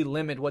severely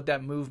limit what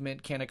that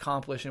movement can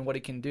accomplish and what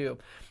it can do.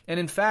 And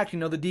in fact, the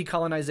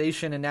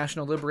decolonization and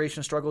national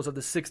liberation struggles of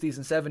the 60s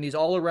and 70s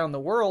all around the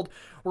world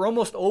were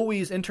almost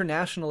always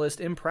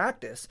internationalist in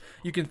practice.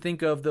 You can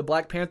think of the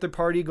Black Panther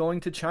Party going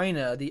to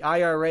China, the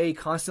IRA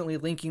constantly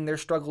linking their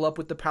struggle up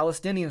with the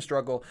Palestinian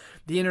struggle,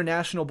 the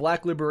international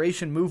black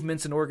liberation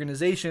movements and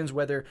organizations,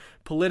 whether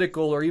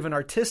political or even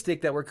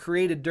artistic, that were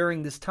created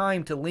during this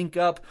time to link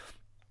up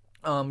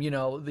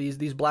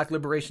these black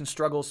liberation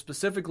struggles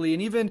specifically,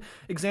 and even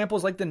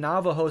examples like the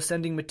Navajo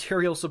sending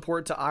material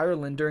support to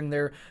Ireland during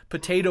their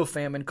potato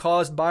famine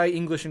caused by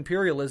English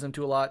imperialism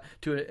to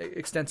an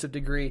extensive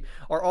degree,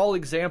 are all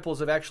examples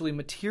of actually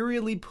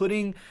materially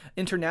putting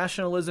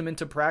internationalism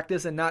into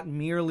practice and not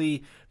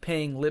merely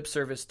paying lip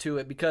service to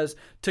it. Because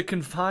to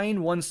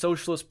confine one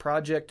socialist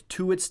project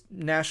to its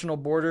national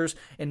borders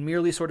and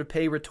merely sort of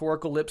pay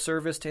rhetorical lip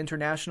service to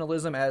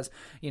internationalism, as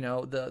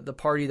the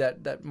party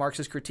that Marx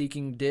is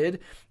critiquing did,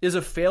 is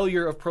a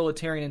failure of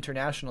proletarian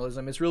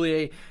internationalism. It's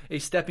really a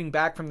stepping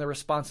back from the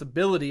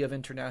responsibility of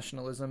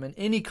internationalism. And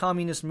any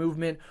communist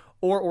movement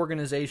or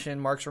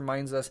organization, Marx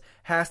reminds us,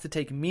 has to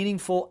take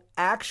meaningful,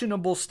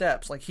 actionable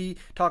steps. Like he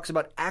talks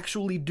about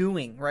actually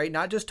doing, right?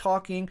 Not just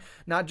talking,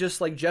 not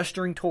just like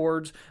gesturing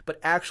towards, but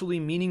actually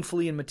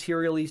meaningfully and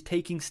materially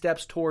taking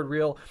steps toward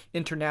real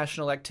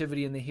international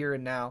activity in the here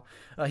and now.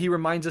 He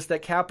reminds us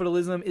that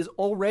capitalism is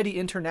already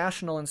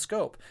international in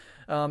scope.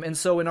 And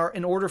so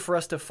in order for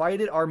us to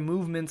fight it, our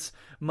movements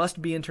must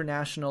be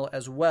international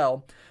as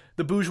well.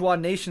 The bourgeois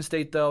nation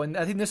state, though, and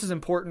I think this is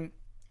important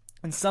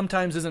and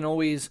sometimes isn't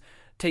always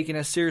taken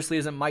as seriously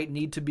as it might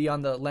need to be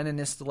on the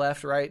Leninist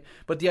left, right?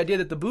 But the idea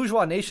that the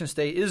bourgeois nation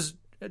state is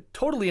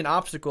totally an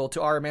obstacle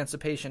to our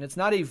emancipation. It's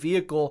not a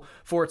vehicle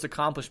for its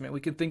accomplishment.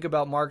 We can think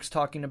about Marx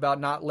talking about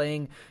not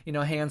laying,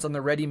 hands on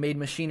the ready-made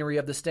machinery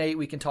of the state.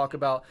 We can talk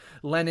about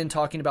Lenin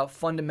talking about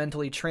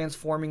fundamentally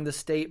transforming the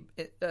state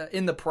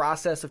in the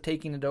process of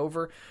taking it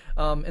over.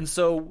 And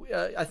so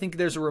I think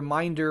there's a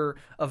reminder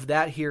of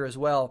that here as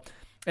well.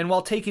 And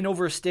while taking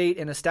over a state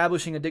and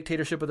establishing a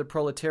dictatorship of the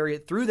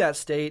proletariat through that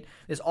state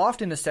is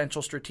often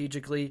essential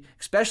strategically,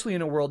 especially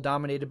in a world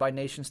dominated by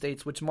nation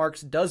states, which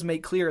Marx does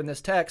make clear in this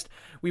text,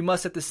 we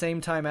must at the same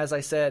time, as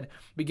I said,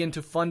 begin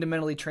to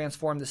fundamentally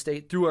transform the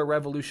state through a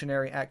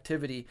revolutionary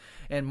activity.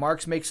 And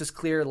Marx makes this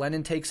clear,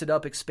 Lenin takes it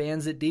up,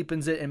 expands it,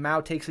 deepens it, and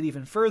Mao takes it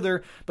even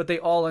further, but they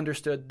all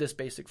understood this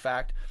basic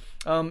fact.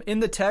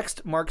 In the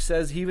text, Marx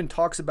says, he even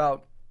talks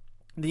about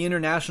the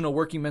International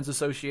Working Men's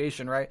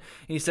Association, right?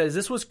 And he says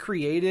this was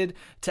created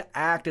to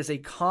act as a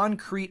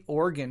concrete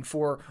organ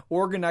for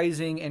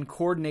organizing and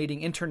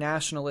coordinating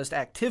internationalist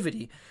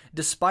activity.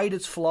 Despite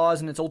its flaws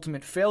and its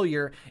ultimate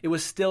failure, it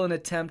was still an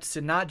attempt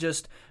to not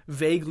just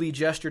vaguely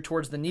gesture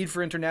towards the need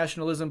for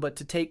internationalism, but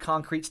to take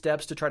concrete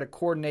steps to try to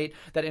coordinate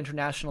that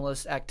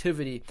internationalist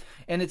activity.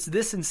 And it's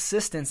this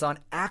insistence on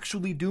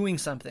actually doing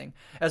something,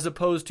 as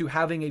opposed to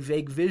having a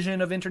vague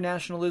vision of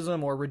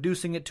internationalism or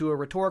reducing it to a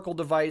rhetorical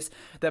device,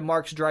 that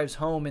Marx drives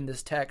home in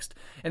this text.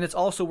 And it's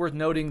also worth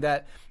noting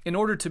that in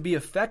order to be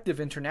effective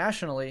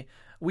internationally,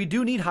 we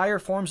do need higher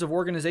forms of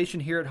organization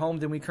here at home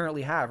than we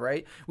currently have,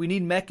 right? We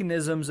need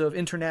mechanisms of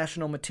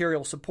international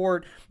material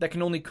support that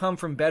can only come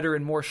from better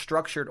and more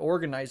structured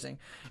organizing.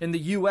 In the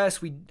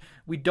U.S.,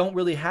 we don't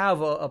really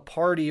have a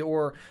party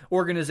or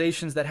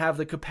organizations that have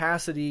the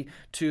capacity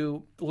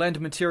to lend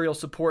material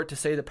support to,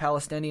 say, the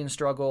Palestinian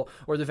struggle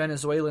or the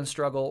Venezuelan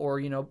struggle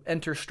or,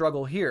 enter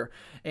struggle here.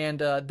 And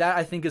that,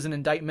 I think, is an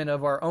indictment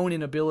of our own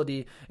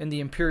inability in the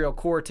imperial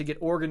core to get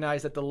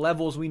organized at the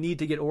levels we need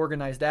to get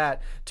organized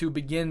at to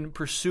begin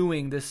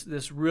pursuing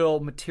this real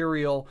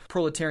material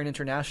proletarian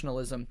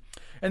internationalism.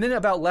 And then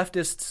about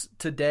leftists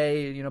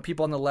today,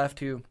 people on the left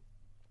who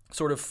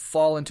sort of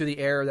fall into the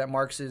error that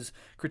Marx is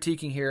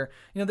critiquing here.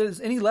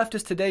 There's any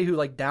leftist today who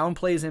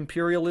downplays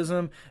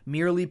imperialism,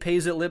 merely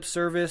pays it lip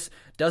service,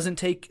 doesn't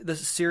take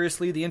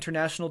seriously the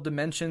international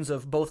dimensions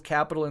of both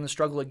capital and the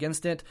struggle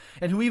against it,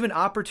 and who even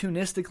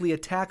opportunistically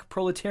attack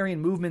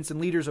proletarian movements and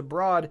leaders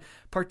abroad,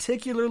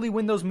 particularly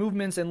when those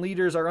movements and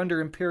leaders are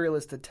under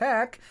imperialist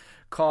attack,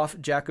 cough,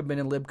 Jacobin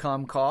and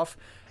Libcom cough,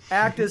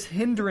 act as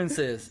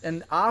hindrances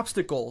and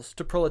obstacles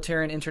to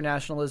proletarian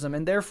internationalism,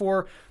 and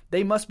therefore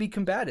they must be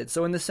combated.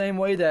 So in the same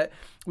way that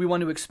we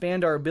want to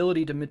expand our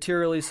ability to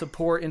materially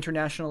support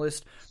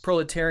internationalist,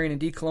 proletarian,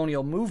 and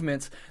decolonial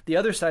movements, the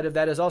other side of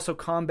that is also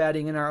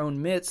combating in our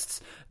own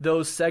midst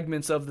those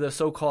segments of the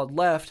so-called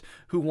left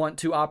who want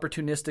to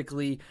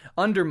opportunistically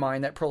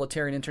undermine that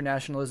proletarian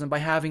internationalism by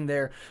having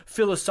their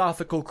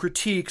philosophical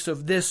critiques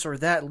of this or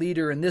that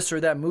leader and this or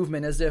that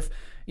movement, as if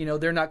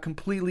they're not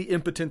completely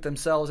impotent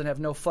themselves and have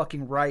no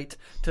fucking right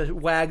to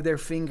wag their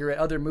finger at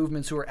other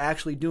movements who are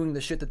actually doing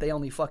the shit that they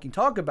only fucking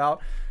talk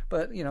about.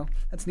 But,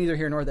 that's neither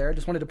here nor there. I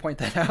just wanted to point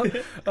that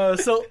out.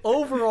 So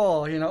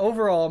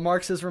overall,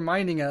 Marx is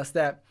reminding us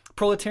that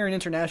proletarian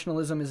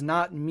internationalism is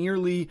not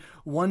merely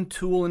one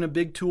tool in a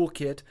big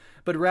toolkit,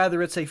 but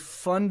rather it's a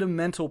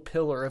fundamental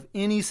pillar of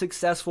any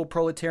successful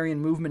proletarian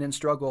movement and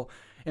struggle.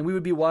 And we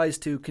would be wise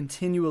to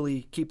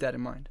continually keep that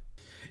in mind.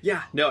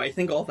 Yeah, no, I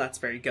think all that's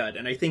very good.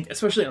 And I think,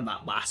 especially on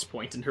that last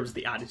point, in terms of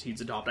the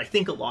attitudes adopted, I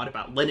think a lot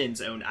about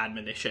Lenin's own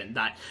admonition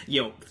that,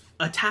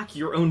 attack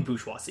your own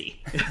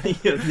bourgeoisie.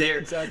 They're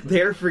Exactly.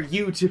 there for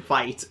you to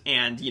fight.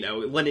 And,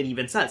 Lenin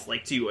even says,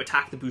 to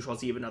attack the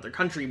bourgeoisie of another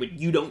country when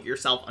you don't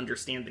yourself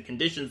understand the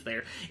conditions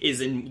there is,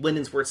 in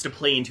Lenin's words, to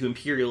play into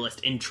imperialist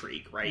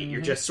intrigue, right?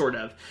 You're just sort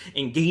of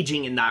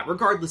engaging in that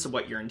regardless of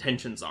what your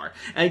intentions are.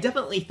 And I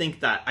definitely think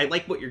that, I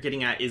like what you're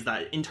getting at, is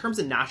that in terms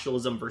of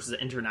nationalism versus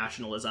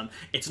internationalism,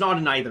 it's not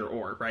an either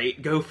or,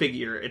 right? Go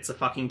figure, it's a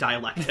fucking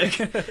dialectic,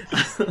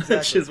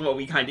 which is what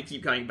we kind of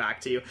keep coming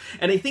back to.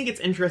 And I think it's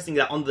interesting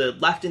that on the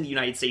left in the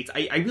United States,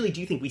 I really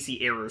do think we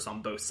see errors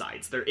on both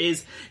sides. There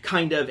is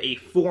kind of a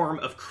form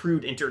of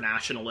crude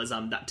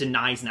internationalism that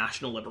denies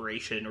national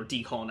liberation or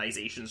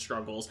decolonization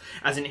struggles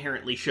as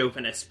inherently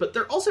chauvinist, but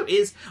there also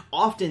is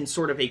often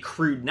sort of a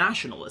crude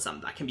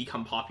nationalism that can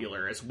become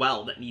popular as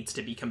well that needs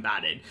to be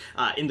combated.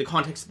 In the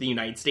context of the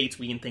United States,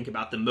 we can think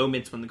about the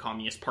moments when the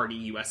Communist Party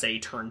USA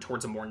turned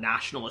towards a more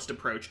nationalist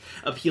approach,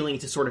 appealing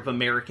to sort of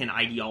American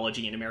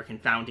ideology and American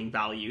founding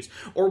values,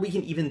 or we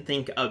can even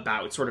think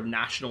about sort of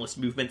nationalist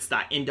movements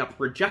that end up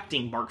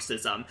rejecting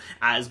Marxism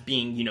as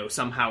being,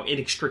 somehow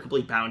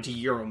inextricably bound to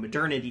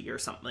Euro-modernity or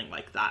something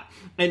like that.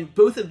 And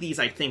both of these,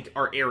 I think,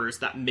 are errors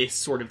that miss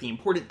sort of the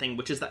important thing,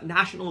 which is that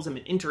nationalism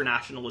and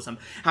internationalism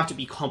have to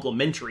be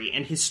complementary.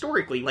 And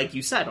historically, like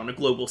you said, on a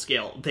global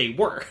scale, they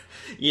were.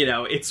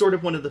 It's sort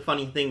of one of the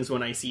funny things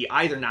when I see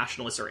either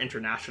nationalists or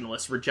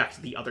internationalists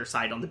reject the other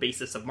side on the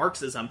basis of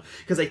Marxism,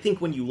 because I think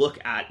when you look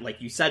at,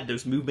 like you said,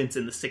 those movements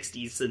in the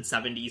 60s and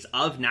 70s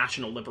of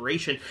national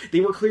liberation,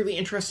 they were clearly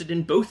interested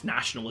in both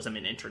nationalism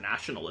and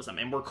internationalism,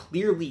 and were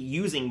clearly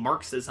using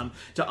Marxism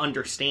to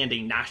understand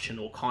a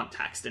national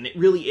context. And it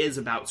really is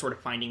about sort of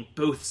finding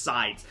both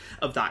sides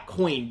of that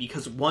coin,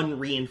 because one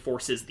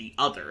reinforces the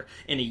other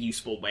in a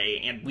useful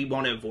way, and we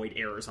want to avoid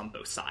errors on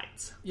both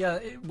sides. Yeah,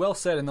 well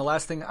said. And the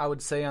last thing I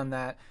would say on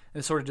that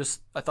is sort of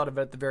just, I thought of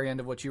it at the very end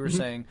of what you were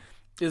saying,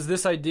 is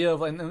this idea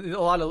of, and a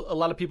lot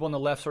of people on the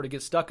left sort of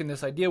get stuck in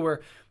this idea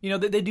where,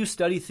 they do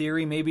study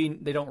theory, maybe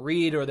they don't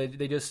read, or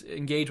they just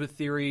engage with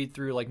theory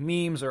through like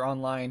memes or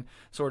online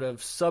sort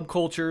of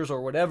subcultures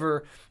or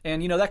whatever,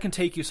 and that can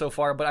take you so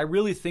far. But I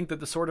really think that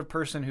the sort of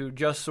person who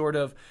just sort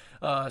of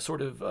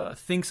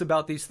thinks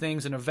about these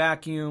things in a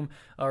vacuum,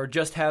 or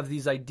just have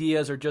these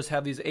ideas, or just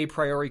have these a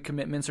priori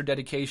commitments or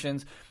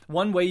dedications,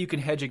 one way you can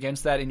hedge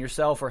against that in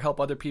yourself or help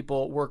other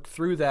people work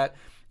through that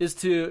is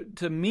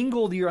to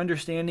mingle your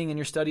understanding and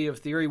your study of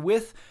theory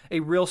with a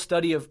real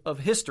study of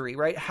history,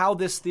 right? How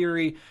this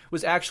theory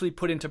was actually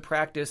put into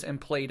practice and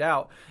played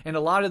out. And a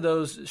lot of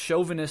those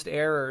chauvinist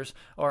errors,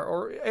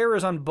 or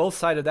errors on both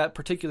sides of that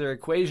particular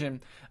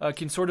equation,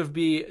 can sort of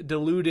be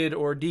diluted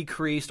or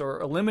decreased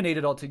or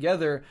eliminated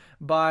altogether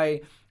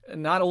by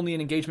not only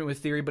an engagement with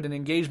theory, but an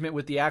engagement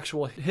with the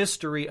actual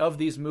history of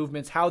these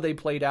movements, how they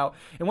played out.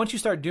 And once you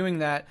start doing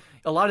that,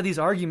 a lot of these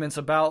arguments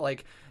about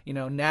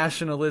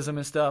nationalism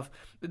and stuff,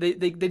 they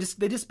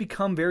just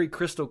become very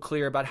crystal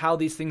clear about how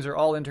these things are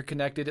all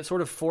interconnected. It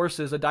sort of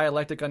forces a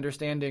dialectic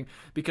understanding,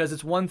 because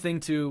it's one thing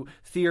to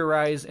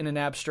theorize in an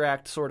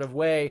abstract sort of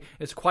way.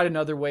 It's quite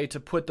another way to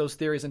put those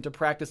theories into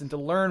practice and to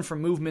learn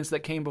from movements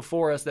that came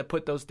before us that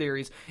put those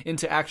theories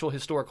into actual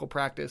historical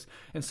practice.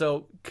 And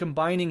so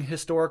combining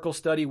historical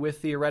study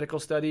with theoretical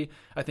study,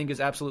 I think, is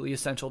absolutely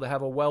essential to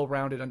have a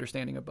well-rounded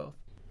understanding of both.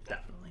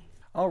 Definitely.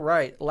 All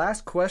right,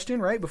 last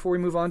question, right, before we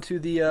move on to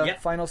the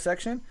final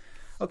section.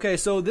 Okay,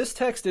 so this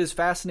text is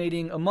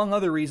fascinating, among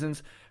other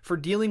reasons, for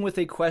dealing with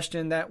a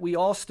question that we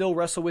all still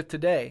wrestle with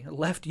today,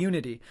 left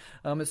unity.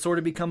 It's sort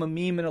of become a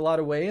meme in a lot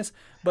of ways,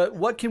 but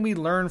what can we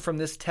learn from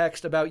this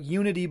text about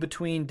unity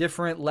between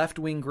different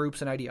left-wing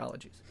groups and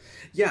ideologies?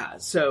 Yeah,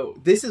 so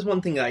this is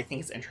one thing that I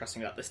think is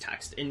interesting about this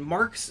text. In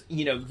Marx,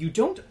 you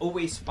don't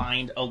always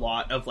find a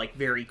lot of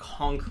very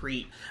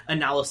concrete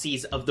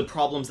analyses of the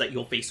problems that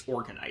you'll face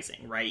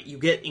organizing, right? You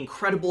get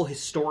incredible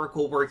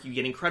historical work, you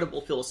get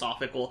incredible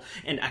philosophical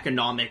and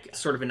economic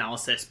sort of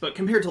analysis, but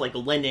compared to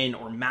Lenin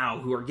or Mao,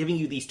 who are giving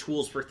you these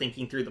tools for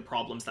thinking through the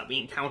problems that we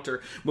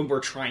encounter when we're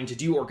trying to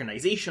do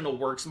organizational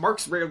works,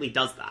 Marx rarely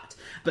does that.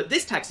 But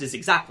this text is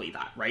exactly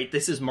that, right?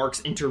 This is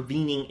Marx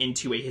intervening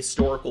into a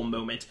historical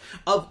moment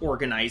of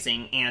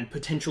organizing and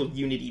potential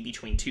unity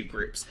between two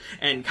groups.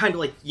 And kind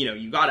of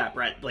you got at,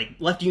 Breht,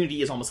 left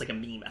unity is almost like a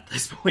meme at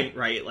this point,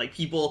 right?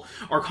 People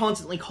are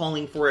constantly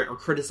calling for it or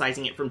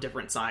criticizing it from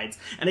different sides.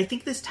 And I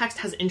think this text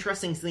has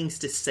interesting things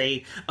to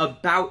say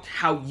about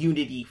how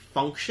unity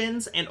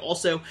functions, and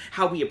also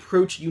how we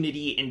approach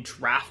unity in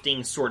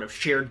drafting sort of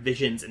shared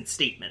visions and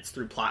statements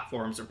through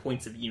platforms or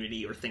points of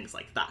unity or things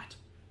like that.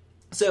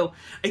 So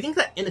I think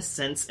that in a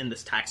sense in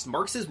this text,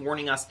 Marx is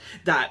warning us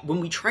that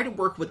when we try to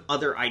work with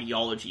other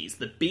ideologies,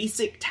 the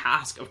basic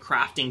task of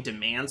crafting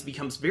demands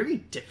becomes very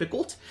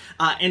difficult,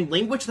 and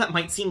language that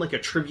might seem like a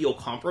trivial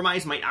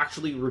compromise might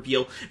actually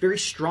reveal very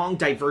strong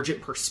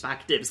divergent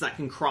perspectives that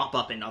can crop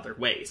up in other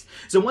ways.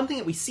 So one thing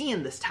that we see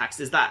in this text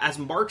is that as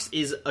Marx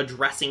is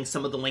addressing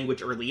some of the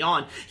language early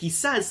on, he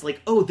says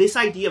like, oh, this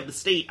idea of the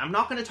state, I'm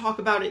not going to talk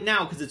about it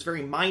now because it's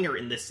very minor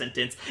in this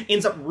sentence,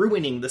 ends up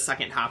ruining the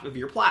second half of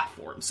your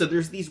platform. So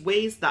there's these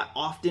ways that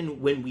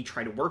often when we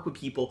try to work with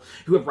people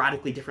who have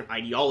radically different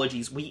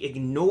ideologies, we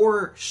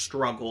ignore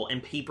struggle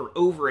and paper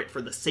over it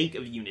for the sake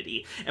of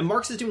unity. And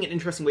Marx is doing an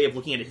interesting way of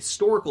looking at a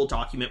historical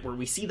document where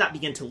we see that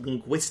begin to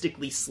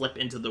linguistically slip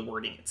into the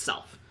wording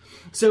itself.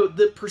 So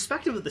the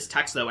perspective of this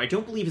text, though, I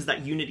don't believe is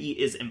that unity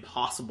is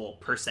impossible,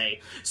 per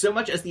se, so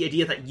much as the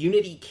idea that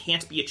unity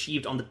can't be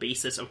achieved on the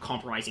basis of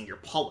compromising your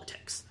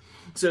politics.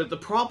 So the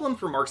problem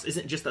for Marx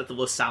isn't just that the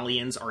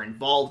Lassalleans are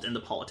involved in the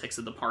politics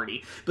of the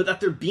party, but that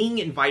they're being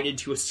invited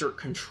to assert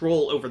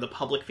control over the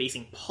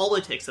public-facing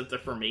politics of the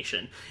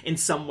formation in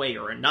some way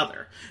or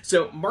another.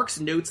 So Marx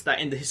notes that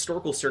in the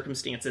historical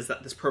circumstances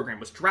that this program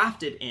was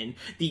drafted in,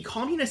 the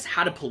communists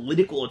had a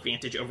political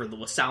advantage over the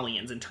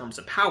Lassalleans in terms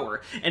of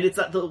power, and it's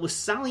that the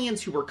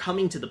Lassalleans who were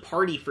coming to the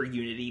party for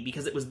unity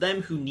because it was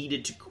them who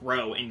needed to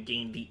grow and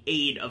gain the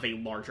aid of a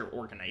larger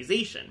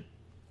organization.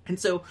 And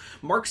so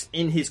Marx,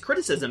 in his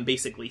criticism,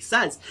 basically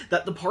says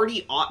that the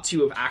party ought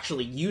to have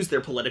actually used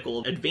their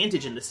political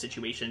advantage in this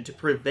situation to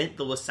prevent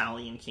the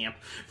Lassallean camp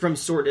from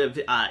sort of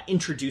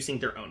introducing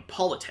their own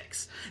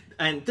politics.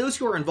 And those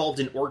who are involved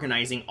in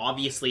organizing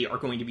obviously are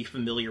going to be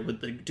familiar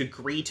with the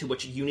degree to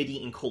which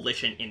unity and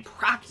coalition in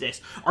practice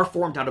are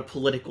formed out of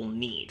political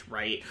need,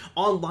 right?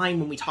 Online,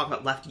 when we talk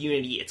about left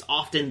unity, it's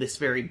often this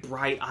very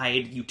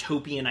bright-eyed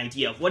utopian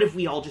idea of what if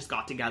we all just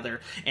got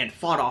together and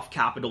fought off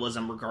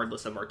capitalism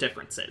regardless of our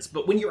differences.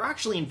 But when you're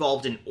actually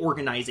involved in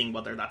organizing,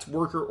 whether that's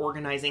worker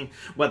organizing,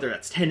 whether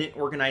that's tenant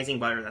organizing,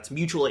 whether that's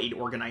mutual aid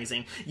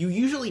organizing, you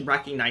usually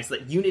recognize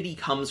that unity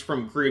comes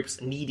from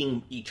groups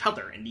needing each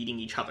other and needing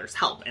each other's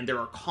help. And there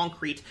are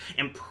concrete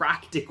and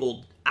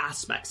practical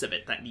aspects of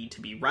it that need to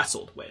be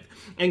wrestled with.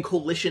 And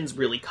coalitions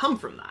really come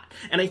from that.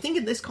 And I think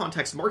in this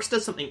context, Marx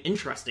does something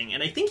interesting,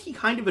 and I think he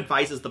kind of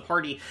advises the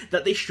party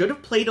that they should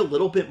have played a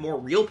little bit more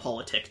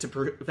realpolitik to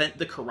prevent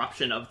the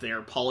corruption of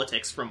their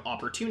politics from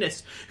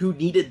opportunists who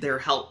needed their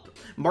help.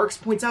 Marx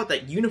points out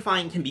that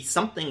unifying can be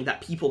something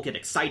that people get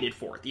excited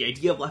for. The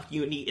idea of left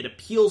unity, it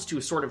appeals to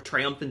a sort of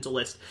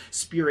triumphalist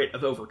spirit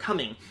of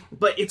overcoming,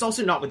 but it's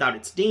also not without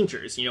its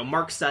dangers. You know,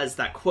 Marx says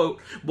that, quote,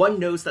 one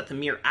knows that the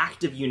mere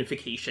act of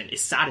unification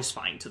is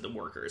satisfying to the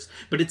workers,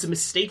 but it's a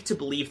mistake to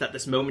believe that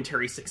this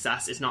momentary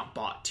success is not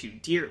bought too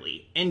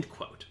dearly, end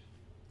quote.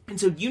 And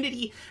so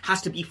unity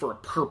has to be for a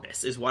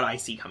purpose, is what I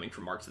see coming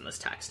from Marx in this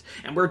text.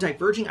 And where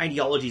diverging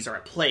ideologies are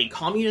at play,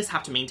 communists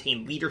have to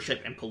maintain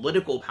leadership and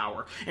political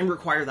power and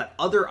require that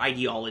other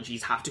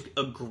ideologies have to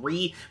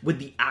agree with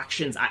the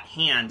actions at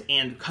hand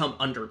and come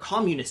under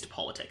communist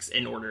politics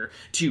in order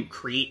to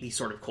create these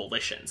sort of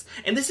coalitions.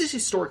 And this is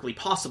historically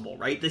possible,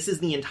 right? This is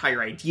the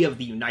entire idea of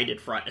the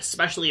United Front,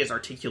 especially as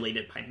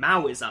articulated by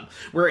Maoism,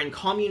 wherein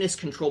communists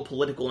control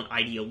political and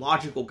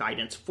ideological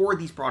guidance for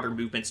these broader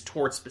movements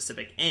towards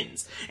specific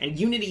ends. And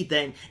unity,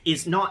 then,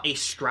 is not a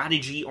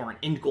strategy or an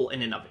end goal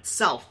in and of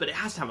itself, but it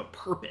has to have a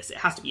purpose. It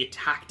has to be a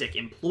tactic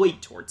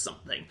employed towards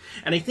something.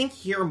 And I think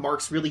here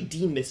Marx really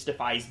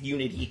demystifies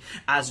unity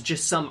as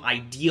just some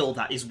ideal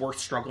that is worth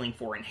struggling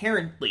for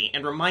inherently,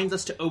 and reminds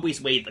us to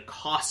always weigh the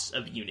costs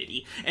of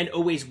unity, and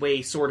always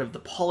weigh sort of the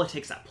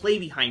politics at play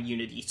behind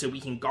unity so we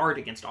can guard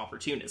against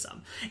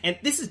opportunism. And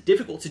this is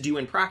difficult to do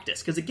in practice,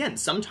 because again,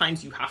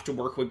 sometimes you have to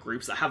work with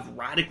groups that have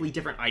radically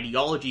different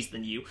ideologies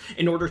than you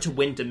in order to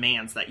win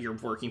demands that you're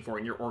working for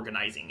in your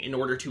organizing, in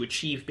order to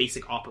achieve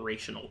basic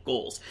operational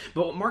goals.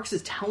 But what Marx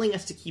is telling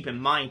us to keep in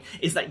mind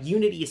is that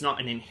unity is not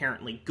an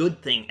inherently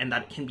good thing, and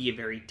that it can be a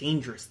very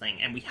dangerous thing,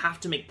 and we have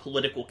to make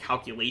political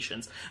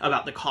calculations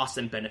about the costs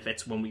and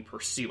benefits when we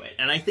pursue it.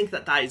 And I think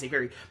that that is a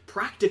very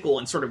practical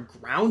and sort of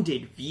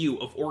grounded view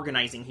of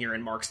organizing here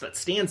in Marx that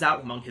stands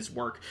out among his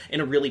work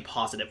in a really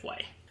positive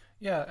way.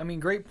 Yeah, I mean,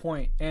 great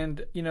point.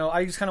 And, you know,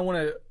 I just kind of want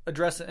to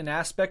address an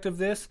aspect of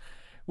this,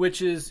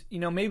 which is, you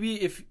know,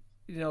 maybe if,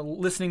 you know,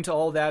 listening to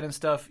all that and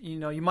stuff, you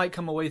know, you might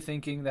come away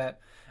thinking that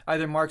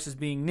either Marx is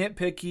being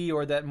nitpicky,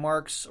 or that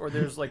Marx, or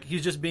there's like,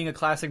 he's just being a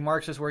classic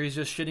Marxist where he's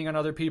just shitting on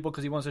other people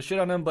because he wants to shit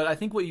on them. But I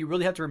think what you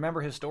really have to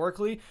remember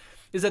historically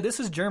is that this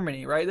is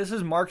Germany, right? This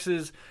is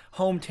Marx's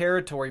home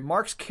territory.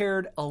 Marx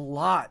cared a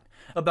lot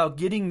about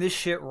getting this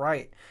shit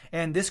right.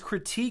 And this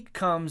critique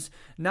comes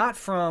not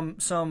from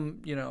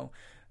some, you know,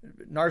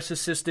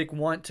 narcissistic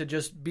want to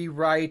just be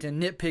right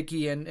and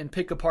nitpicky and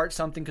pick apart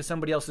something because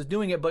somebody else is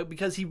doing it, but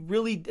because he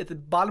really, at the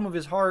bottom of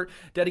his heart,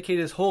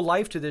 dedicated his whole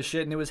life to this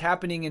shit, and it was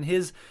happening in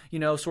his,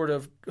 sort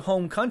of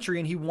home country,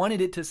 and he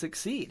wanted it to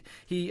succeed.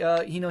 He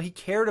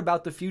cared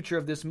about the future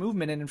of this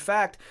movement, and in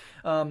fact,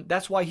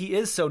 that's why he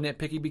is so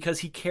nitpicky, because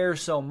he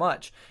cares so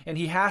much, and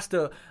he has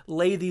to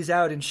lay these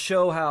out and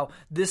show how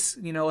this,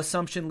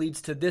 assumption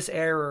leads to this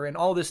error and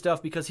all this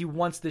stuff, because he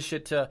wants this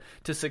shit to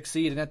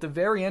succeed. And at the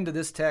very end of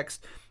this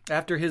text,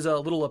 after his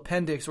little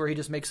appendix where he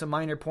just makes some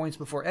minor points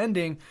before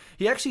ending,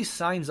 he actually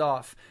signs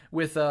off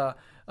with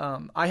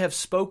I have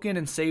spoken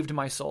and saved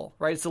my soul,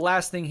 right? It's the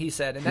last thing he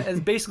said. And that is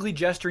basically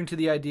gesturing to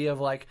the idea of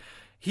like,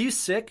 he's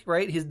sick,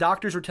 right? His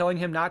doctors were telling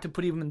him not to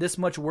put even this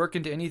much work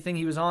into anything.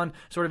 He was on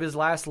sort of his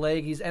last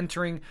leg. He's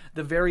entering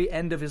the very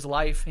end of his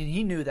life, and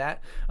he knew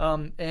that.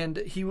 And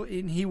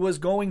he was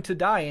going to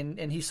die,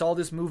 and he saw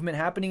this movement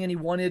happening, and he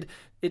wanted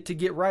it to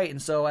get right.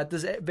 And so at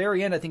this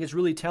very end, I think it's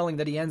really telling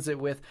that he ends it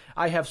with,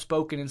 I have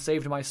spoken and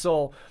saved my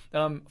soul.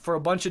 For a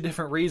bunch of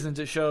different reasons,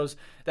 it shows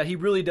that he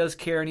really does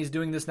care, and he's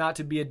doing this not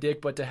to be a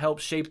dick, but to help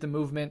shape the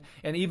movement.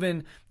 And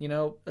even,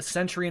 a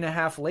century and a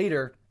half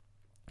later,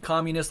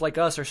 communists like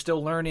us are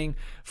still learning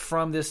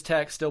from this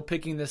text, still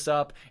picking this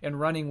up and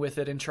running with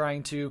it and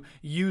trying to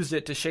use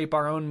it to shape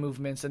our own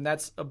movements. And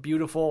that's a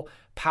beautiful,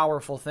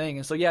 powerful thing.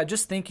 And so,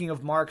 just thinking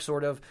of Marx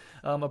sort of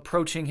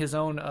approaching his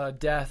own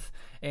death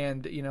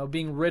and,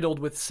 being riddled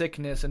with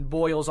sickness and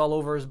boils all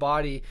over his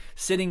body,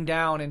 sitting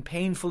down and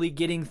painfully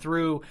getting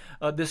through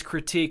this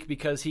critique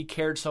because he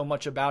cared so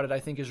much about it,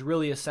 I think is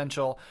really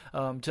essential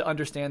to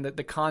understand that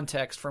the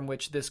context from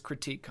which this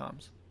critique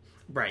comes.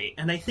 Right,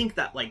 and I think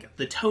that,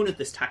 the tone of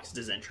this text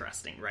is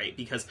interesting, right?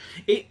 Because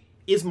it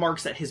is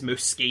Marx at his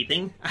most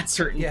scathing at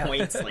certain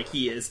points.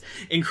 He is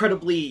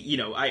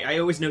incredibly, I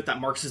always note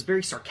that Marx is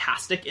very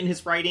sarcastic in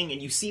his writing,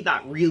 and you see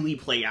that really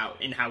play out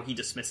in how he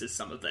dismisses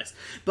some of this.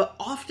 But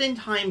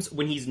oftentimes,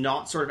 when he's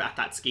not sort of at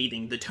that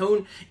scathing, the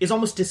tone is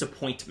almost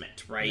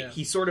disappointment, right? Yeah.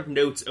 He sort of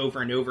notes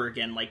over and over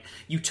again,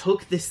 you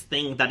took this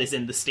thing that is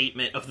in the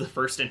statement of the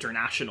First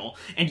International,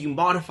 and you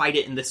modified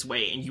it in this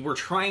way, and you were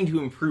trying to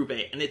improve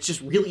it, and it's just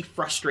really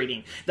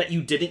frustrating that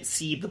you didn't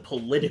see the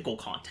political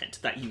content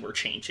that you were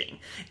changing.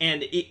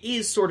 And it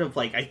is sort of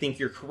I think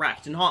you're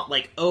correct. Not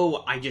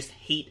oh, I just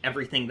hate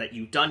everything that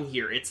you've done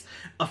here. It's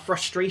a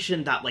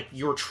frustration that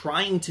you're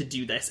trying to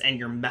do this and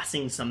you're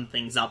messing some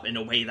things up in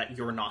a way that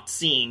you're not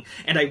seeing.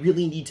 And I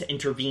really need to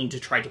intervene to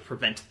try to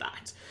prevent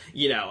that.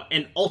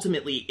 And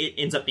ultimately it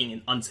ends up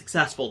being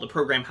unsuccessful. The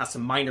program has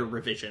some minor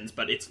revisions,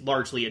 but it's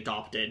largely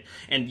adopted.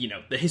 And,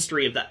 the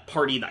history of that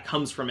party that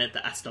comes from it, the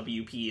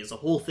SWP, is a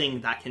whole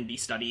thing that can be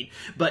studied.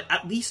 But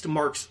at least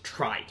Marx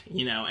tried,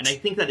 and I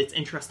think that it's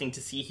interesting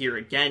to see here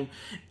again,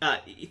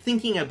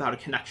 thinking about a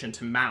connection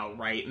to Mao,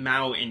 right?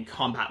 Mao in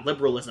Combat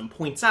Liberalism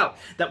points out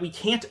that we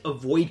can't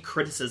avoid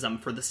criticism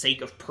for the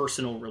sake of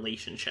personal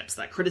relationships.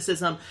 That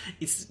criticism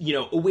is,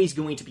 always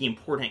going to be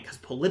important because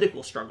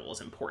political struggle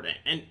is important.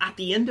 And at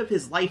the end of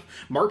his life,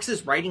 Marx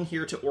is writing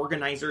here to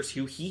organizers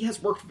who he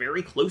has worked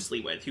very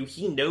closely with, who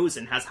he knows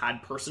and has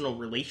had personal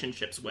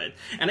relationships with.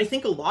 And I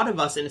think a lot of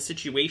us in a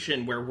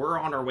situation where we're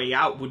on our way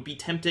out would be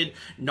tempted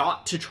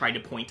not to try to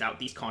point out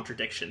these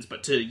contradictions,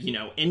 but to,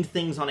 end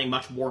things on a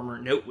much warmer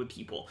note with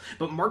people.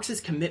 But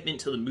Marx's commitment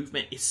to the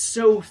movement is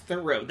so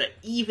thorough that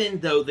even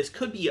though this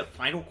could be a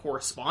final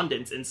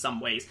correspondence in some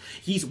ways,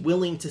 he's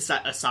willing to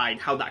set aside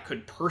how that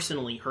could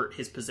personally hurt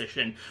his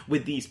position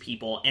with these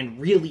people and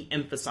really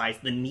emphasize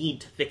the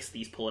need to fix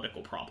these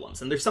political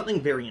problems. And there's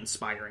something very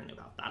inspiring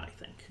about that, I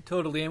think.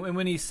 Totally. And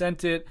when he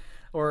sent it,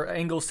 or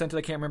Engels sent it,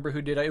 I can't remember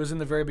who did it. It was in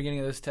the very beginning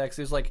of this text.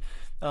 It was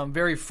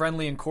very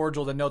friendly and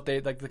cordial. The note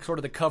the sort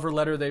of the cover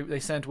letter they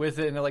sent with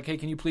it, and they're like, "Hey,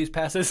 can you please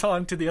pass this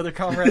on to the other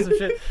comrades and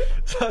shit?"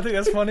 So I think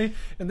that's funny.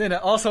 And then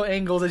also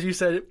Engels, as you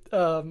said,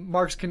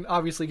 Marx can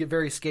obviously get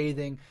very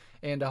scathing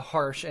and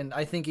harsh. And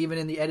I think even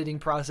in the editing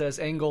process,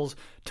 Engels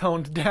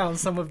toned down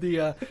some of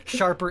the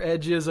sharper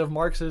edges of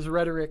Marx's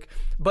rhetoric.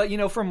 But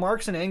from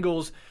Marx and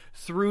Engels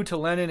through to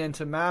Lenin and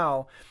to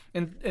Mao,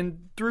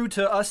 and through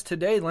to us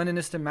today,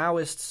 Leninists and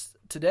Maoists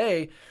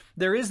today,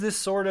 there is this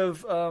sort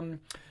of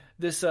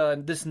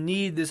this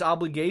need, this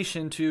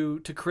obligation to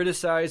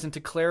criticize and to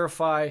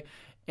clarify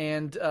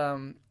and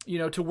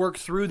to work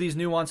through these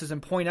nuances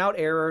and point out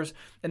errors.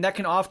 And that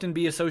can often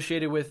be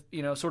associated with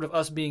sort of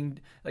us being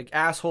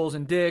assholes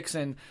and dicks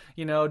and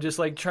just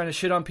trying to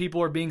shit on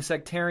people or being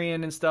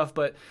sectarian and stuff.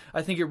 But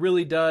I think it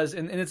really does,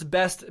 and its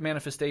best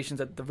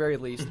manifestations at the very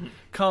least,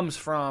 comes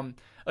from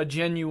a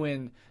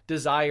genuine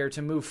desire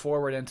to move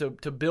forward and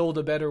to build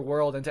a better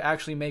world and to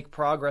actually make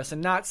progress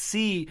and not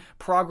see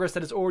progress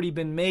that has already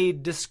been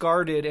made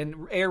discarded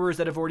and errors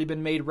that have already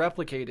been made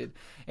replicated.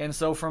 And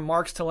so from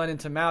Marx to Lenin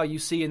to Mao, you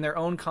see in their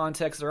own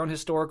context, their own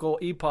historical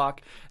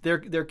epoch,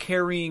 they're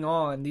carrying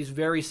on these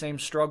very same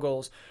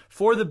struggles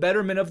for the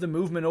betterment of the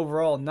movement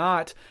overall,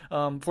 not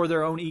for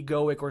their own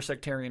egoic or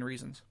sectarian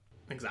reasons.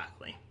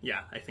 Exactly. Yeah,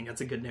 I think that's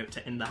a good note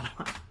to end that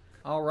on.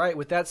 All right.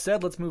 With that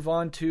said, let's move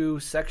on to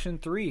Section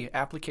 3,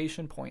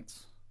 Application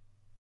Points.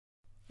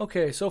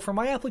 Okay, so for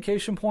my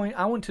application point,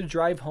 I want to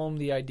drive home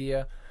the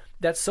idea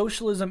that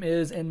socialism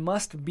is and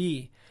must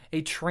be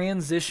a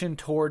transition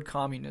toward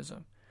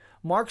communism.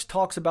 Marx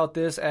talks about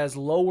this as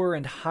lower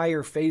and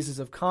higher phases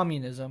of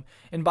communism,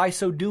 and by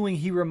so doing,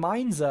 he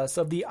reminds us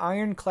of the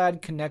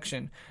ironclad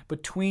connection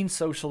between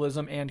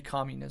socialism and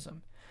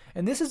communism.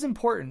 And this is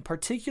important,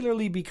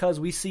 particularly because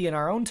we see in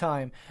our own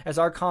time, as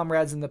our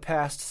comrades in the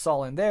past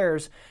saw in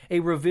theirs, a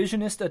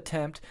revisionist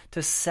attempt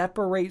to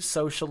separate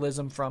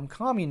socialism from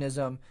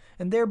communism,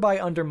 and thereby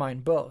undermine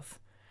both.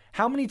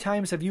 How many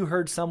times have you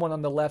heard someone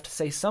on the left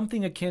say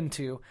something akin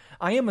to,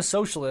 "I am a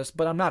socialist,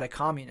 but I'm not a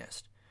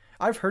communist"?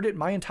 I've heard it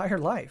my entire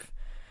life.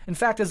 In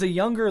fact, as a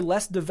younger,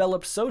 less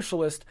developed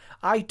socialist,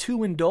 I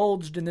too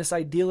indulged in this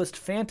idealist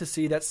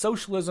fantasy that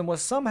socialism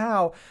was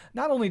somehow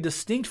not only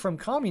distinct from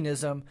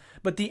communism,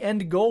 but the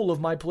end goal of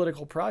my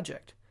political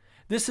project.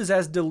 This is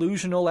as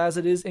delusional as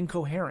it is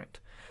incoherent.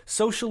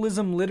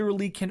 Socialism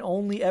literally can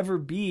only ever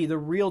be the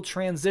real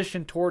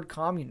transition toward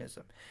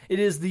communism. It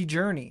is the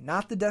journey,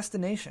 not the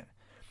destination.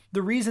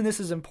 The reason this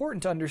is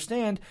important to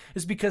understand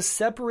is because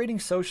separating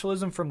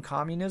socialism from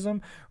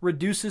communism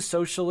reduces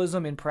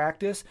socialism in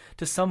practice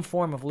to some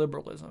form of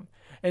liberalism.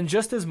 And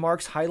just as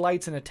Marx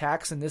highlights and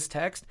attacks in this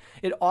text,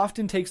 it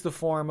often takes the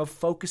form of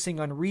focusing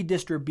on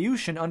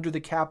redistribution under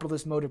the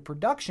capitalist mode of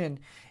production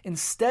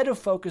instead of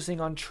focusing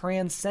on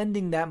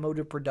transcending that mode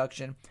of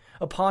production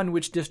upon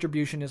which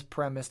distribution is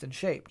premised and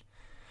shaped.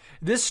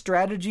 This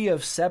strategy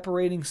of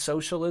separating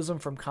socialism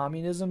from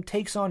communism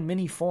takes on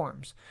many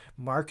forms: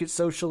 market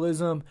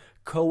socialism,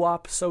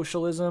 co-op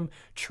socialism,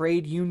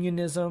 trade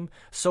unionism,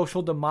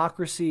 social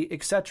democracy,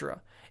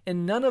 etc.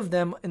 And none of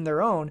them in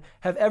their own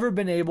have ever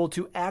been able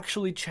to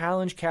actually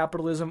challenge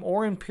capitalism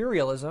or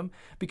imperialism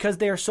because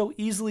they are so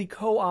easily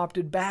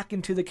co-opted back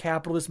into the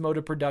capitalist mode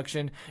of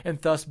production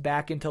and thus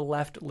back into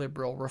left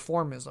liberal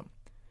reformism.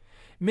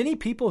 Many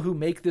people who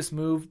make this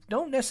move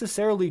don't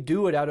necessarily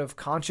do it out of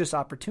conscious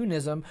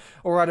opportunism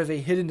or out of a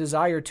hidden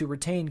desire to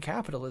retain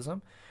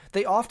capitalism.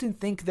 They often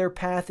think their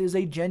path is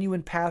a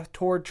genuine path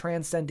toward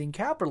transcending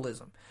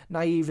capitalism,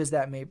 naive as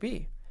that may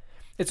be.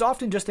 It's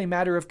often just a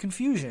matter of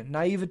confusion,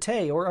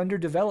 naivete, or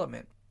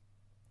underdevelopment.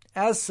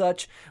 As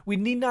such, we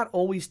need not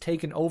always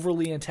take an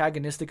overly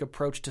antagonistic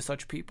approach to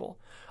such people.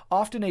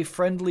 Often a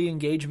friendly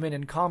engagement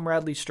and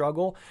comradely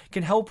struggle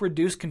can help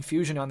reduce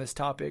confusion on this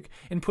topic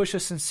and push a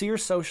sincere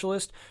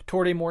socialist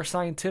toward a more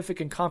scientific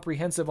and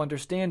comprehensive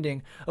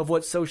understanding of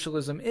what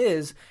socialism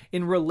is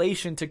in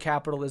relation to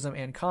capitalism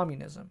and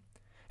communism.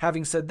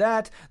 Having said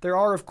that, there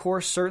are of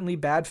course certainly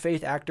bad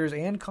faith actors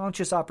and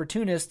conscious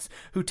opportunists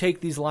who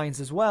take these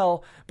lines as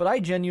well, but I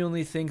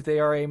genuinely think they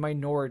are a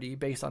minority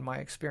based on my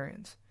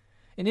experience.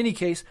 In any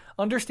case,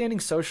 understanding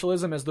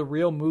socialism as the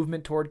real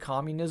movement toward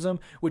communism,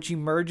 which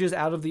emerges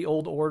out of the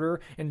old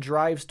order and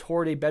drives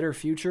toward a better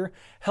future,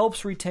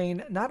 helps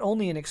retain not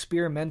only an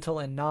experimental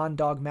and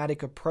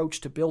non-dogmatic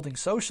approach to building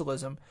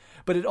socialism,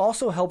 but it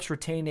also helps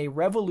retain a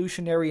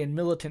revolutionary and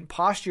militant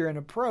posture and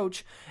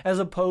approach as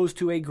opposed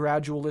to a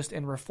gradualist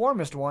and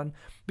reformist one,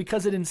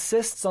 because it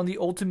insists on the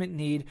ultimate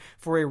need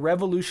for a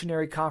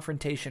revolutionary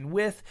confrontation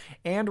with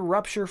and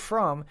rupture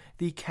from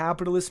the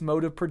capitalist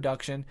mode of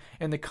production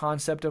and the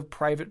concept of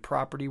private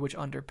property which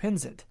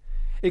underpins it.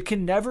 It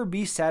can never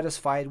be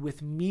satisfied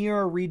with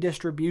mere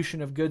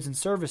redistribution of goods and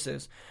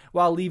services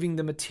while leaving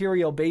the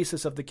material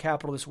basis of the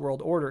capitalist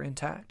world order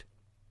intact.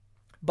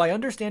 By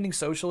understanding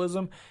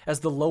socialism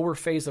as the lower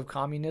phase of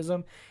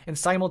communism and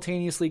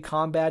simultaneously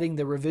combating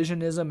the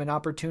revisionism and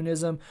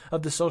opportunism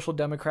of the Social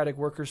Democratic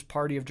Workers'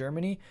 Party of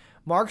Germany,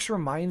 Marx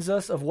reminds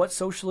us of what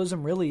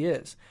socialism really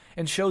is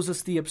and shows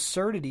us the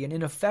absurdity and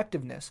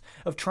ineffectiveness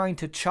of trying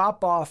to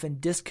chop off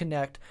and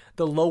disconnect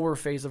the lower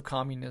phase of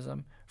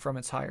communism from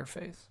its higher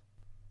phase.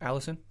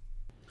 Alyson?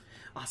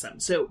 Awesome.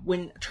 So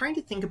when trying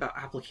to think about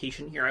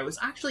application here, I was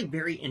actually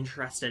very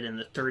interested in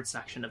the third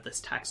section of this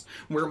text,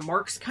 where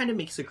Marx kind of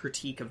makes a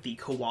critique of the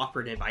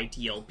cooperative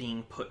ideal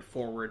being put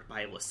forward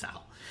by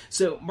Lassalle.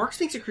 So Marx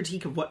makes a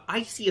critique of what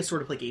I see as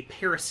sort of like a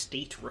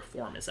parastate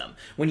reformism,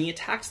 when he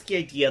attacks the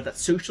idea that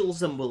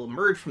socialism will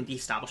emerge from the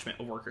establishment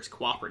of workers'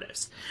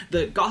 cooperatives.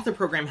 The Gotha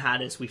Programme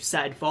had, as we've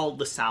said, followed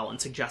Lassalle in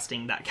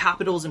suggesting that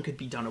capitalism could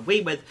be done away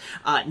with,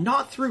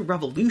 not through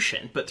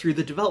revolution, but through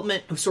the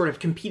development of sort of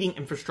competing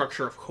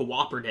infrastructure of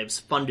cooperatives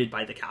funded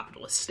by the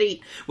capitalist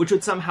state, which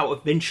would somehow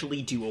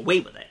eventually do away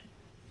with it.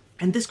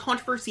 And this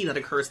controversy that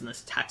occurs in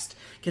this text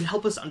can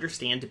help us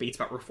understand debates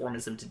about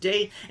reformism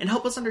today, and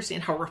help us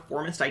understand how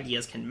reformist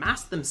ideas can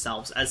mask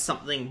themselves as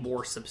something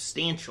more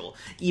substantial,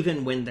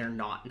 even when they're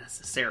not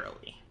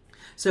necessarily.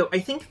 So I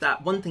think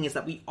that one thing is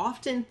that we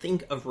often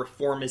think of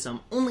reformism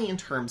only in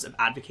terms of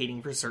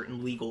advocating for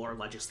certain legal or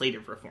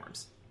legislative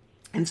reforms.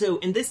 And so,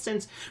 in this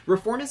sense,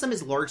 reformism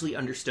is largely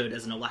understood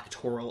as an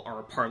electoral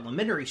or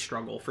parliamentary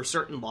struggle for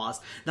certain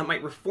laws that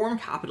might reform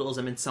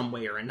capitalism in some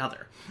way or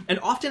another. And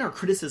often our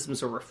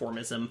criticisms of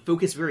reformism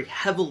focus very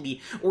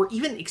heavily or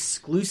even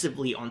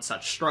exclusively on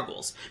such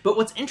struggles. But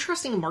what's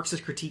interesting in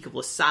Marx's critique of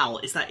Lassalle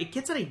is that it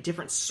gets at a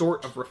different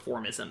sort of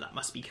reformism that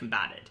must be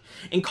combated.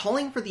 In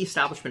calling for the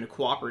establishment of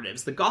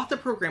cooperatives, the Gotha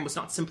Programme was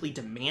not simply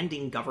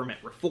demanding government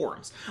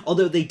reforms,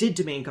 although they did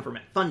demand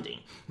government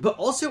funding, but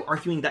also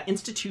arguing that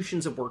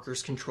institutions of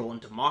workers' control and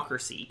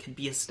democracy could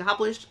be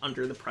established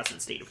under the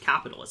present state of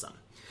capitalism.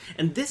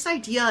 And this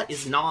idea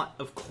is not,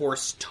 of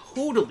course,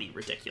 totally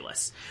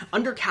ridiculous.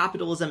 Under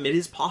capitalism, it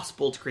is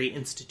possible to create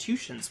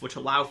institutions which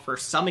allow for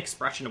some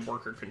expression of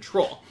worker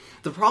control.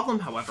 The problem,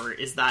 however,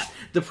 is that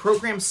the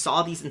program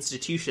saw these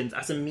institutions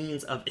as a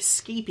means of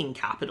escaping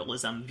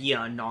capitalism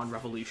via a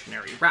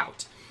non-revolutionary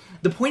route.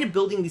 The point of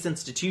building these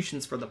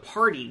institutions for the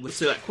party was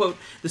so that, quote,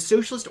 the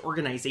socialist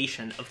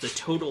organization of the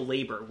total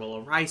labor will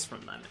arise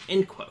from them,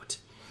 end quote.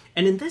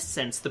 And in this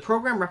sense, the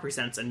program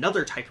represents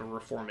another type of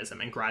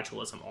reformism and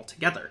gradualism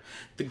altogether.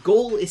 The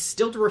goal is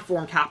still to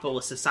reform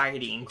capitalist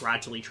society and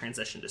gradually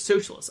transition to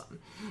socialism.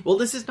 While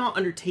this is not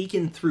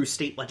undertaken through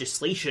state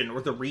legislation or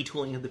the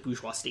retooling of the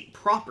bourgeois state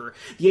proper,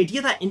 the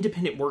idea that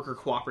independent worker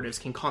cooperatives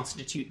can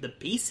constitute the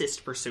basis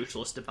for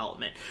socialist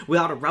development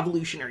without a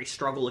revolutionary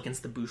struggle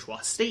against the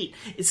bourgeois state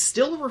is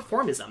still a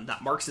reformism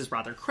that Marx is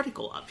rather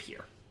critical of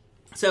here.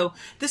 So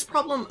this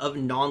problem of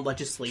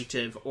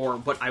non-legislative, or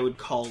what I would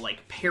call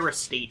like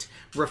parastate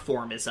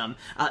reformism,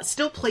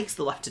 still plagues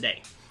the left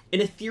today. In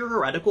a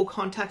theoretical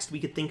context, we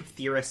could think of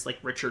theorists like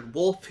Richard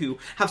Wolff, who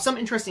have some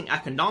interesting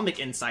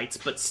economic insights,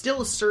 but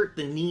still assert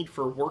the need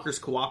for workers'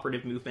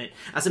 cooperative movement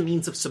as a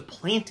means of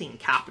supplanting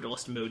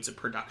capitalist modes of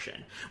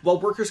production. While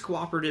workers'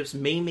 cooperatives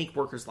may make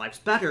workers' lives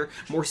better,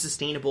 more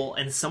sustainable,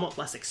 and somewhat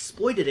less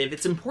exploitative,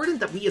 it's important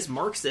that we as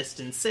Marxists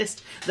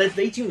insist that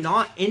they do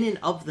not, in and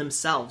of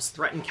themselves,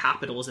 threaten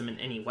capitalism in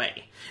any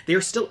way. They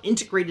are still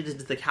integrated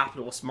into the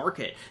capitalist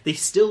market, they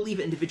still leave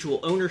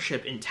individual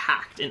ownership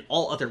intact in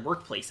all other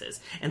workplaces,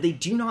 and they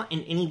do not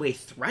in any way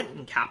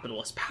threaten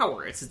capitalist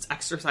power as it's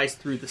exercised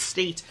through the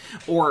state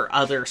or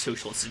other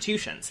social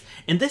institutions.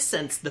 In this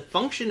sense, the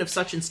function of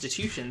such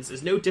institutions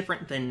is no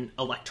different than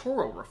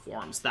electoral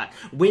reforms that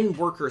win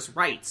workers'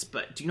 rights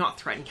but do not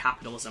threaten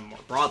capitalism more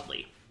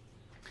broadly.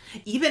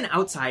 Even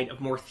outside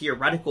of more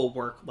theoretical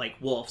work like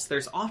Wolff's,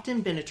 there's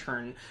often been a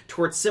turn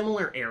towards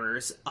similar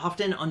errors,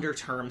 often under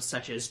terms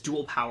such as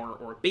dual power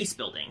or base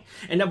building.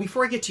 And now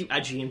before I get too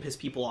edgy and piss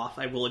people off,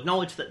 I will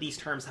acknowledge that these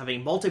terms have a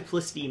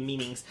multiplicity of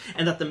meanings,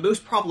 and that the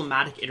most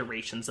problematic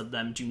iterations of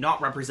them do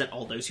not represent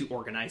all those who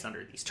organize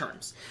under these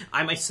terms.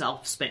 I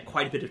myself spent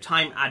quite a bit of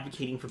time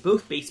advocating for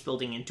both base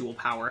building and dual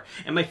power,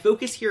 and my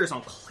focus here is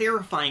on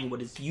clarifying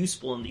what is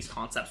useful in these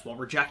concepts while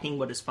rejecting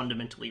what is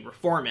fundamentally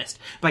reformist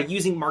by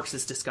using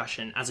Marx's discussion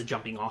as a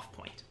jumping off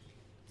point.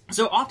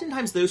 So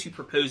oftentimes those who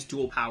propose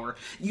dual power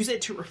use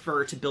it to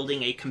refer to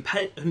building a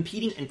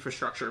competing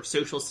infrastructure of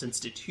socialist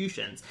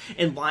institutions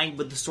in line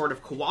with the sort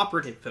of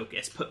cooperative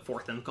focus put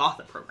forth in the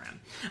Gotha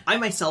Programme. I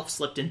myself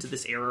slipped into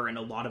this error in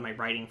a lot of my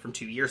writing from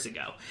 2 years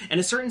ago, and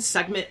a certain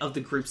segment of the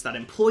groups that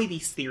employ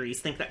these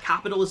theories think that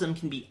capitalism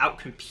can be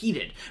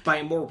outcompeted by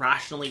a more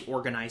rationally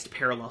organized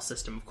parallel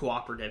system of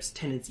cooperatives,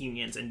 tenants'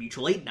 unions, and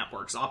mutual aid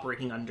networks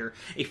operating under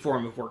a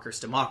form of workers'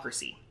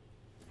 democracy.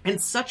 And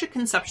such a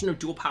conception of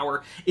dual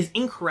power is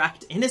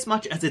incorrect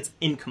inasmuch as it's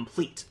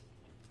incomplete.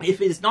 If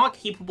it is not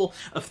capable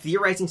of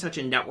theorizing such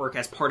a network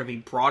as part of a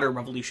broader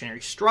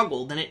revolutionary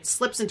struggle, then it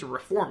slips into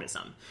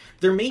reformism.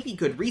 There may be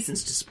good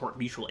reasons to support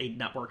mutual aid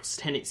networks,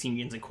 tenants'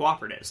 unions, and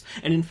cooperatives,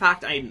 and in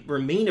fact I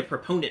remain a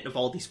proponent of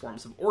all these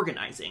forms of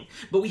organizing,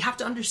 but we have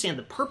to understand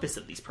the purpose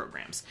of these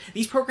programs.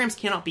 These programs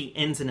cannot be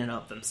ends in and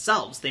of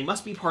themselves, they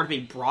must be part of a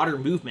broader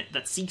movement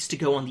that seeks to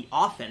go on the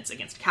offense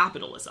against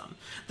capitalism.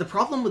 The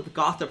problem with the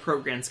Gotha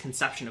Programme's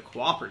conception of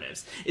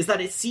cooperatives is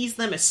that it sees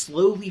them as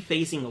slowly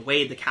phasing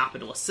away the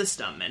capitalist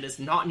system, and is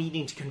not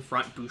needing to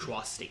confront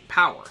bourgeois state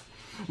power.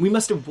 We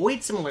must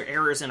avoid similar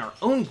errors in our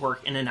own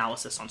work and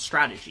analysis on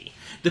strategy.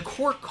 The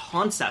core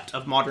concept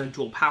of modern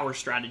dual power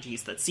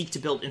strategies that seek to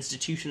build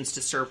institutions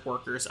to serve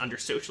workers under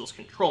socialist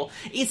control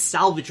is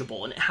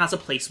salvageable and it has a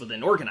place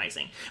within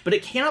organizing, but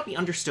it cannot be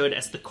understood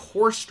as the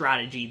core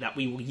strategy that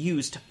we will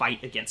use to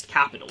fight against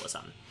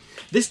capitalism.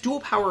 This dual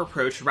power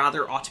approach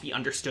rather ought to be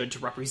understood to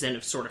represent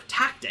a sort of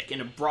tactic in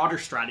a broader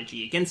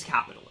strategy against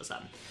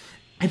capitalism.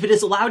 If it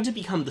is allowed to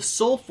become the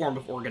sole form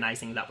of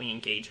organizing that we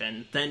engage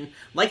in, then,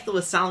 like the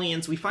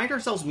Lassallians, we find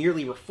ourselves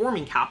merely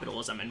reforming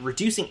capitalism and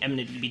reducing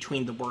enmity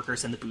between the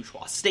workers and the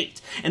bourgeois state.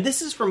 And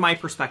this is, from my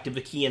perspective, the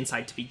key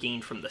insight to be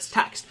gained from this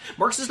text.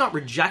 Marx has not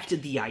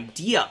rejected the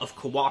idea of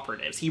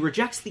cooperatives. He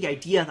rejects the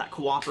idea that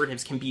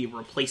cooperatives can be a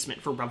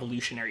replacement for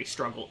revolutionary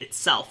struggle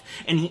itself,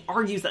 and he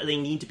argues that they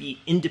need to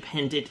be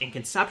independent and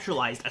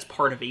conceptualized as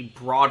part of a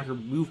broader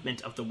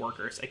movement of the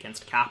workers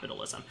against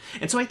capitalism.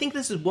 And so I think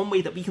this is one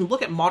way that we can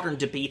look at modern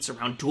debates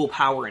around dual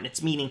power and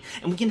its meaning,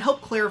 and we can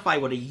help clarify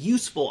what a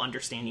useful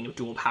understanding of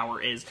dual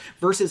power is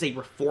versus a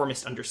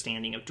reformist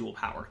understanding of dual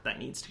power that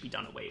needs to be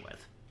done away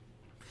with.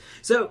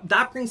 So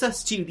that brings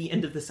us to the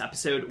end of this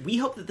episode. We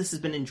hope that this has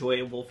been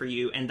enjoyable for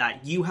you and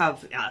that you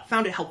have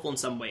found it helpful in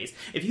some ways.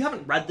 If you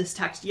haven't read this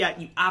text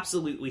yet, you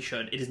absolutely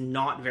should. It is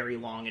not very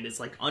long. It is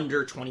like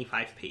under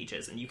 25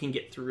 pages, and you can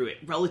get through it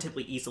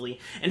relatively easily,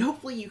 and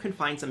hopefully you can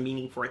find some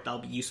meaning for it that'll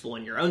be useful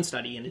in your own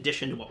study in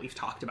addition to what we've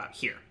talked about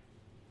here.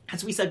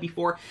 As we said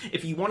before,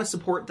 if you want to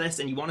support this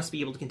and you want us to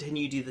be able to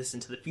continue to do this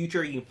into the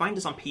future, you can find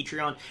us on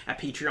Patreon at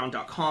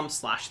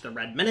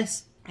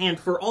patreon.com/theredmenace. And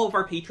for all of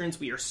our patrons,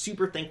 we are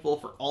super thankful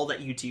for all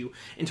that you do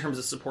in terms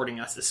of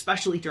supporting us,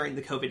 especially during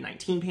the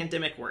COVID-19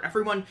 pandemic, where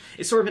everyone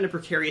is sort of in a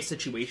precarious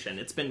situation.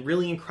 It's been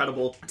really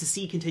incredible to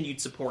see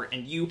continued support,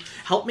 and you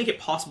help make it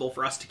possible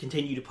for us to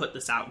continue to put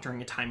this out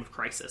during a time of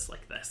crisis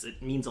like this.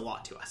 It means a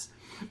lot to us.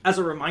 As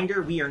a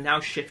reminder, we are now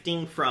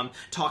shifting from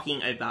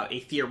talking about a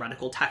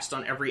theoretical text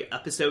on every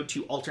episode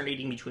to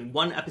alternating between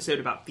one episode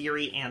about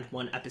theory and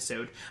one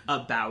episode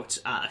about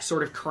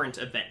sort of current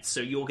events.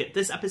 So you'll get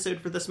this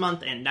episode for this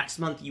month, and next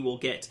month you will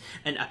get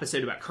an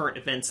episode about current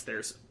events.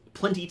 There's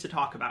plenty to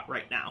talk about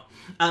right now.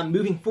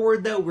 Moving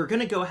forward, though, we're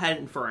going to go ahead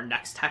and, for our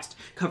next text,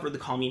 cover the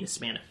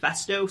Communist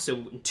Manifesto. So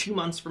in 2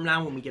 months from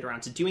now, when we get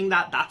around to doing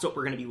that, that's what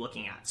we're going to be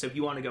looking at. So if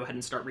you want to go ahead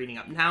and start reading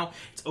up now,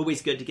 it's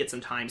always good to get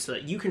some time so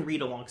that you can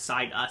read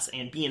alongside us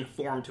and be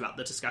informed about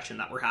the discussion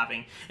that we're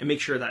having and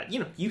make sure that,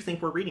 you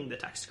think we're reading the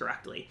text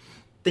correctly.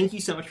 Thank you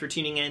so much for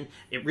tuning in.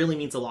 It really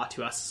means a lot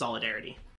to us. Solidarity.